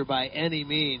slouch either by any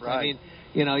means. Right. I mean,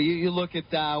 you know, you look at,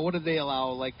 what did they allow,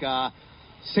 like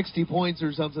 60 points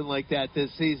or something like that this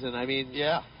season. I mean,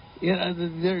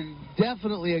 they're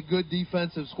definitely a good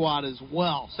defensive squad as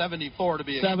well. 74 to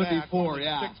be exact. 74,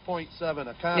 6.7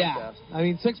 a contest. Yeah, I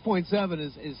mean, 6.7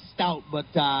 is stout, but,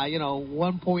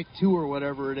 1.2 or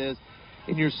whatever it is.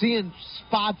 And you're seeing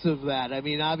spots of that. I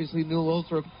mean, obviously, New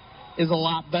Lothrop is a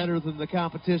lot better than the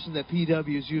competition that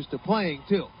PW is used to playing,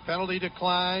 too. Penalty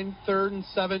decline, 3rd and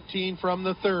 17 from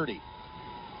the 30.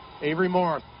 Avery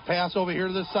Moore, pass over here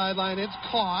to the sideline. It's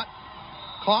caught.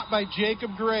 Caught by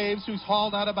Jacob Graves, who's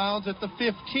hauled out of bounds at the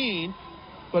 15.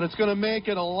 But it's going to make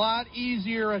it a lot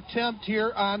easier attempt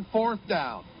here on 4th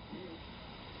down.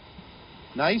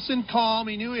 Nice and calm.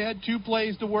 He knew he had 2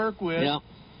 plays to work with. Yeah.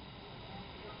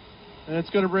 And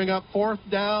it's going to bring up 4th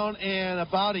down and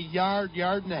about a yard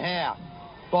and a half.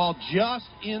 Ball just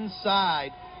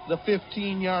inside the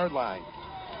 15-yard line.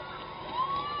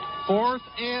 4th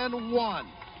and 1.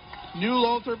 New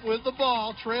Lothrop with the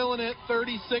ball, trailing it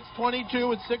 36-22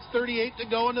 with 6:38 to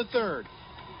go in the third.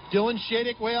 Dylan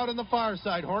Shadek way out on the far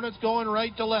side. Hornets going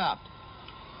right to left.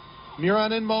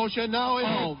 Muron in motion. Now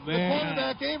the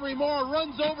quarterback, Avery Moore,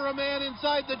 runs over a man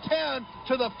inside the 10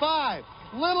 to the 5.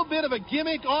 Little bit of a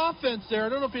gimmick offense there. I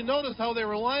don't know if you noticed how they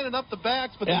were lining up the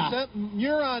backs, but they sent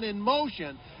Muron in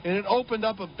motion, and it opened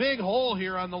up a big hole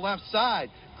here on the left side.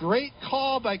 Great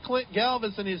call by Clint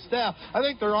Galvis and his staff. I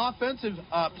think their offensive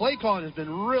play calling has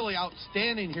been really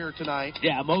outstanding here tonight.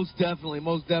 Yeah, most definitely,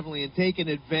 and taking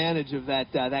advantage of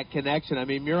that connection. I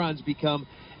mean, Muron's become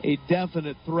a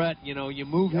definite threat. You know, you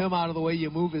move him out of the way, you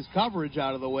move his coverage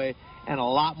out of the way, and a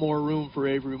lot more room for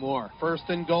Avery Moore. 1st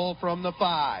and goal from the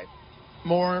 5.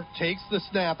 Moore takes the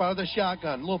snap out of the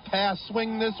shotgun. Little pass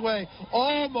swing this way.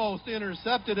 Almost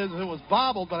intercepted as it was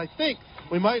bobbled, but I think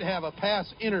we might have a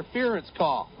pass interference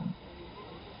call.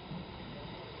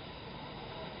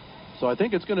 So I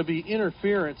think it's going to be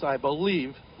interference, I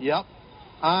believe. Yep.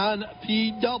 On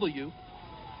PW.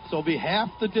 So it'll be half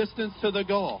the distance to the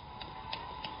goal.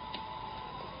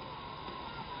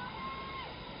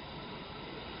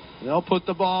 They'll put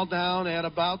the ball down at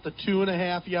about the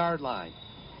 2.5-yard line.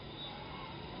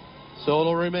 So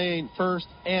it'll remain 1st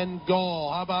and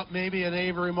goal. How about maybe an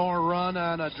Avery Moore run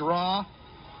on a draw?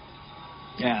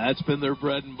 Yeah, that's been their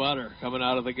bread and butter coming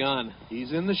out of the gun.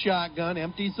 He's in the shotgun,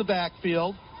 empties the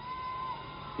backfield.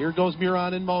 Here goes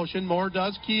Muron in motion. Moore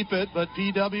does keep it, but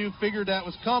PW figured that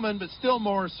was coming, but still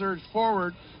Moore surged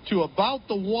forward to about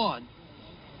the 1.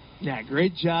 Yeah,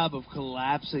 great job of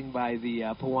collapsing by the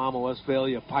Pewamo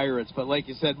Westphalia Pirates. But like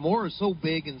you said, Moore is so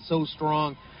big and so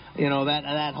strong. You know,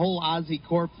 that whole Ozzie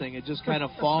Corp thing had just kind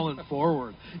of fallen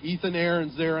forward. Ethan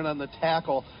Aaron's there and on the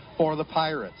tackle for the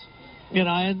Pirates.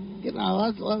 Not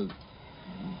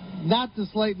to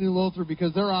slight New Lothrop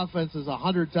because their offense is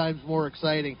 100 times more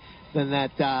exciting than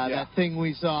that thing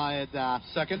we saw at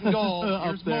 2nd and goal.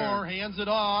 Here's there. Moore, hands it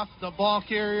off. The ball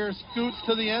carrier scoots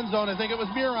to the end zone. I think it was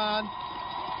Muron.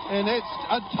 And it's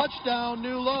a touchdown,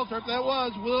 New Lothrop. That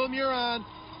was Will Muron.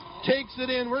 takes it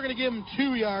in. We're going to give him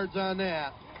 2 yards on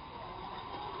that.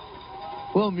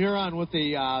 Will Muron with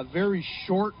a very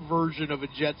short version of a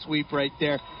jet sweep right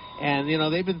there. And,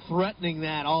 they've been threatening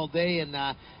that all day, and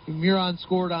Muron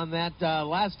scored on that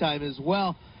last time as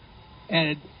well.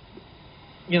 And,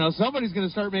 somebody's going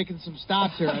to start making some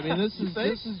stops here. I mean,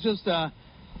 this is just a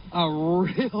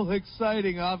real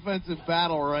exciting offensive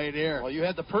battle right here. Well, you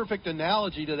had the perfect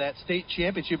analogy to that state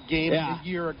championship game a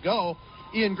year ago.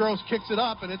 Ian Gross kicks it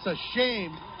up, and it's a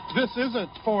shame this isn't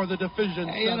for the Division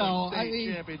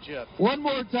state championship. One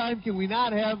more time, can we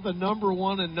not have the number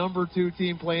 1 and number 2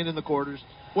 team playing in the quarters?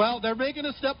 Well, they're making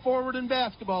a step forward in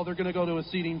basketball. They're going to go to a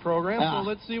seeding program, so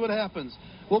let's see what happens.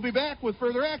 We'll be back with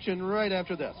further action right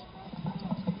after this.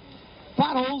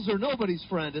 Potholes are nobody's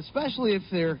friend, especially if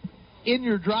they're in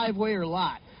your driveway or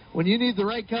lot. When you need the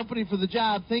right company for the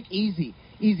job, think Easy.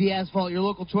 Easy Asphalt, your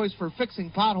local choice for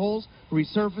fixing potholes,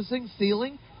 resurfacing,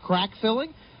 sealing, crack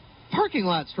filling, parking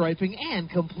lot striping, and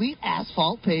complete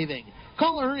asphalt paving.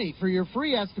 Call Ernie for your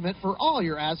free estimate for all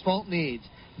your asphalt needs.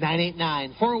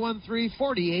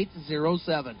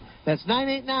 989-413-4807. That's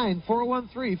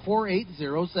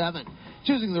 989-413-4807.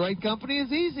 Choosing the right company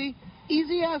is easy.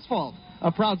 Easy Asphalt,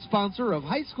 a proud sponsor of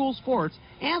high school sports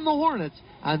and the Hornets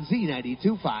on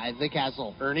Z92.5 The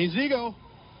Castle. Ernie Zigo,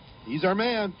 he's our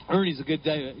man. Ernie's a good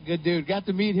dude. Got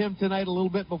to meet him tonight a little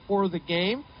bit before the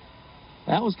game.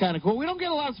 That was kind of cool. We don't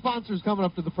get a lot of sponsors coming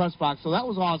up to the press box, so that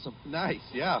was awesome. Nice,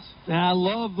 yes. And I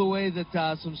love the way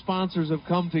that some sponsors have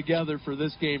come together for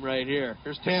this game right here.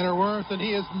 Here's Tanner Worth, and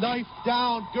he is knifed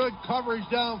down. Good coverage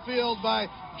downfield by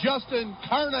Justin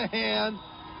Carnahan.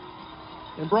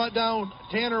 And brought down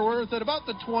Tanner Worth at about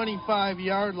the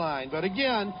 25-yard line. But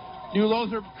again, New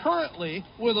Lothrop currently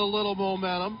with a little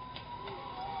momentum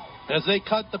as they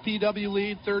cut the PW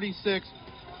lead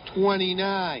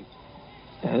 36-29.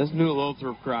 Yeah, this New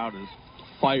Lothrop crowd is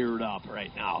fired up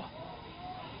right now.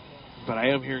 But I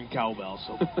am hearing cowbell,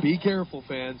 so be careful,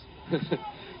 fans.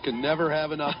 Can never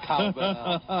have enough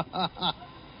cowbell.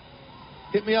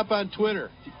 Hit me up on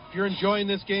Twitter. If you're enjoying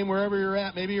this game wherever you're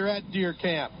at, maybe you're at Deer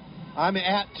Camp. I'm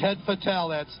at Ted Fattal.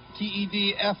 That's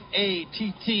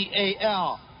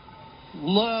TEDFATTAL.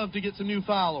 Love to get some new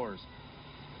followers.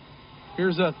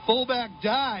 Here's a fullback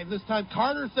dive. This time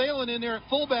Carter Thalen in there at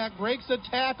fullback. Breaks a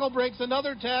tackle, breaks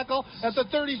another tackle at the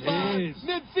 35. Jeez.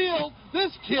 Midfield.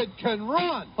 This kid can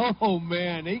run. Oh,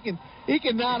 man. He can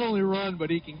not only run, but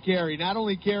he can carry. Not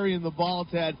only carrying the ball,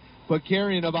 Ted, but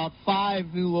carrying about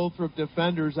 5 New Lothrop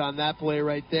defenders on that play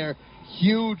right there.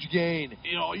 Huge gain.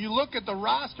 You look at the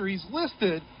roster, he's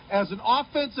listed as an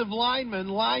offensive lineman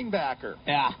linebacker.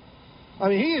 Yeah. I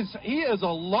mean, he is a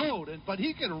load, but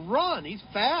he can run. He's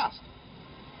fast.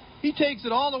 He takes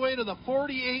it all the way to the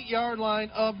 48-yard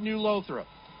line of New Lothrop.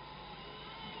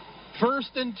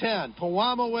 1st and 10,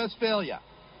 Pewamo, Westphalia.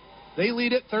 They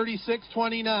lead it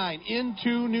 36-29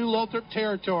 into New Lothrop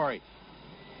territory.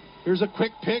 Here's a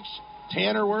quick pitch.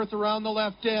 Tanner Worth around the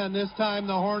left end. This time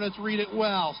the Hornets read it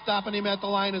well, stopping him at the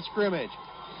line of scrimmage.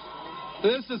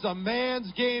 This is a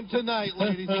man's game tonight,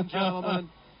 ladies and gentlemen.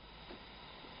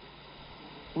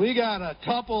 We got a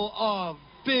couple of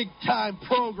big-time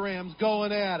programs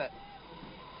going at it.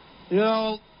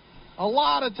 A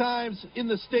lot of times in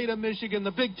the state of Michigan,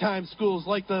 the big-time schools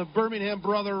like the Birmingham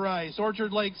Brother Rice,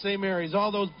 Orchard Lake St. Mary's,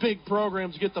 all those big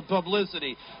programs get the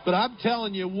publicity. But I'm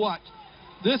telling you what,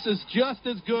 this is just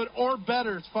as good or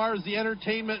better as far as the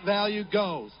entertainment value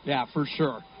goes. Yeah, for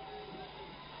sure.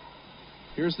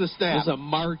 Here's the snap. It's a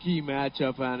marquee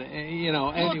matchup on,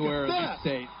 anywhere in the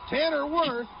state. Tanner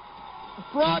Worth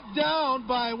brought down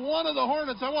by one of the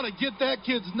Hornets. I want to get that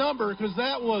kid's number because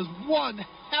that was one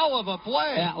hell of a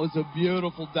play. That was a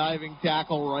beautiful diving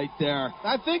tackle right there.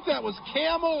 I think that was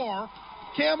Cam Orr.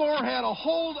 Cam Orr had a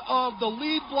hold of the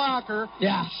lead blocker,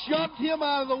 shoved him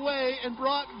out of the way, and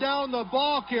brought down the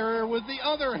ball carrier with the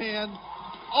other hand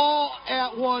all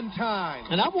at one time.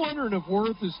 And I'm wondering if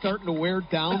Worth is starting to wear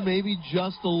down maybe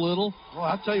just a little. Well,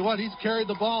 I'll tell you what, he's carried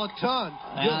the ball a ton.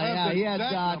 He had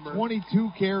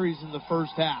 22 carries in the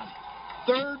first half.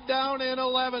 3rd down and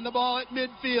 11, the ball at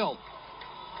midfield.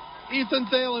 Ethan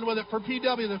Thalen with it for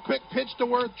PW. The quick pitch to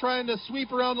Worth trying to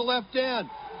sweep around the left end.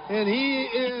 And he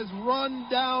is run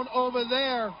down over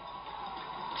there.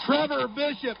 Trevor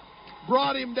Bishop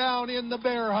brought him down in the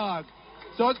bear hug.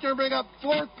 So it's going to bring up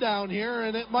 4th down here,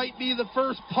 and it might be the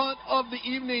first punt of the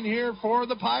evening here for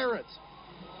the Pirates.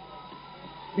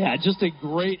 Yeah, just a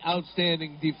great,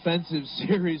 outstanding defensive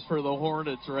series for the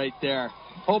Hornets right there.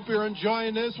 Hope you're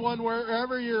enjoying this one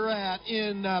wherever you're at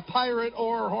in Pirate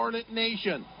or Hornet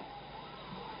Nation.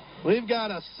 We've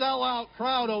got a sellout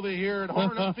crowd over here at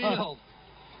Hornet Field.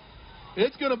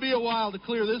 It's going to be a while to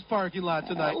clear this parking lot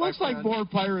tonight. It looks like more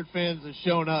Pirate fans have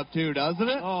shown up, too, doesn't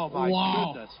it? Oh,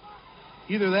 my goodness.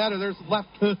 Either that or there's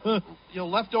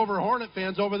leftover Hornet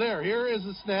fans over there. Here is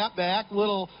the snap back,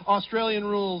 little Australian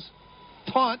rules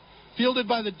punt, fielded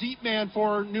by the deep man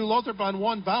for New Lothrop on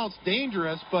one bounce.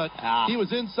 Dangerous, but he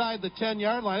was inside the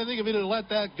 10-yard line. I think if he'd have let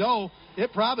that go,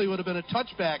 it probably would have been a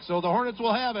touchback. So the Hornets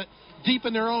will have it deep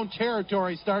in their own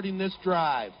territory starting this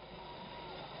drive.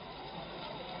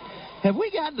 Have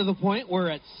we gotten to the point where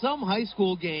at some high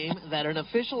school game that an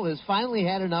official has finally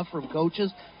had enough from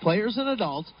coaches, players, and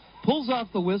adults, pulls off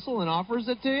the whistle and offers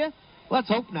it to you? Let's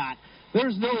hope not.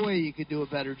 There's no way you could do a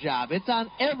better job. It's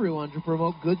on everyone to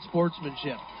promote good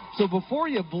sportsmanship. So before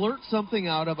you blurt something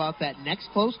out about that next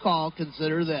close call,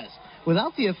 consider this.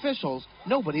 Without the officials,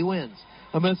 nobody wins.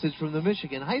 A message from the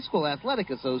Michigan High School Athletic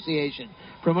Association,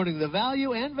 promoting the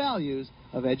value and values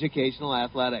of educational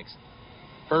athletics.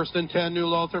 1st and 10, New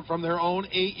Lothrop from their own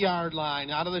 8-yard line.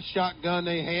 Out of the shotgun,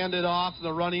 they hand it off.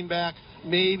 The running back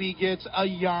maybe gets a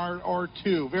yard or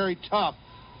two. Very tough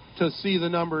to see the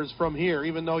numbers from here,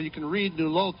 even though you can read New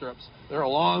Lothrop's. They're a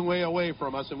long way away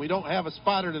from us, and we don't have a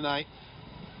spotter tonight.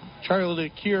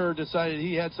 Charlie DeCure decided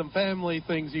he had some family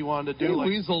things he wanted to do.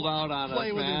 He weaseled out on us,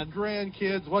 play with his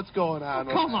grandkids. What's going on?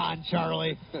 Come on,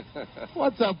 Charlie.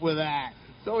 What's up with that?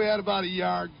 So we had about a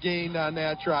yard gained on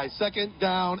that try. 2nd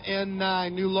down and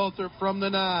 9. New Lothrop from the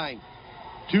 9.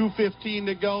 2:15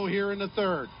 to go here in the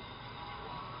 3rd.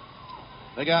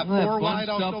 They got 4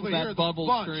 wideouts over here.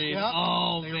 Bubble screen. Yep.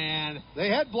 Oh, man. They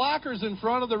had blockers in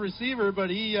front of the receiver,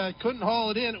 but he couldn't haul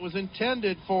it in. It was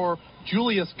intended for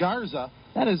Julius Garza.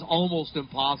 That is almost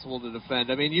impossible to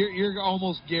defend. I mean, you're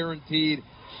almost guaranteed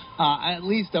at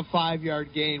least a 5-yard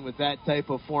gain with that type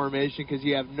of formation because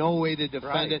you have no way to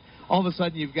defend it. All of a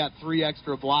sudden, you've got 3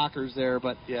 extra blockers there,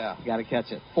 but you got to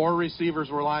catch it. 4 receivers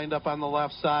were lined up on the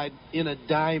left side in a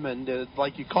diamond,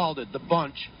 like you called it, the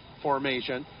bunch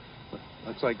formation.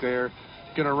 Looks like they're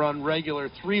going to run regular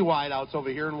 3 wideouts over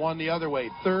here and 1 the other way.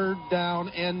 3rd down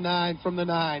and 9 from the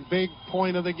 9. Big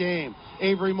point of the game.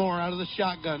 Avery Moore out of the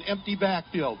shotgun. Empty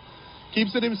backfield.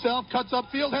 Keeps it himself. Cuts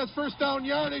upfield. Has 1st down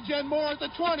yardage and more at the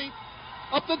 20.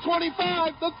 Up the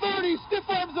 25. The 30. Stiff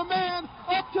arms a man.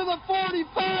 Up to the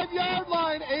 45-yard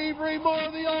line. Avery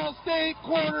Moore, the All-State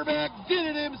quarterback, did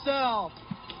it himself.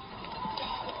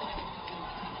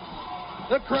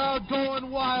 The crowd going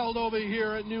wild over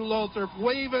here at New Lothrop,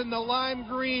 waving the lime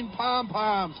green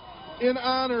pom-poms in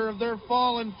honor of their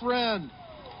fallen friend.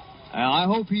 I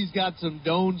hope he's got some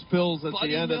Doan's pills at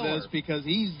the end of this because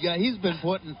he's been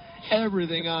putting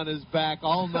everything on his back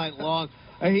all night long.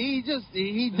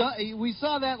 We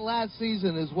saw that last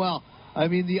season as well. I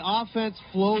mean, the offense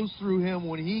flows through him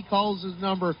when he calls his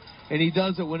number, and he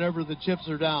does it whenever the chips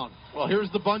are down. Well, here's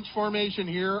the bunch formation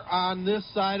here on this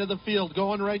side of the field,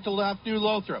 going right to left, New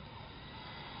Lothrop.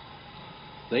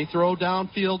 They throw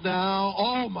downfield now.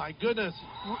 Oh, my goodness.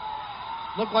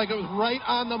 Looked like it was right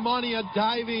on the money. A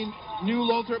diving New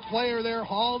Lothrop player there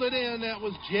hauled it in. That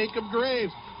was Jacob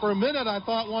Graves. For a minute, I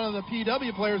thought one of the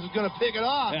PW players was going to pick it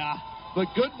off. Yeah. But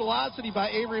good velocity by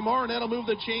Avery Moore, and that'll move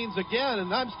the chains again.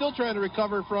 And I'm still trying to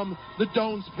recover from the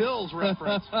Doan's Pills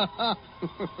reference.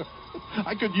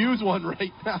 I could use one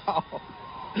right now.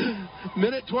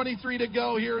 Minute 23 to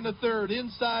go here in the 3rd.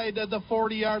 Inside the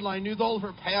 40-yard line. New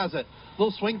Lothrop has it.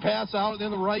 Little swing pass out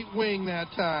in the right wing that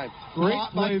time. Great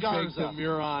Caught play by Garza. to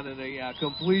Muron and a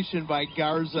completion by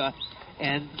Garza.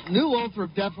 And New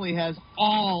Lothrop definitely has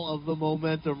all of the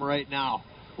momentum right now.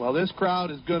 Well, this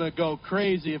crowd is going to go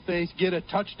crazy if they get a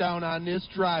touchdown on this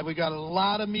drive. We got a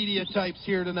lot of media types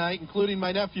here tonight, including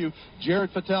my nephew,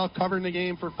 Jared Patel, covering the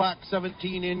game for Fox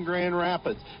 17 in Grand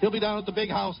Rapids. He'll be down at the Big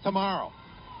House tomorrow.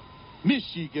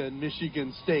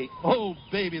 Michigan State. Oh,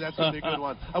 baby, that's going to be a good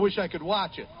one. I wish I could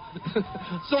watch it.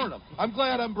 Sort of. I'm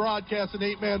glad I'm broadcasting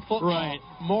 8-man football. Right.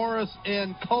 Morris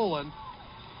and Colon.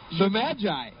 The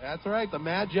Magi. That's right, the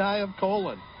Magi of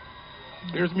Colon.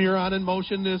 Here's Muron in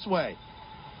motion this way.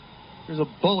 There's a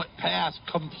bullet pass,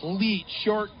 complete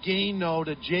short gain, though,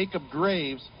 to Jacob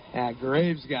Graves. Yeah,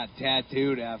 Graves got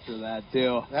tattooed after that,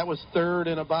 too. That was 3rd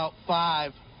and about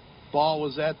 5. Ball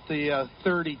was at the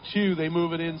 32. They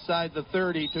move it inside the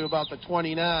 30 to about the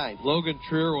 29. Logan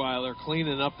Trierweiler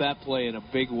cleaning up that play in a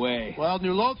big way. Well,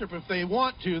 New Lothrop, if they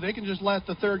want to, they can just let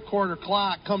the 3rd quarter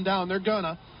clock come down. They're going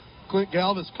to. Clint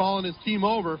Galvis calling his team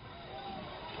over.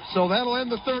 So that'll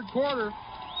end the 3rd quarter.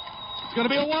 It's going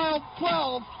to be a wild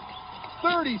 12.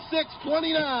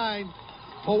 36-29.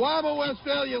 Powama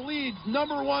Westphalia leads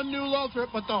number 1 New Lothrop,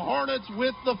 but the Hornets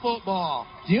with the football.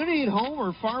 Do you need home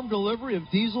or farm delivery of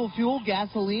diesel fuel,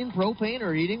 gasoline, propane,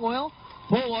 or heating oil?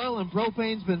 Pole Oil and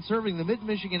Propane's been serving the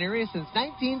Mid-Michigan area since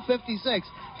 1956,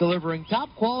 delivering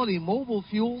top-quality mobile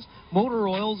fuels, motor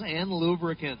oils, and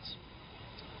lubricants.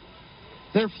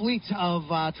 Their fleet of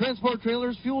transport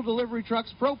trailers, fuel delivery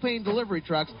trucks, propane delivery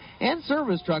trucks, and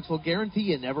service trucks will guarantee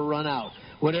you never run out.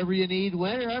 Whatever you need,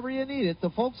 wherever you need it,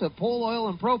 the folks at Pole Oil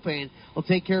and Propane will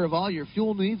take care of all your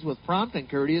fuel needs with prompt and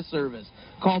courteous service.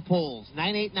 Call Poles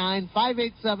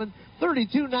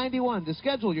 989-587-3291 to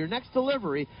schedule your next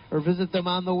delivery or visit them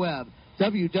on the web,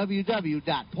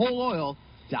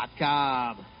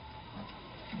 www.poleoil.com.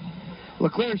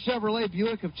 LeClaire Chevrolet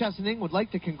Buick of Chesaning would like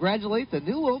to congratulate the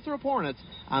New Lothrop Hornets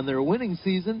on their winning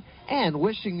season and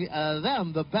wishing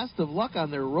them the best of luck on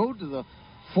their road to the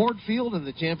Ford Field in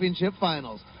the championship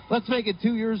finals. Let's make it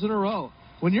 2 years in a row.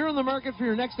 When you're in the market for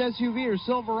your next SUV or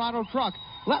Silverado truck,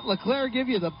 let LeClaire give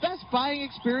you the best buying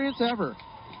experience ever,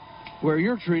 where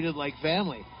you're treated like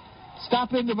family.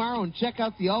 Stop in tomorrow and check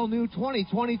out the all-new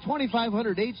 2020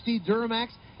 2500 HD Duramax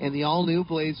and the all-new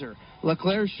Blazer.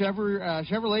 LeClaire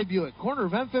Chevrolet Buick, corner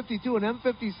of M52 and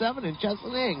M57 in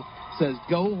Chesaning, says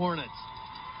go Hornets.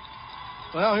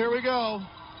 Well, here we go.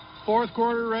 Fourth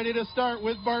quarter ready to start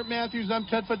with Bart Matthews. I'm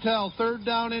Ted Fattel. 3rd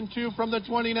down and 2 from the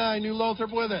 29. New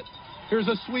Lothrop with it. Here's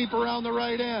a sweep around the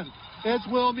right end. It's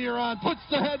Will Muron. Puts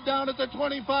the head down at the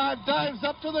 25. Dives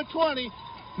up to the 20.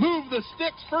 Move the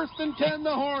sticks. 1st and 10,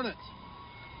 the Hornets.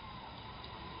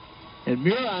 And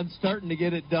Muron's starting to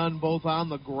get it done both on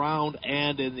the ground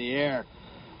and in the air.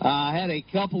 Had a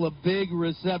couple of big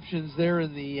receptions there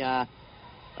in the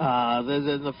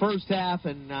first half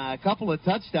and a couple of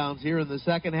touchdowns here in the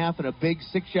second half and a big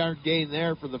 6-yard gain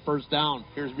there for the first down.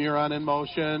 Here's Muron in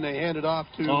motion. They hand it off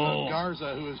to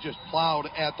Garza, who has just plowed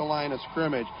at the line of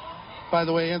scrimmage. By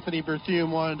the way, Anthony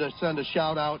Berthiaume wanted to send a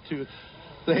shout-out to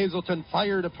the Hazleton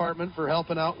Fire Department for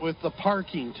helping out with the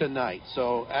parking tonight.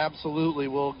 So absolutely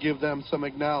we'll give them some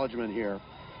acknowledgement here.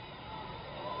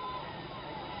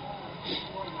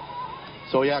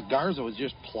 So, yeah, Garza was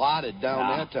just plotted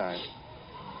down that time.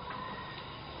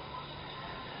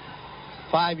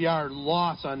 5-yard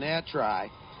loss on that try.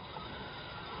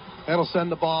 That'll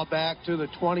send the ball back to the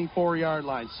 24-yard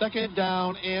line. 2nd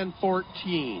down and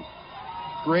 14.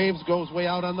 Graves goes way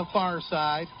out on the far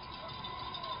side.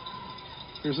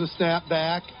 Here's a snap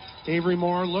back. Avery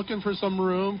Moore looking for some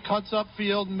room. Cuts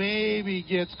upfield. Maybe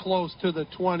gets close to the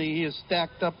 20. He is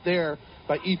stacked up there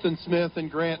by Ethan Smith and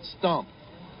Grant Stump.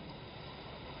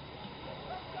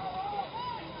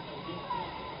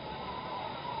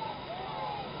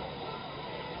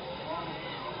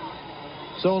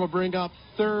 So it'll bring up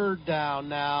 3rd down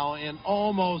now and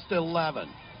almost 11.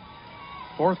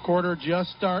 Fourth quarter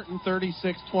just starting,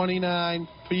 36-29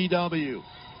 PW.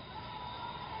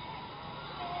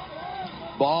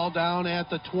 Ball down at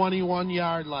the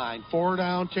 21-yard line.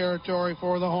 4-down territory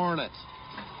for the Hornets.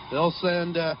 They'll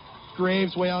send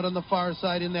Graves way out on the far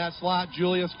side in that slot.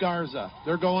 Julius Garza.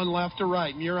 They're going left to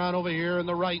right. Muron over here in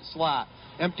the right slot.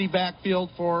 Empty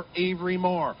backfield for Avery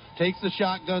Moore. Takes the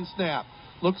shotgun snap.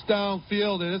 Looks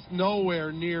downfield, and it's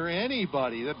nowhere near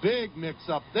anybody. The big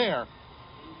mix-up there.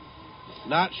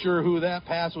 Not sure who that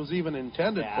pass was even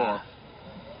intended for.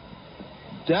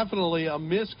 Definitely a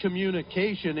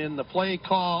miscommunication in the play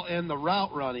call and the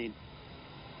route running.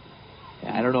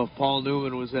 Yeah, I don't know if Paul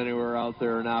Newman was anywhere out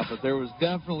there or not, but there was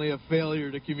definitely a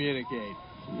failure to communicate.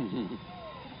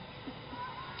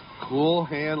 Cool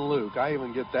hand Luke. I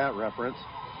even get that reference.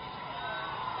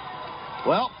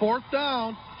 Well, 4th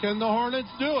down. Can the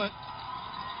Hornets do it?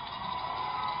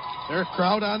 Their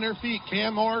crowd on their feet.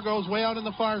 Cam Moore goes way out on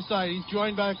the far side. He's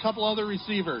joined by a couple other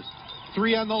receivers.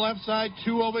 3 on the left side,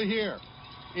 2 over here.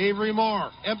 Avery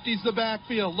Moore empties the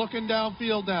backfield, looking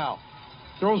downfield now.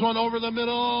 Throws one over the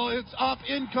middle. It's up,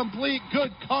 incomplete.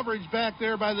 Good coverage back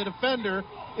there by the defender.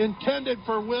 Intended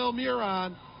for Will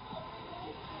Muron.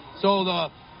 So the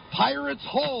Pirates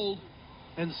hold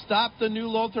and stop the New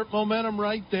Lothrop momentum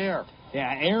right there.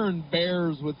 Yeah, Aaron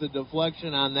Bears with the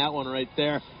deflection on that one right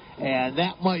there. And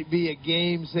that might be a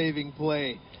game-saving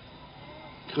play.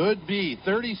 Could be.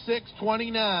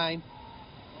 36-29.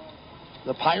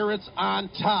 The Pirates on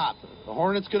top. The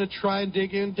Hornets going to try and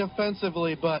dig in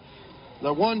defensively, but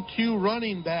the 1-2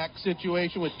 running back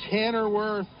situation with Tanner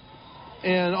Worth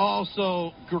and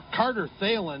also Carter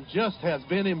Thalen just has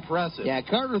been impressive. Yeah,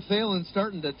 Carter Thalen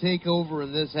starting to take over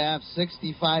in this half,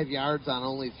 65 yards on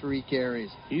only 3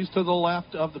 carries. He's to the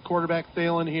left of the quarterback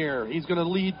Thalen here. He's going to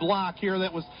lead block here.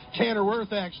 That was Tanner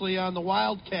Worth actually on the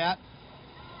Wildcat.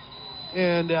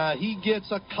 And he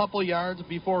gets a couple yards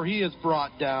before he is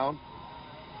brought down.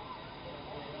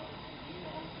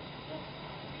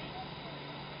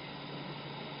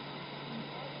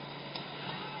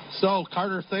 So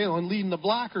Carter Thalen leading the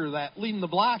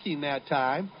blocking that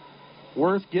time.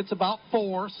 Worth gets about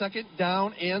 4, second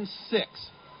down and 6.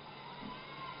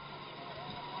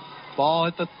 Ball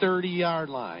at the 30-yard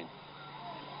line.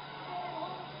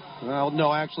 Well,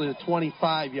 no, actually the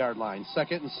 25-yard line,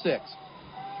 second and 6.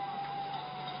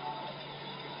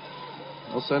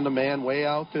 They'll send a man way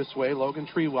out this way, Logan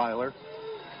Treeweiler.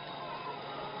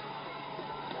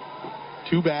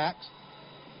 2 backs.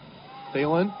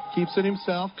 Thalen keeps it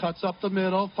himself, cuts up the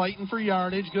middle, fighting for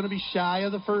yardage. Going to be shy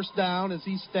of the first down as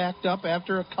he's stacked up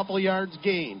after a couple yards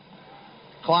gained.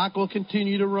 Clock will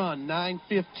continue to run.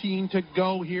 9:15 to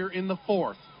go here in the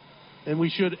 4th. And we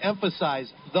should emphasize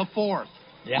the 4th.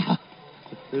 Yeah.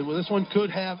 This one could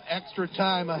have extra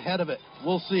time ahead of it.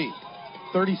 We'll see.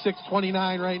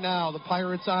 36-29 right now. The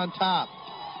Pirates on top.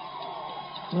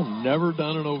 I've never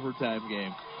done an overtime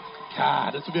game.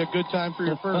 God, this would be a good time for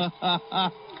your first.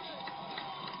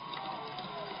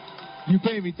 You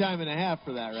pay me time and a half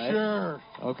for that, right? Sure.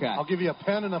 Okay. I'll give you a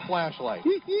pen and a flashlight.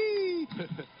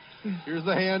 Here's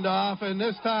the handoff, and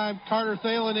this time Carter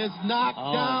Thalen is knocked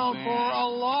down for a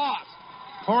loss.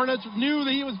 Hornets knew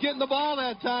that he was getting the ball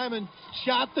that time and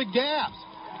shot the gaps.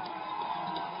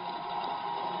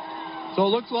 So it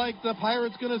looks like the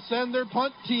Pirates going to send their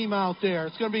punt team out there.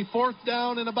 It's going to be 4th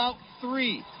down and about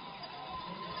 3.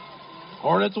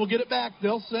 Hornets will get it back.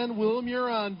 They'll send Will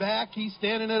Muron back. He's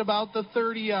standing at about the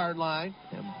 30-yard line.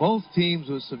 And both teams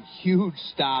with some huge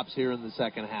stops here in the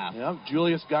second half. Yep.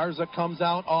 Julius Garza comes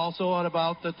out also at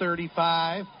about the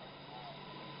 35.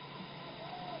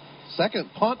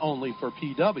 Second punt only for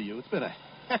PW. It's been a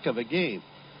heck of a game.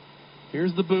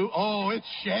 Here's the boot. Oh, it's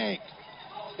shanked.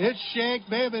 It's shanked.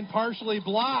 May have been partially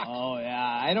blocked. Oh,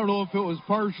 yeah. I don't know if it was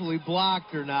partially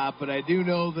blocked or not, but I do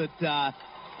know that...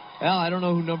 Well, I don't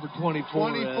know who number 24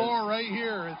 is. 24 right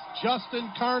here. It's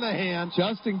Justin Carnahan.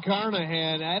 Justin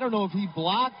Carnahan. I don't know if he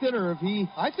blocked it or if he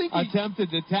attempted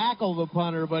to tackle the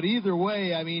punter, but either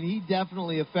way, I mean, he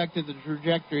definitely affected the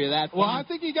trajectory of that punt. Well, I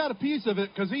think he got a piece of it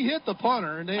because he hit the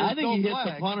punter. And I think he hit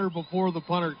the punter before the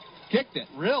punter kicked it.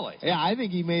 Really? Yeah, I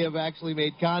think he may have actually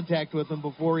made contact with him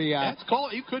before he... That's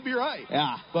called. You could be right.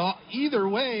 Yeah. But either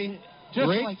way... Just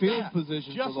great like field that.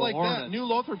 position Just for the like Hornets. that, New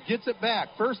Lothrop gets it back.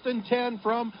 1st and 10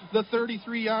 from the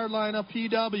 33-yard line of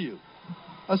PW.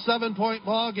 A 7-point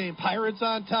ball game. Pirates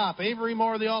on top. Avery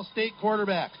Moore, the All-State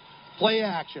quarterback. Play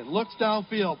action. Looks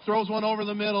downfield. Throws one over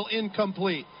the middle.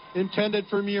 Incomplete. Intended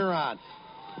for Muron.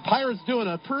 The Pirates doing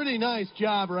a pretty nice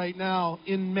job right now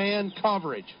in man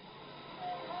coverage.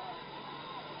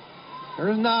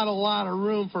 There's not a lot of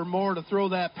room for Moore to throw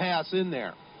that pass in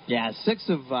there. Yeah, 6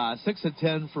 of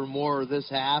 10 for Moore this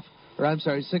half. Or I'm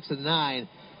sorry, 6 of 9.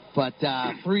 But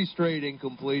 3 straight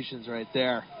incompletions right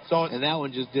there. And that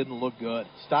one just didn't look good.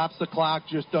 Stops the clock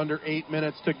just under 8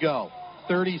 minutes to go.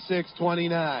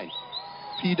 36-29.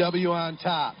 PW on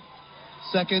top.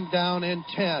 2nd down and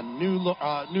 10.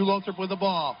 New Lothrop with the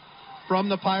ball from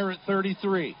the Pirate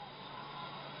 33.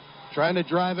 Trying to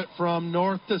drive it from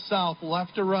north to south,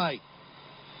 left to right.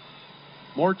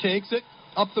 Moore takes it.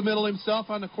 Up the middle himself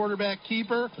on the quarterback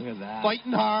keeper. Look at that.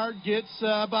 Fighting hard. Gets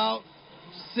about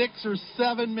 6 or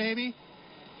 7 maybe.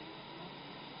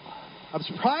 I'm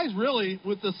surprised really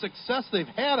with the success they've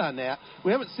had on that.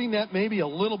 We haven't seen that maybe a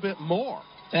little bit more.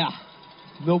 Yeah.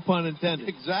 No pun intended.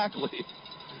 Exactly.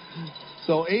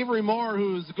 So Avery Moore,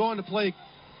 who's going to play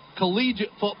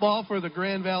collegiate football for the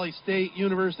Grand Valley State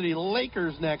University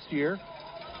Lakers next year,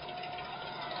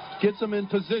 gets them in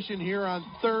position here on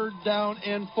 3rd down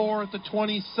and 4 at the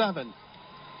 27.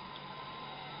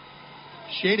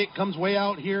 Shadek comes way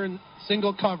out here in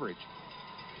single coverage.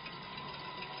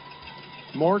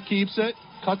 Moore keeps it,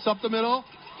 cuts up the middle,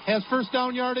 has first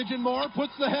down yardage and more,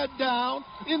 puts the head down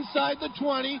inside the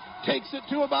 20, takes it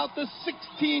to about the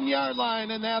 16-yard line,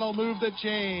 and that'll move the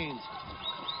chains.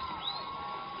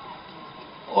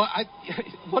 Well,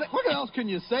 what else can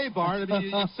you say, Bart? I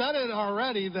mean, you said it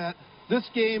already that this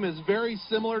game is very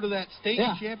similar to that state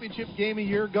championship game a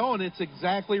year ago, and it's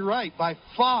exactly right. By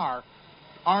far,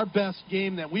 our best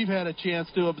game that we've had a chance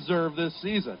to observe this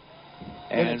season.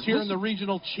 And it's here in the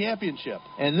regional championship.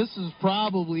 And this is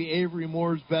probably Avery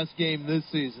Moore's best game this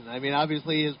season. I mean,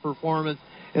 obviously his performance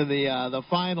in the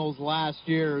finals last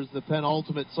year is the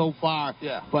penultimate so far.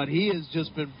 Yeah. But he has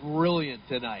just been brilliant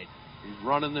tonight. He's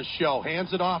running the show.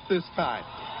 Hands it off this time.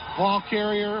 Ball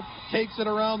carrier takes it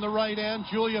around the right end.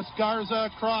 Julius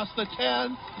Garza across the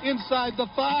 10, inside the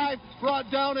 5, brought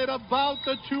down at about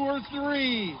the 2 or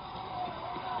 3.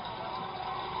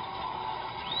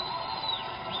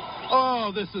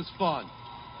 Oh, this is fun.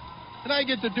 And I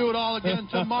get to do it all again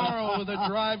tomorrow with a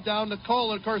drive down to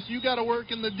Cole. Of course, you got to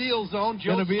work in the deal zone.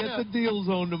 Joe Going to be Smith. at the deal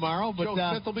zone tomorrow. But Joe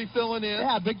Smith will be filling in.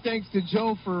 Yeah, big thanks to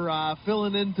Joe for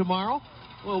filling in tomorrow.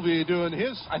 We'll be doing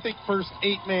his, I think, first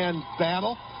 8-man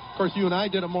battle. Of course, you and I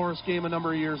did a Morris game a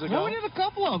number of years ago. Yeah, we did a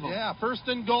couple of them. Yeah, first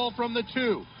and goal from the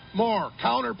 2. Moore,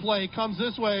 counterplay comes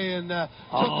this way and took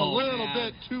a little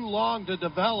bit too long to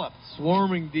develop.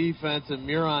 Swarming defense, and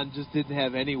Muron just didn't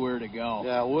have anywhere to go.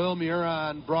 Yeah, Will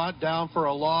Muron brought down for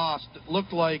a loss. It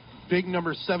looked like big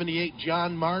number 78,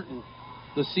 John Martin,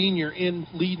 the senior, in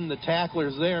leading the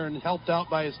tacklers there and helped out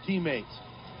by his teammates.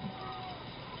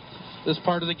 This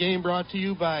part of the game brought to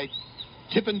you by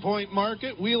Tippin Point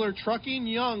Market, Wheeler Trucking,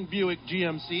 Young Buick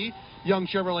GMC, Young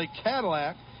Chevrolet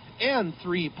Cadillac, and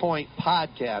 3 Point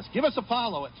Podcast. Give us a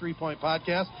follow at 3 Point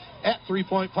Podcast at 3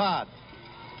 Point Pod.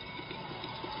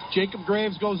 Jacob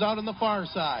Graves goes out on the far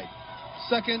side.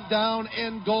 Second down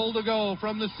and goal to go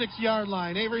from the 6-yard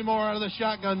line. Avery Moore out of the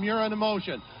shotgun. Muron in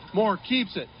motion. Moore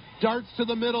keeps it. Darts to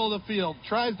the middle of the field.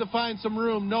 Tries to find some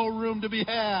room. No room to be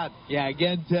had. Yeah,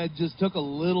 again, Ted, just took a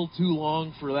little too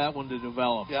long for that one to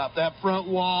develop. Yeah, that front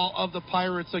wall of the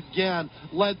Pirates again,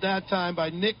 led that time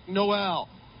by Nick Noel.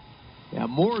 Yeah,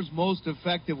 Moore's most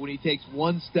effective when he takes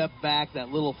one step back, that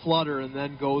little flutter, and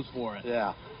then goes for it.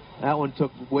 Yeah. That one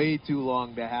took way too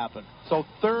long to happen. So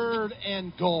 3rd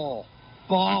and goal.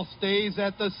 Ball stays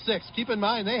at the 6. Keep in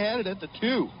mind, they had it at the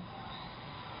 2.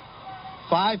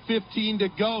 5:15 to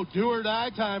go. Do or die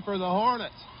time for the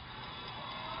Hornets.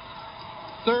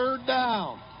 3rd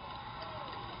down.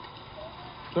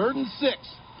 3rd and 6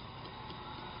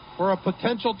 for a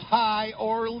potential tie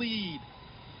or lead.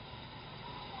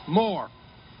 Moore.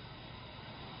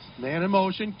 Man in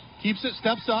motion. Keeps it,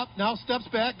 steps up, now steps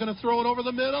back, going to throw it over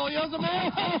the middle. He has a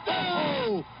man.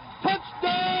 Touchdown!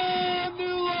 Touchdown, New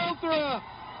Lothrop!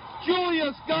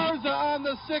 Julius Garza on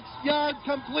the 6-yard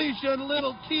completion.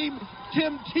 Little Tim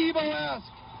Tebow-esque.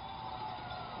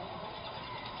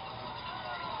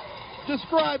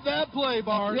 Describe that play,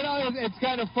 Bart. You know, it's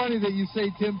kind of funny that you say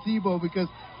Tim Tebow because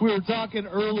we were talking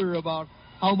earlier about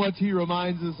how much he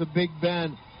reminds us of Big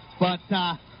Ben. But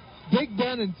Big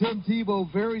Ben and Tim Tebow,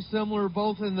 very similar,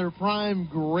 both in their prime,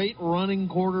 great running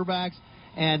quarterbacks.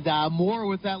 And Moore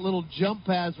with that little jump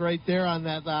pass right there on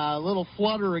that little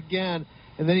flutter again.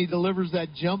 And then he delivers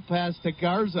that jump pass to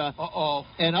Garza.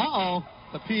 And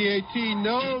the PAT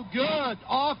no good.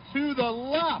 Off to the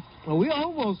left. Well, we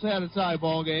almost had a tie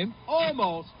ball game.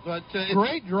 Almost. But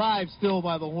great drive still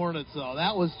by the Hornets, though.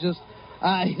 That was just,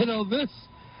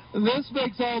 this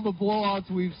makes all the blowouts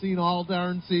we've seen all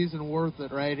darn season worth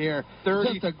it right here.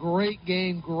 Just a great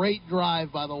game, great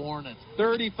drive by the Hornets.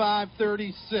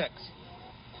 35-36.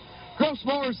 Gross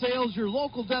Mower Sales, your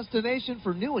local destination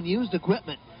for new and used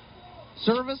equipment,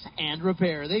 service, and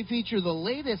repair. They feature the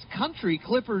latest Country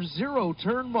Clipper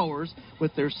zero-turn mowers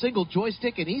with their single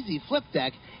joystick and easy flip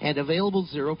deck and available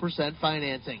 0%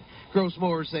 financing. Gross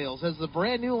Mower Sales has the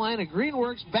brand new line of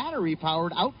Greenworks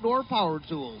battery-powered outdoor power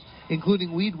tools,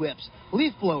 including weed whips,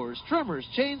 leaf blowers, trimmers,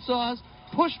 chainsaws,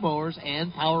 push mowers,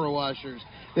 and power washers.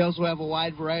 They also have a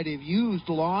wide variety of used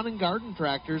lawn and garden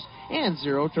tractors and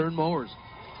zero-turn mowers.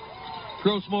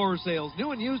 Gross Mower Sales,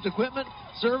 new and used equipment,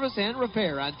 service, and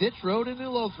repair on Ditch Road in New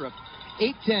Lothrop.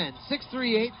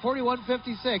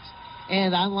 810-638-4156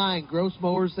 and online,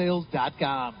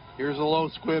 grossmowersales.com. Here's a low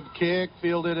squib kick,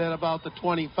 fielded at about the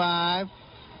 25,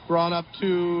 brought up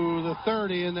to the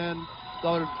 30, and then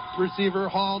the receiver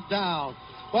hauled down.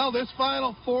 Well, this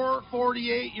final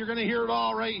 4:48, you're going to hear it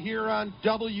all right here on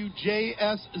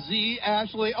WJSZ,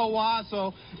 Ashley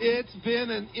Owasso. It's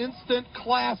been an instant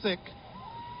classic.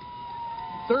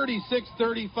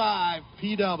 36-35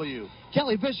 PW.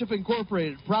 Kelly Bishop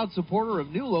Incorporated, proud supporter of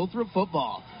New Lothrop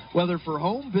football. Whether for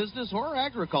home, business, or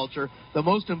agriculture, the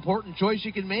most important choice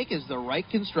you can make is the right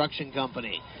construction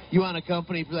company. You want a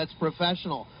company that's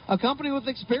professional, a company with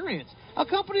experience, a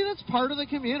company that's part of the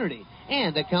community,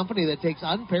 and a company that takes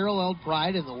unparalleled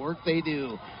pride in the work they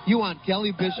do. You want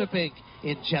Kelly Bishop Inc.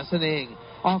 in Chesaning,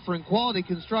 offering quality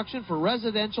construction for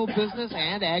residential, business,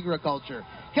 and agriculture.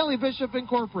 Kelly Bishop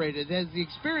Incorporated has the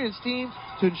experienced team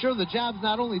to ensure the job's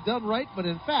not only done right, but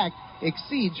in fact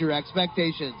exceeds your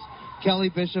expectations. Kelly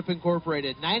Bishop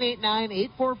Incorporated,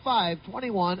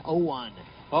 989-845-2101.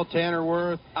 Well, Tanner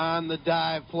Worth on the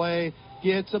dive play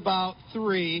gets about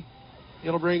 3.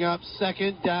 It'll bring up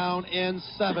 2nd down and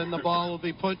 7. The ball will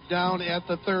be put down at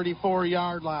the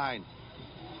 34-yard line.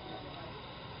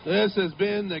 This has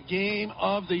been the game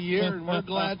of the year, and we're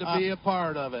glad to be a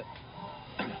part of it.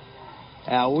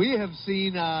 We have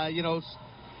seen, a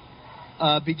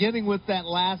beginning with that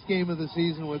last game of the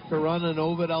season with Corunna and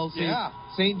Ovid LC, Yeah.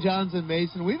 St. John's and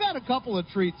Mason. We've had a couple of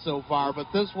treats so far, but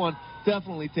this one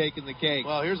definitely taking the cake.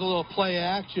 Well, here's a little play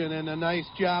action and a nice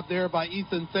job there by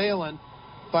Ethan Thalen,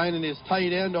 finding his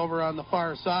tight end over on the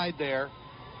far side there.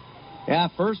 Yeah,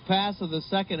 first pass of the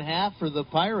second half for the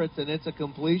Pirates, and it's a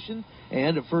completion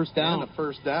and a first down. And a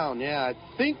first down, yeah. I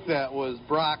think that was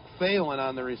Brock Thalen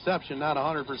on the reception, not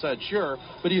 100% sure,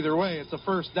 but either way, it's a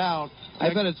first down.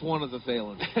 I bet it's one of the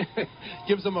Thalen.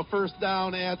 Gives them a first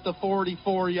down at the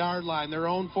 44-yard line, their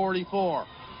own 44.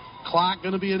 Clock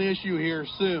going to be an issue here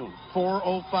soon.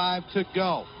 4:05 to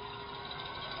go.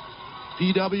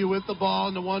 PW with the ball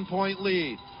in the 1-point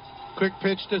lead. Quick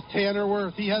pitch to Tanner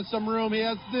Worth. He has some room. He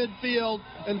has midfield.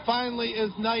 And finally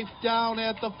is knifed down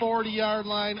at the 40-yard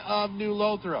line of New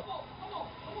Lothrop.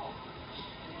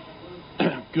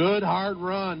 Good hard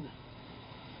run.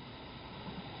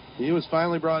 He was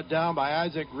finally brought down by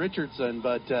Isaac Richardson.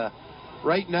 But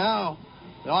right now,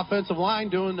 the offensive line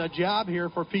doing a job here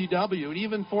for PW.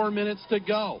 Even 4 minutes to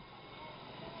go.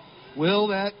 Will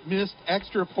that missed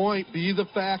extra point be the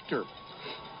factor?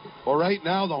 Well, right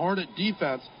now, the Hornet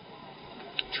defense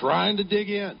trying to dig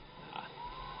in.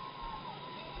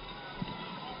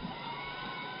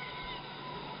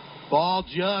 Ball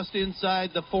just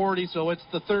inside the 40, so it's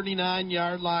the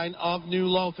 39-yard line of New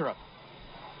Lothrop.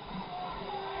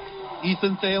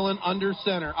 Ethan Thalen under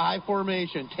center. I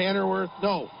formation. Carter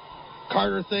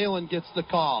Thalen gets the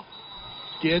call.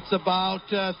 Gets about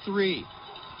 3.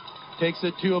 Takes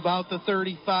it to about the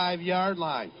 35-yard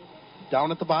line.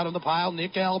 Down at the bottom of the pile,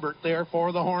 Nick Albert there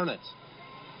for the Hornets.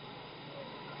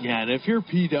 Yeah, and if you're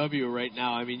PW right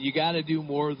now, I mean, you got to do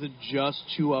more than just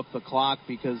chew up the clock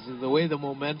because the way the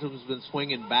momentum's been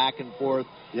swinging back and forth.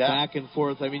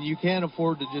 I mean, you can't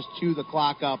afford to just chew the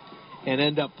clock up and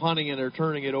end up punting it or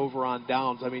turning it over on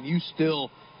downs. I mean, you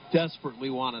still desperately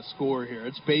want to score here.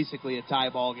 It's basically a tie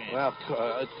ball game. Well,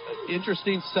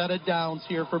 interesting set of downs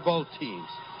here for both teams.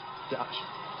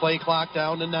 Play clock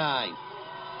down to 9.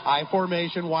 I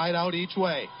formation, wide out each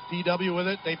way. PW with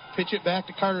it. They pitch it back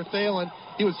to Carter Thalen.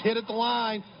 He was hit at the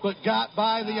line, but got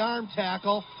by the arm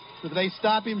tackle. So they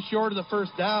stop him short of the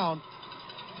first down.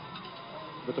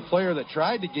 But the player that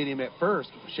tried to get him at first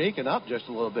was shaken up just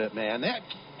a little bit, man. That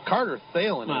Carter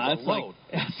Thalen is a load.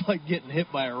 That's like getting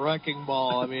hit by a wrecking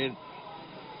ball. I mean,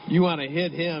 you want to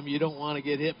hit him. You don't want to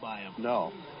get hit by him.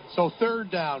 No. So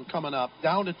third down coming up.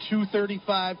 Down to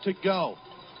 2:35 to go.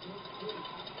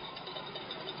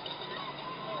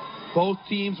 Both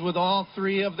teams with all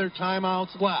 3 of their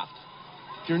timeouts left.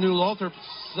 If you're New Lothrop,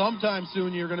 sometime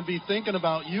soon you're going to be thinking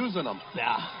about using them.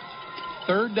 Yeah.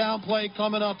 Third down play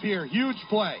coming up here. Huge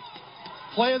play.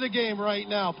 Play of the game right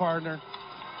now, partner.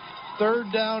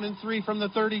 Third down and 3 from the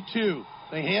 32.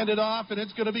 They hand it off, and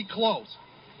it's going to be close.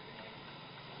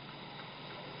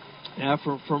 Yeah,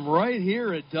 from right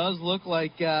here, it does look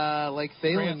like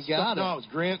Thalen got it. No, it was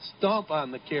Grant Stump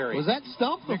on the carry. Was that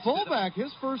Stump, the fullback,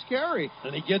 his first carry?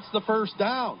 And he gets the first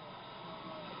down.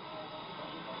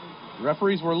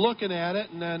 Referees were looking at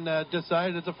it and then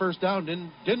decided it's a first down.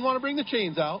 Didn't want to bring the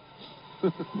chains out.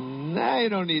 Nah, you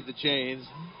don't need the chains.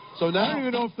 So now, I don't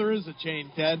even know if there is a chain,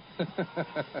 Ted.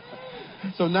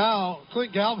 So now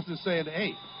Clint Galvis is saying,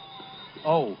 hey,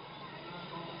 I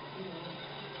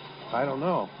don't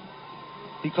know.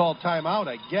 He called timeout,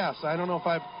 I guess. I don't know if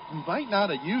I might not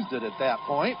have used it at that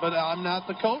point, but I'm not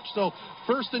the coach. So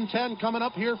 1st and 10 coming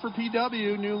up here for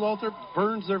PW. New Lothrop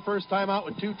burns their first timeout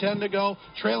with 2:10 to go,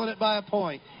 trailing it by a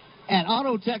point. At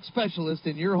Auto Tech Specialist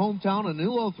in your hometown of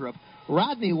New Lothrop,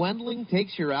 Rodney Wendling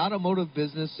takes your automotive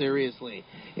business seriously.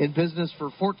 In business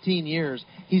for 14 years,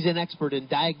 he's an expert in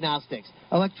diagnostics,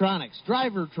 electronics,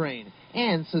 driver train,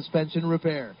 and suspension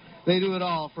repair. They do it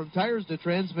all, from tires to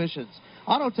transmissions.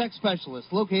 Auto Tech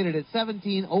Specialist, located at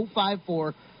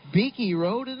 17054 Beakey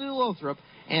Road in New Lothrop,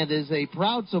 and is a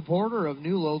proud supporter of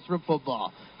New Lothrop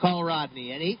football. Call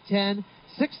Rodney at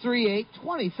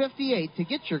 810-638-2058 to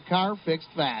get your car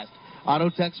fixed fast. Auto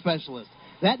Tech Specialist.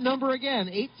 That number again,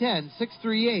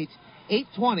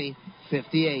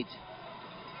 810-638-820-58.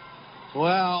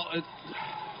 Well, it's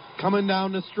coming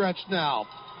down the stretch now.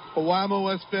 Pewamo,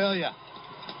 Westphalia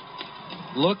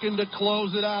looking to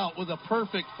close it out with a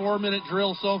perfect 4-minute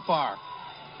drill so far.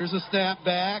 Here's a snap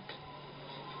back.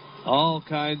 All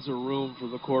kinds of room for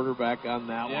the quarterback on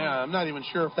that one. Yeah, I'm not even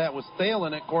sure if that was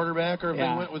Thalen at quarterback or if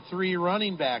they went with 3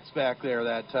 running backs back there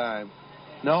that time.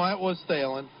 No, that was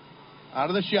Thalen. Out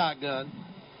of the shotgun.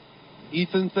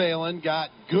 Ethan Thalen got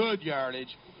good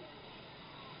yardage.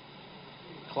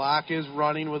 Clock is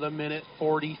running with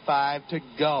 1:45 to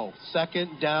go.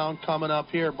 Second down coming up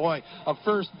here. Boy, a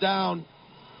first down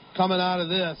coming out of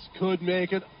this could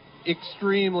make it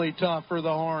extremely tough for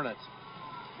the Hornets.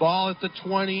 Ball at the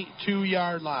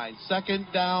 22-yard line.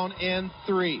 2nd down and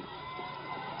 3.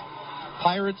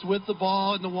 Pirates with the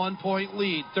ball in the 1-point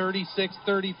lead,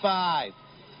 36-35.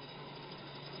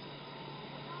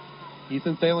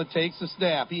 Ethan Thalen takes the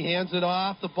snap. He hands it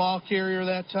off. The ball carrier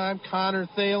that time, Carter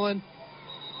Thalen,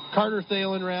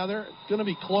 going to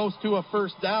be close to a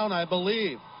first down, I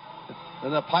believe.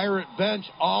 And the Pirate bench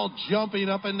all jumping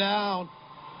up and down.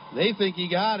 They think he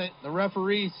got it. The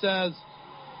referee says,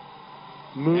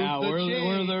 move the chain.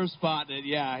 Where they're spotting it.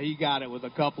 Yeah, he got it with a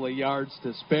couple of yards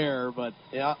to spare, but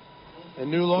yeah.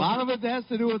 And a lot of it has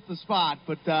to do with the spot,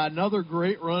 but another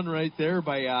great run right there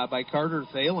by Carter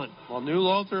Thalen. Well, New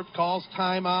Lothrop calls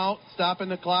timeout, stopping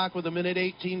the clock with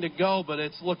 1:18 to go, but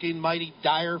it's looking mighty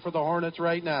dire for the Hornets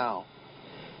right now.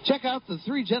 Check out the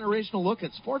 3-generational look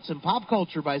at sports and pop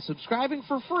culture by subscribing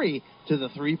for free to the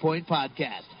 3 Point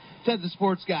Podcast. Ted the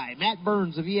Sports Guy, Matt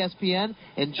Burns of ESPN,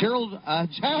 and Gerald, I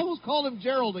almost called him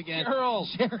Gerald again.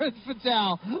 Jared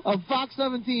Fattal of Fox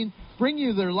 17 bring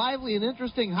you their lively and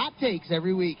interesting hot takes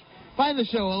every week. Find the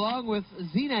show along with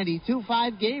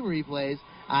Z92.5 game replays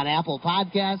on Apple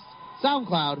Podcasts,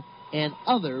 SoundCloud, and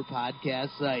other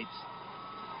podcast sites.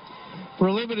 For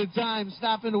a limited time,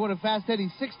 stop into one of Fast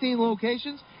Eddie's 16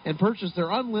 locations and purchase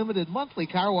their unlimited monthly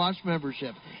car wash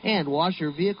membership. And wash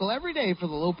your vehicle every day for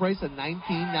the low price of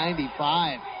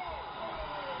 $19.95.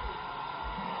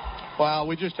 Wow,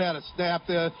 we just had a snap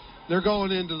there. They're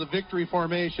going into the victory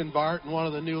formation, Bart, and one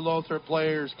of the New Lothrop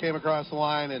players came across the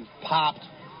line and popped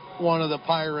one of the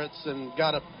Pirates and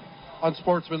got a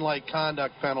unsportsmanlike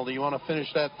conduct penalty. You want to finish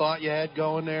that thought you had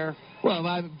going there? Well,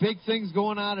 I have big things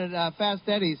going on at Fast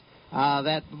Eddie's.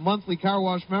 That monthly car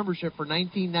wash membership for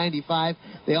 $19.95.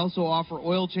 They also offer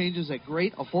oil changes at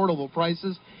great affordable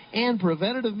prices and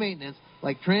preventative maintenance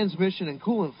like transmission and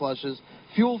coolant flushes,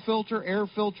 fuel filter, air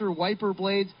filter, wiper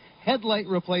blades, headlight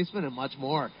replacement, and much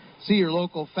more. See your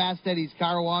local Fast Eddie's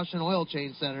Car Wash and Oil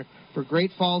Change Center for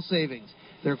great fall savings.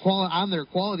 On their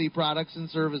quality products and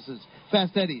services.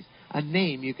 Fast Eddie's, a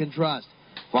name you can trust.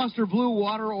 Foster Blue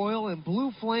Water Oil and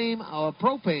Blue Flame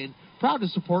Propane, proud to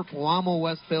support Palamo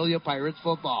Westphalia Pirates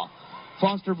football.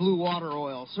 Foster Blue Water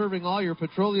Oil, serving all your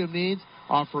petroleum needs,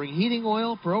 offering heating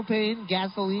oil, propane,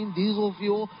 gasoline, diesel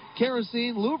fuel,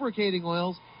 kerosene, lubricating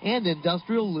oils, and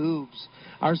industrial lubes.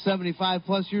 Our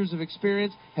 75-plus years of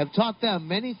experience have taught them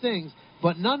many things,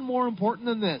 but none more important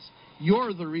than this.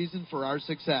 You're the reason for our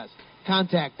success.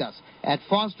 Contact us at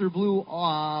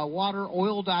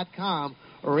fosterbluewateroil.com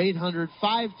or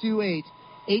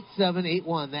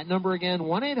 800-528-8781. That number again,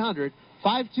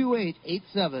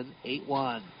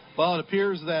 1-800-528-8781. Well, it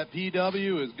appears that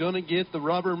PW is going to get the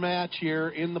rubber match here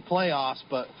in the playoffs,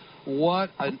 but what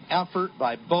an effort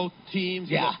by both teams.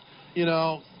 Yeah. You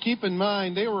know, keep in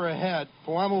mind, they were ahead.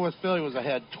 Palamo Westphalia was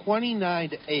ahead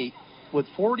 29-8 with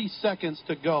 40 seconds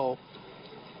to go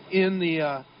in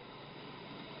the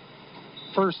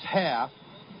first half.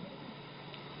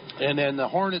 And then the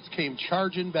Hornets came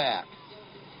charging back.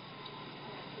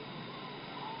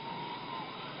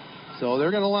 So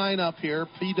they're going to line up here.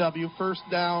 PW first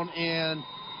down and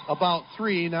about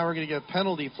 3. Now we're going to get a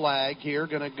penalty flag here.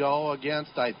 Going to go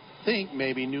against, I think,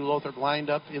 maybe New Lothrop lined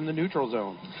up in the neutral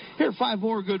zone. Here are 5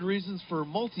 more good reasons for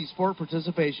multi-sport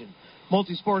participation.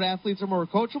 Multi-sport athletes are more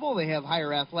coachable. They have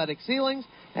higher athletic ceilings,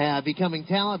 becoming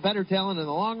better talent in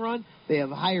the long run. They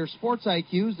have higher sports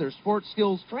IQs, their sports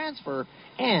skills transfer,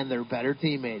 and they're better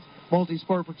teammates.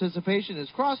 Multi-sport participation is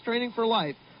cross-training for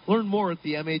life. Learn more at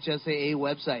the MHSAA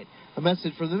website. A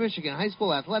message from the Michigan High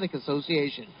School Athletic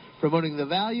Association, promoting the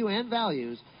value and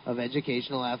values of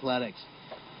educational athletics.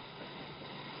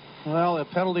 Well, a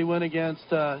penalty win against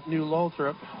New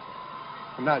Lothrop.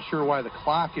 I'm not sure why the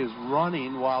clock is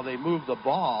running while they move the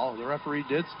ball. The referee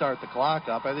did start the clock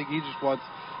up. I think he just wants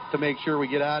to make sure we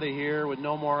get out of here with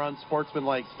no more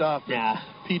unsportsmanlike stuff. Yeah.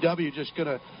 PW just going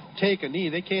to take a knee.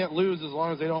 They can't lose as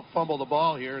long as they don't fumble the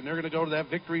ball here, and they're going to go to that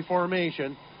victory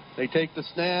formation. They take the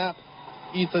snap.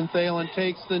 Ethan Thalen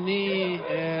takes the knee,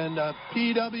 and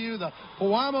PW, the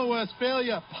Palamo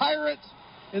Westphalia Pirates,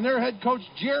 and their head coach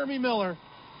Jeremy Miller,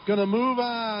 going to move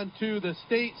on to the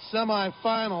state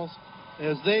semifinals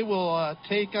as they will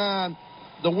take on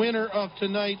the winner of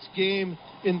tonight's game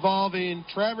involving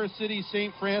Traverse City,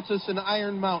 St. Francis, and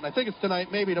Iron Mountain. I think it's tonight,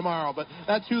 maybe tomorrow, but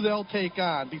that's who they'll take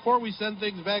on. Before we send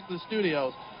things back to the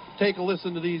studios, take a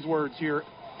listen to these words here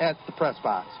at the press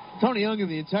box. Tony Young and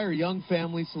the entire Young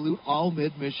family salute all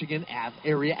Mid-Michigan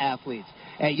area athletes.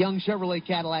 At Young Chevrolet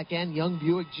Cadillac and Young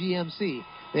Buick GMC,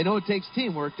 They know it takes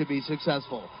teamwork to be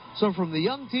successful. So from the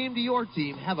Young team to your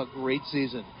team, have a great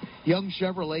season. Young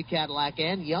Chevrolet Cadillac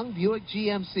and Young Buick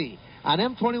GMC on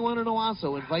M21 in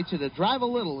Owasso invite you to drive a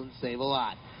little and save a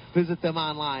lot. Visit them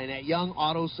online at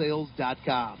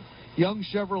youngautosales.com. Young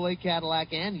Chevrolet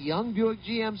Cadillac and Young Buick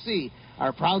GMC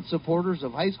are proud supporters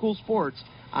of high school sports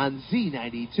on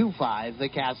Z92.5 The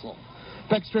Castle.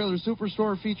 Beck's Trailer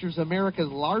Superstore features America's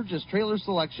largest trailer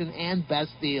selection and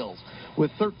best deals.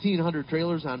 With 1,300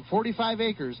 trailers on 45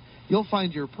 acres, you'll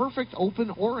find your perfect open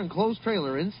or enclosed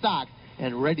trailer in stock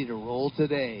and ready to roll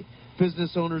today.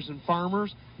 Business owners and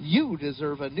farmers, you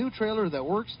deserve a new trailer that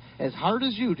works as hard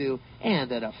as you do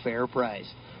and at a fair price.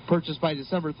 Purchased by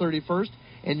December 31st,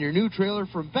 and your new trailer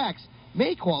from Beck's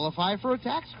may qualify for a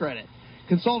tax credit.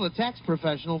 Consult a tax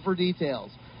professional for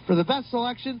details. For the best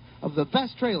selection of the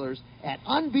best trailers at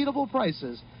unbeatable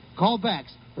prices, call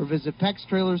Beck's or visit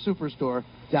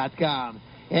Beck'sTrailerSuperstore.com.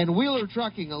 And Wheeler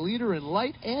Trucking, a leader in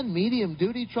light and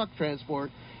medium-duty truck transport,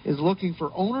 is looking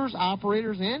for owners,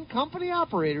 operators, and company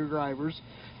operator drivers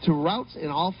to routes in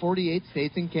all 48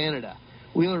 states and Canada.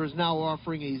 Wheeler is now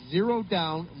offering a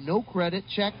zero-down, no-credit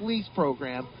check lease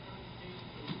program,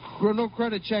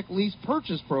 no-credit check lease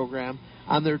purchase program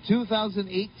on their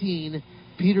 2018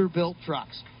 Peterbilt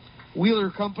trucks.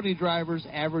 Wheeler company drivers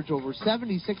average over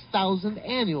 $76,000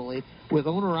 annually, with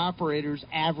owner-operators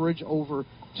average over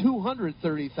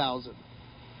 $230,000.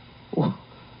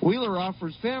 Wheeler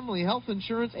offers family health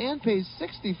insurance and pays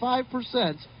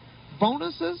 65%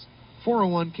 bonuses,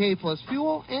 401k plus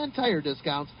fuel and tire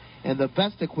discounts, and the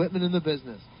best equipment in the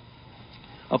business.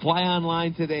 Apply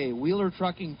online today,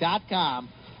 WheelerTrucking.com,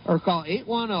 or call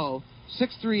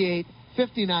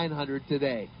 810-638-5900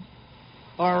 today.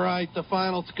 All right, the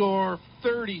final score,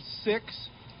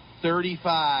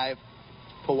 36-35.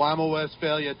 Pewamo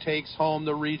Westphalia takes home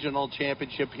the regional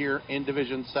championship here in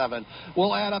Division 7.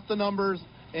 We'll add up the numbers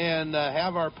and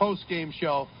have our post-game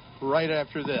show right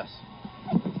after this.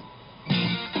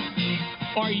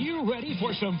 Are you ready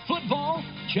for some football?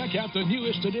 Check out the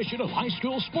newest edition of High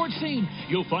School Sports Scene.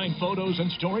 You'll find photos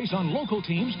and stories on local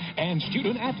teams and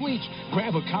student athletes.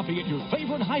 Grab a copy at your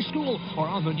favorite high school or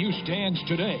on the newsstands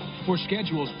today. For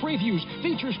schedules, previews,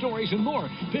 feature stories, and more,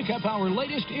 pick up our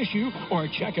latest issue or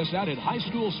check us out at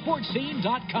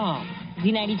highschoolsportscene.com.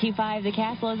 Z92.5 The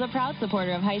Castle is a proud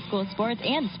supporter of high school sports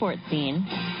and sports scene.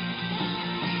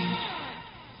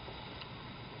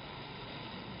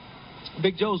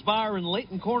 Big Joe's Bar in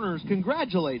Layton Corners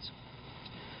congratulates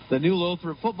the new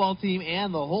Lothrop football team,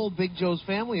 and the whole Big Joe's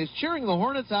family is cheering the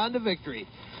Hornets on to victory.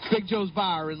 Big Joe's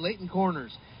Bar in Layton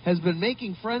Corners has been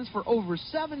making friends for over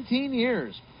 17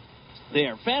 years. They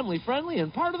are family-friendly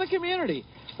and part of the community.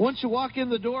 Once you walk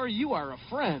in the door, you are a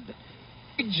friend.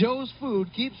 Big Joe's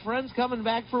food keeps friends coming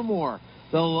back for more.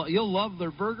 You'll love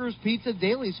their burgers, pizza,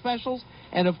 daily specials,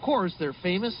 and, of course, their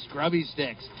famous Scrubby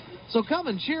Sticks. So come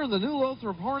and cheer the new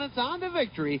Lothrop Hornets on to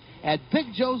victory at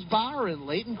Big Joe's Bar in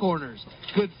Layton Corners.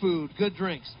 Good food, good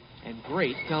drinks, and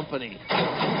great company.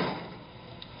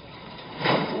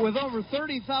 With over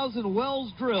 30,000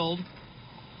 wells drilled,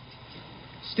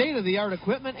 state-of-the-art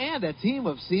equipment, and a team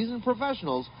of seasoned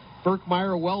professionals,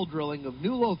 Berkmeyer Well Drilling of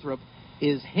New Lothrop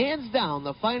is hands down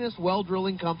the finest well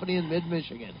drilling company in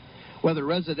mid-Michigan. Whether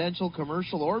residential,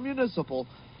 commercial, or municipal,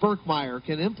 Berkmeyer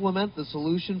can implement the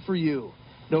solution for you.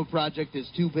 No project is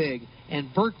too big,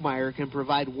 and Berkmeyer can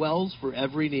provide wells for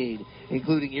every need,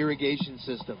 including irrigation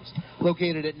systems.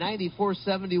 Located at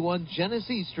 9471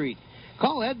 Genesee Street.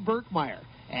 Call Ed Berkmeyer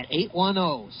at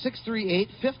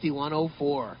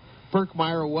 810-638-5104.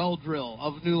 Berkmeyer Well Drill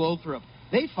of New Lothrop.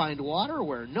 They find water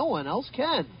where no one else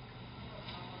can.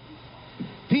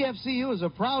 PFCU is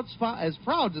proud to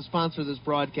sponsor this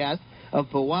broadcast of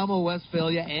Pewamo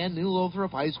Westphalia and New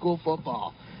Lothrop High School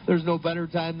football. There's no better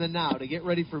time than now to get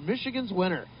ready for Michigan's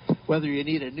winter. Whether you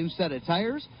need a new set of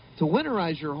tires to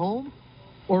winterize your home,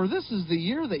 or this is the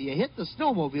year that you hit the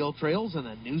snowmobile trails in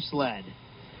a new sled.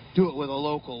 Do it with a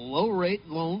local low-rate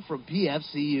loan from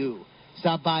PFCU.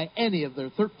 Stop by any of their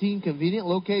 13 convenient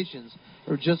locations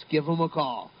or just give them a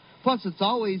call. Plus, it's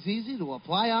always easy to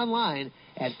apply online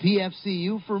at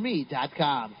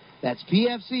pfcuforme.com. That's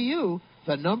PFCU,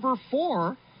 the number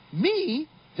 4,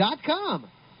 me.com.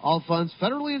 All funds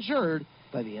federally insured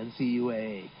by the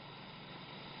NCUA.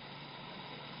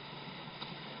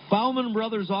 Bauman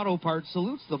Brothers Auto Parts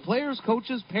salutes the players,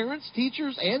 coaches, parents,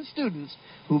 teachers, and students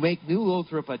who make New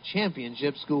Lothrop a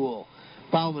championship school.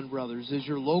 Bauman Brothers is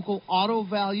your local auto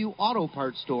value auto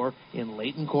parts store in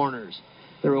Layton Corners.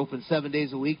 They're open 7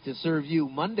 days a week to serve you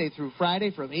Monday through Friday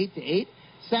from 8 to 8,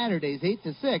 Saturdays 8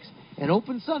 to 6, and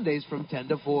open Sundays from 10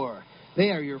 to 4.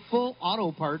 They are your full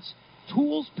auto parts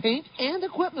Tools, Paint, and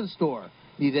Equipment Store.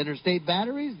 Need interstate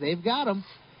batteries? They've got them.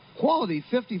 Quality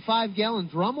 55-gallon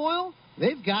drum oil?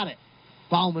 They've got it.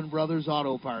 Bauman Brothers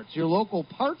Auto Parts, your local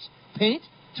parts, paint,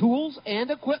 tools,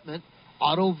 and equipment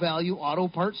Auto Value Auto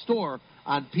Parts store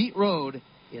on Pete Road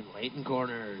in Layton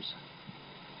Corners.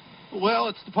 Well,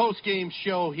 it's the post-game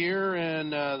show here,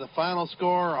 and the final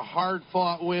score, a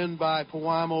hard-fought win by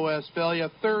Pewamo Westphalia,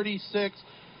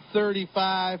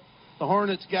 36-35. The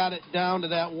Hornets got it down to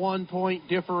that 1-point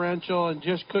differential and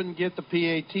just couldn't get the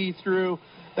PAT through.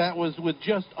 That was with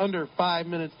just under 5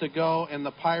 minutes to go, and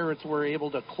the Pirates were able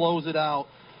to close it out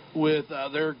with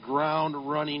their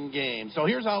ground-running game. So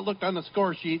here's how it looked on the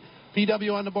score sheet.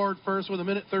 PW on the board first with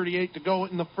 1:38 to go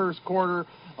in the first quarter.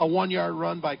 A 1-yard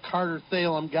run by Carter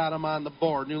Thalem got him on the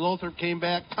board. New Lothrop came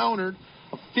back, countered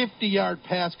a 50-yard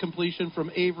pass completion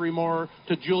from Avery Moore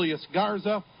to Julius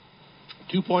Garza.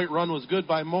 2-point run was good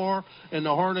by Moore, and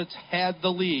the Hornets had the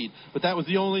lead. But that was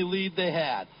the only lead they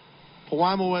had.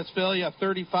 Pewamo Westphalia, a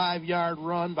 35-yard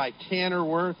run by Tanner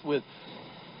Worth with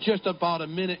just about a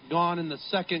minute gone in the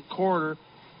second quarter,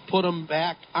 put them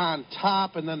back on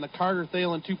top, and then the Carter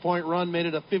Thalen 2-point run made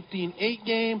it a 15-8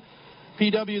 game.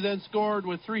 PW then scored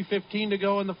with 3:15 to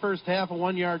go in the first half, a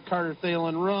 1-yard Carter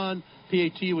Thalen run.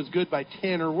 PAT was good by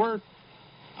Tanner Worth.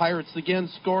 Pirates again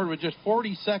scored with just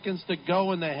 40 seconds to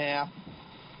go in the half,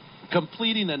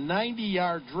 completing a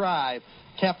 90-yard drive,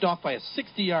 capped off by a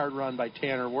 60-yard run by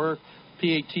Tanner Worth.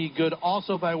 PAT good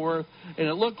also by Worth, and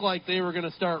it looked like they were going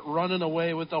to start running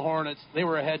away with the Hornets. They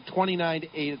were ahead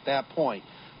 29-8 at that point,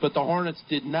 but the Hornets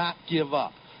did not give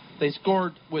up. They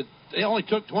only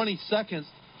took 20 seconds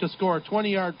to score a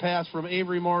 20-yard pass from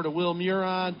Avery Moore to Will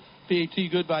Muron. PAT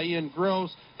good by Ian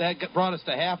Gross. That brought us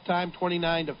to halftime,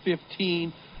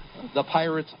 29-15. The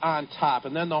Pirates on top.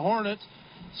 And then the Hornets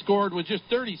scored with just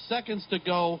 30 seconds to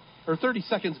go, or 30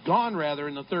 seconds gone, rather,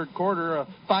 in the third quarter. A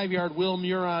 5-yard Will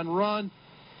Muron run.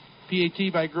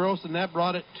 PAT by Gross, and that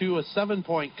brought it to a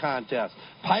 7-point contest.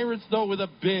 Pirates, though, with a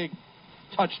big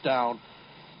touchdown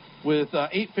with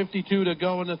 8:52 to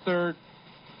go in the third.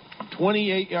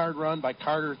 28-yard run by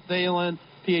Carter Thalen.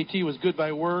 PAT was good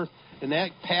by Worth, and that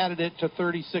padded it to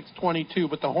 36-22.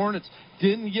 But the Hornets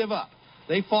didn't give up.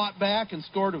 They fought back and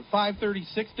scored with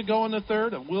 5:36 to go in the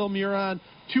third. A Will Muron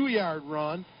 2-yard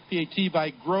run. PAT by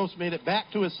Gross made it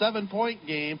back to a 7-point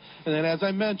game. And then, as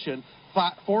I mentioned,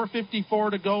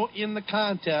 4:54 to go in the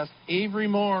contest. Avery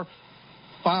Moore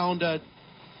found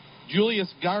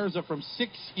Julius Garza from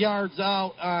 6 yards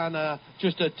out on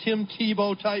just a Tim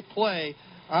Tebow type play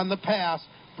on the pass,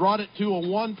 brought it to a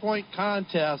 1-point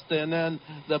contest, and then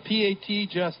the PAT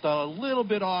just a little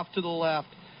bit off to the left,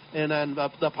 and then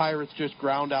the Pirates just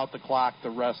ground out the clock the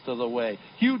rest of the way.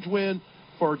 Huge win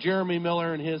for Jeremy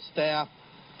Miller and his staff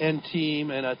and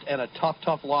team, and a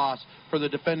tough loss for the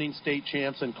defending state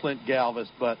champs and Clint Galvis.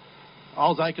 But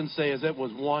all I can say is it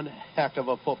was one heck of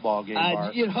a football game,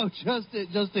 Bart.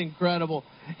 Just incredible.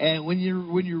 And when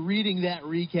you're reading that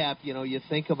recap, you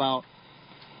think about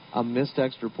a missed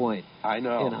extra point. I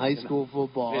know. In high school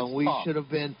football. It's and we tough. should have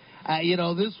been,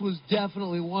 this was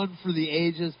definitely one for the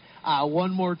ages.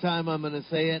 One more time, I'm going to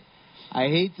say it. I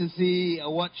hate to see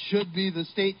what should be the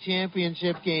state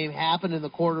championship game happen in the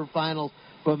quarterfinals,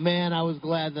 but, man, I was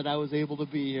glad that I was able to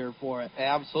be here for it.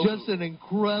 Absolutely. Just an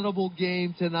incredible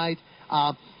game tonight.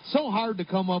 So hard to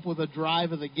come up with a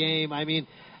drive of the game. I mean,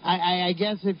 I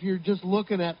guess if you're just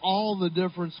looking at all the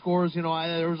different scores,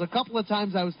 there was a couple of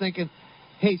times I was thinking,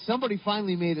 hey, somebody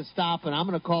finally made a stop, and I'm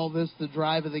going to call this the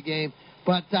drive of the game.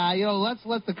 But, let's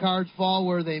let the cards fall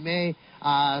where they may.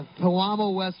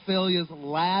 Pewamo Westphalia's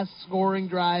last scoring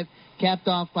drive capped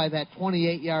off by that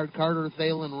 28-yard Carter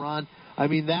Thalen run. I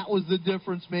mean, that was the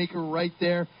difference maker right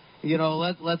there.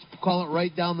 Let's call it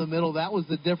right down the middle. That was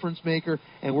the difference maker,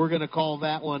 and we're going to call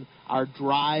that one our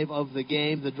drive of the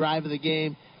game. The drive of the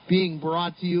game being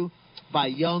brought to you by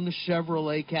Young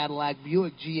Chevrolet Cadillac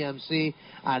Buick GMC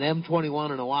on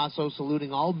M21 in Owasso,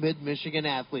 saluting all Mid-Michigan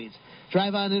athletes.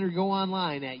 Drive on in or go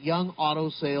online at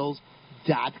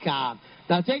youngautosales.com.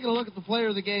 Now, taking a look at the player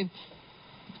of the game,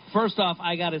 first off,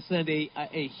 I got to send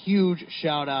a huge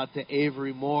shout-out to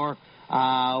Avery Moore.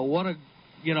 I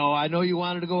know you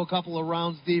wanted to go a couple of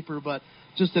rounds deeper, but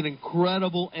just an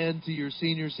incredible end to your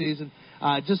senior season.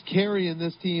 Just carrying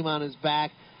this team on his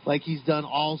back like he's done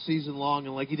all season long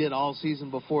and like he did all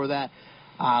season before that,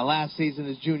 last season,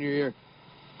 his junior year.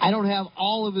 I don't have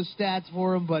all of his stats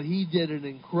for him, but he did an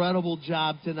incredible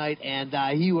job tonight, and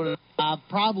he would have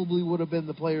probably would have been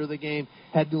the player of the game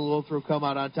had New Lothrop come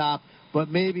out on top, but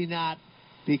maybe not,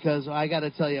 because I got to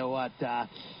tell you what,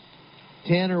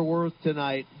 Tanner Worth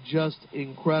tonight, just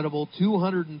incredible.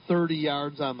 230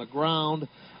 yards on the ground,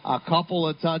 a couple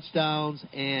of touchdowns,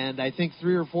 and I think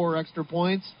 3 or 4 extra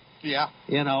points. Yeah.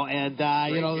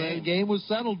 The game was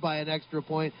settled by an extra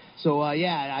point. So,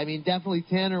 definitely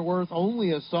Tanner Worth,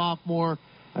 only a sophomore.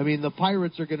 I mean, the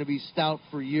Pirates are going to be stout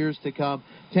for years to come.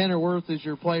 Tanner Worth is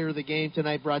your player of the game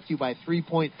tonight, brought to you by 3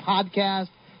 Point Podcast.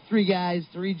 3 guys,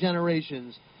 3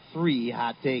 generations, 3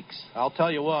 hot takes. I'll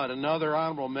tell you what, another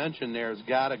honorable mention there has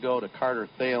got to go to Carter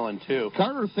Thalen, too.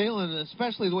 Carter Thalen,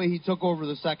 especially the way he took over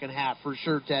the second half, for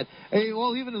sure, Ted. Hey,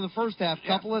 well, even in the first half,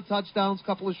 couple of touchdowns,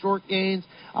 couple of short gains,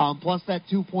 plus that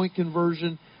 2-point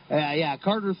conversion.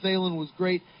 Carter Thalen was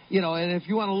great. And if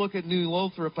you want to look at New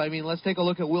Lothrop, let's take a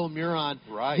look at Will Muron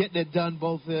getting it done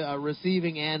both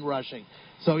receiving and rushing.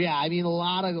 So, a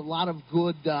lot of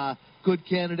good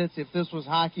candidates. If this was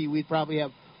hockey, we'd probably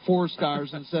have 4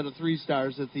 stars instead of 3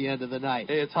 stars at the end of the night.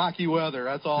 Hey, it's hockey weather.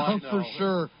 That's all I know. For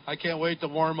sure. I can't wait to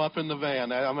warm up in the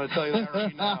van. I'm going to tell you that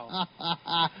right now.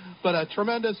 But a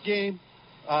tremendous game.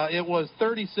 It was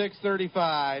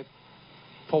 36-35.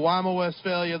 Pewamo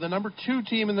Westphalia, the number 2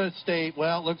 team in the state.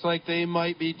 Well, it looks like they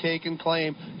might be taking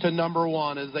claim to number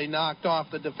 1 as they knocked off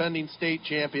the defending state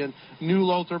champion, New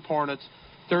Lothrop Hornets,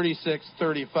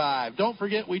 36-35. Don't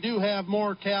forget, we do have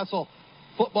more Castle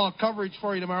football coverage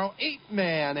for you tomorrow.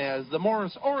 8-man as the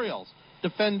Morris Orioles,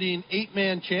 defending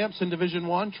 8-man champs in Division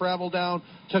I, travel down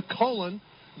to Colon,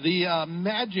 the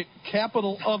Magic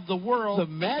capital of the world. The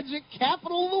Magic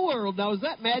capital of the world. Now, is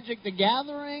that Magic the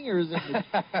Gathering, or is it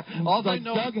all I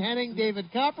know Doug Henning,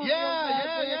 David Copperfield?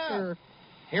 Yeah. Or?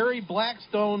 Harry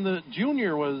Blackstone, the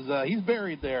junior, he's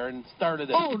buried there and started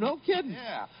it. Oh, no kidding.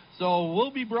 Yeah. So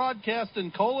we'll be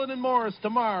broadcasting Colon and Morris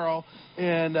tomorrow,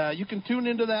 and you can tune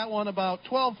into that one about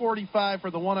 12:45 for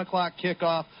the 1 o'clock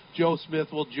kickoff. Joe Smith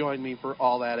will join me for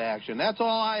all that action. That's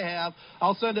all I have.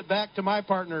 I'll send it back to my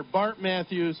partner, Bart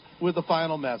Matthews, with the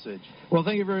final message. Well,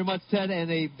 thank you very much, Ted, and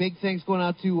a big thanks going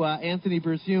out to Anthony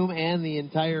Berthume and the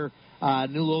entire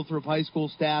New Lothrop High School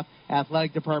staff,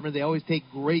 athletic department. They always take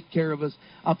great care of us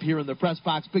up here in the press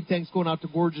box. Big thanks going out to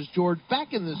Gorgeous George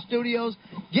back in the studios,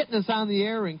 getting us on the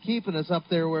air and keeping us up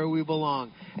there where we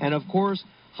belong. And, of course,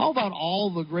 how about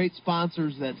all the great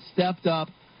sponsors that stepped up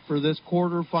for this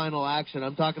quarterfinal action?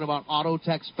 I'm talking about Auto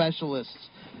Tech Specialists,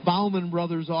 Bauman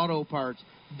Brothers Auto Parts,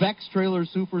 Beck's Trailer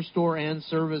Superstore and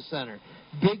Service Center,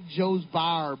 Big Joe's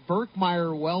Bar,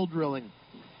 Berkmeyer Well Drilling,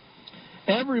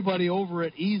 everybody over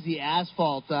at Easy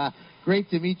Asphalt. Great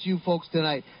to meet you folks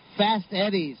tonight. Fast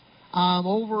Eddie's.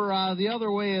 Over the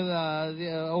other way,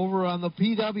 over on the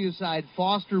PW side,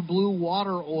 Foster Blue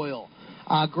Water Oil.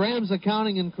 Graham's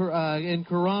Accounting in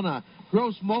Corona.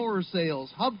 Gross Mower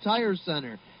Sales. Hub Tire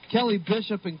Center. Kelly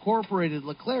Bishop Incorporated.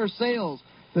 LeClaire Sales.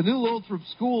 The New Lothrop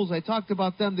Schools, I talked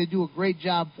about them. They do a great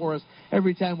job for us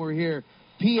every time we're here.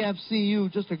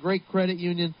 PFCU, just a great credit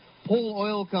union. Pole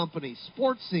Oil Company.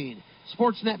 Sports Scene.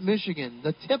 Sportsnet Michigan,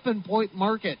 the Tippin Point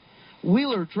Market,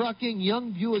 Wheeler Trucking,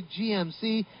 Young Buick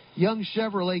GMC, Young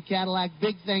Chevrolet Cadillac.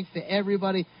 Big thanks to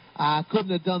everybody. Couldn't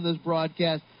have done this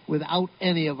broadcast without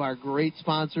any of our great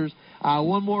sponsors.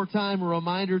 One more time, a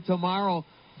reminder, tomorrow,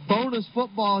 bonus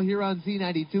football here on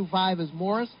Z92.5 as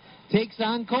Morris takes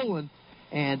on Colon.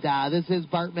 And this is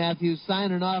Bart Matthews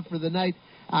signing off for the night.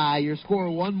 Your score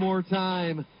one more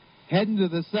time. Heading to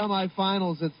the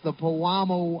semifinals, it's the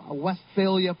Pewamo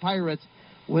Westphalia Pirates.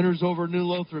 Winners over New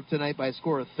Lothrop tonight by a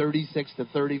score of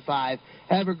 36-35.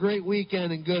 Have a great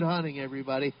weekend and good hunting,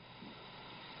 everybody.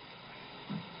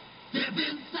 Get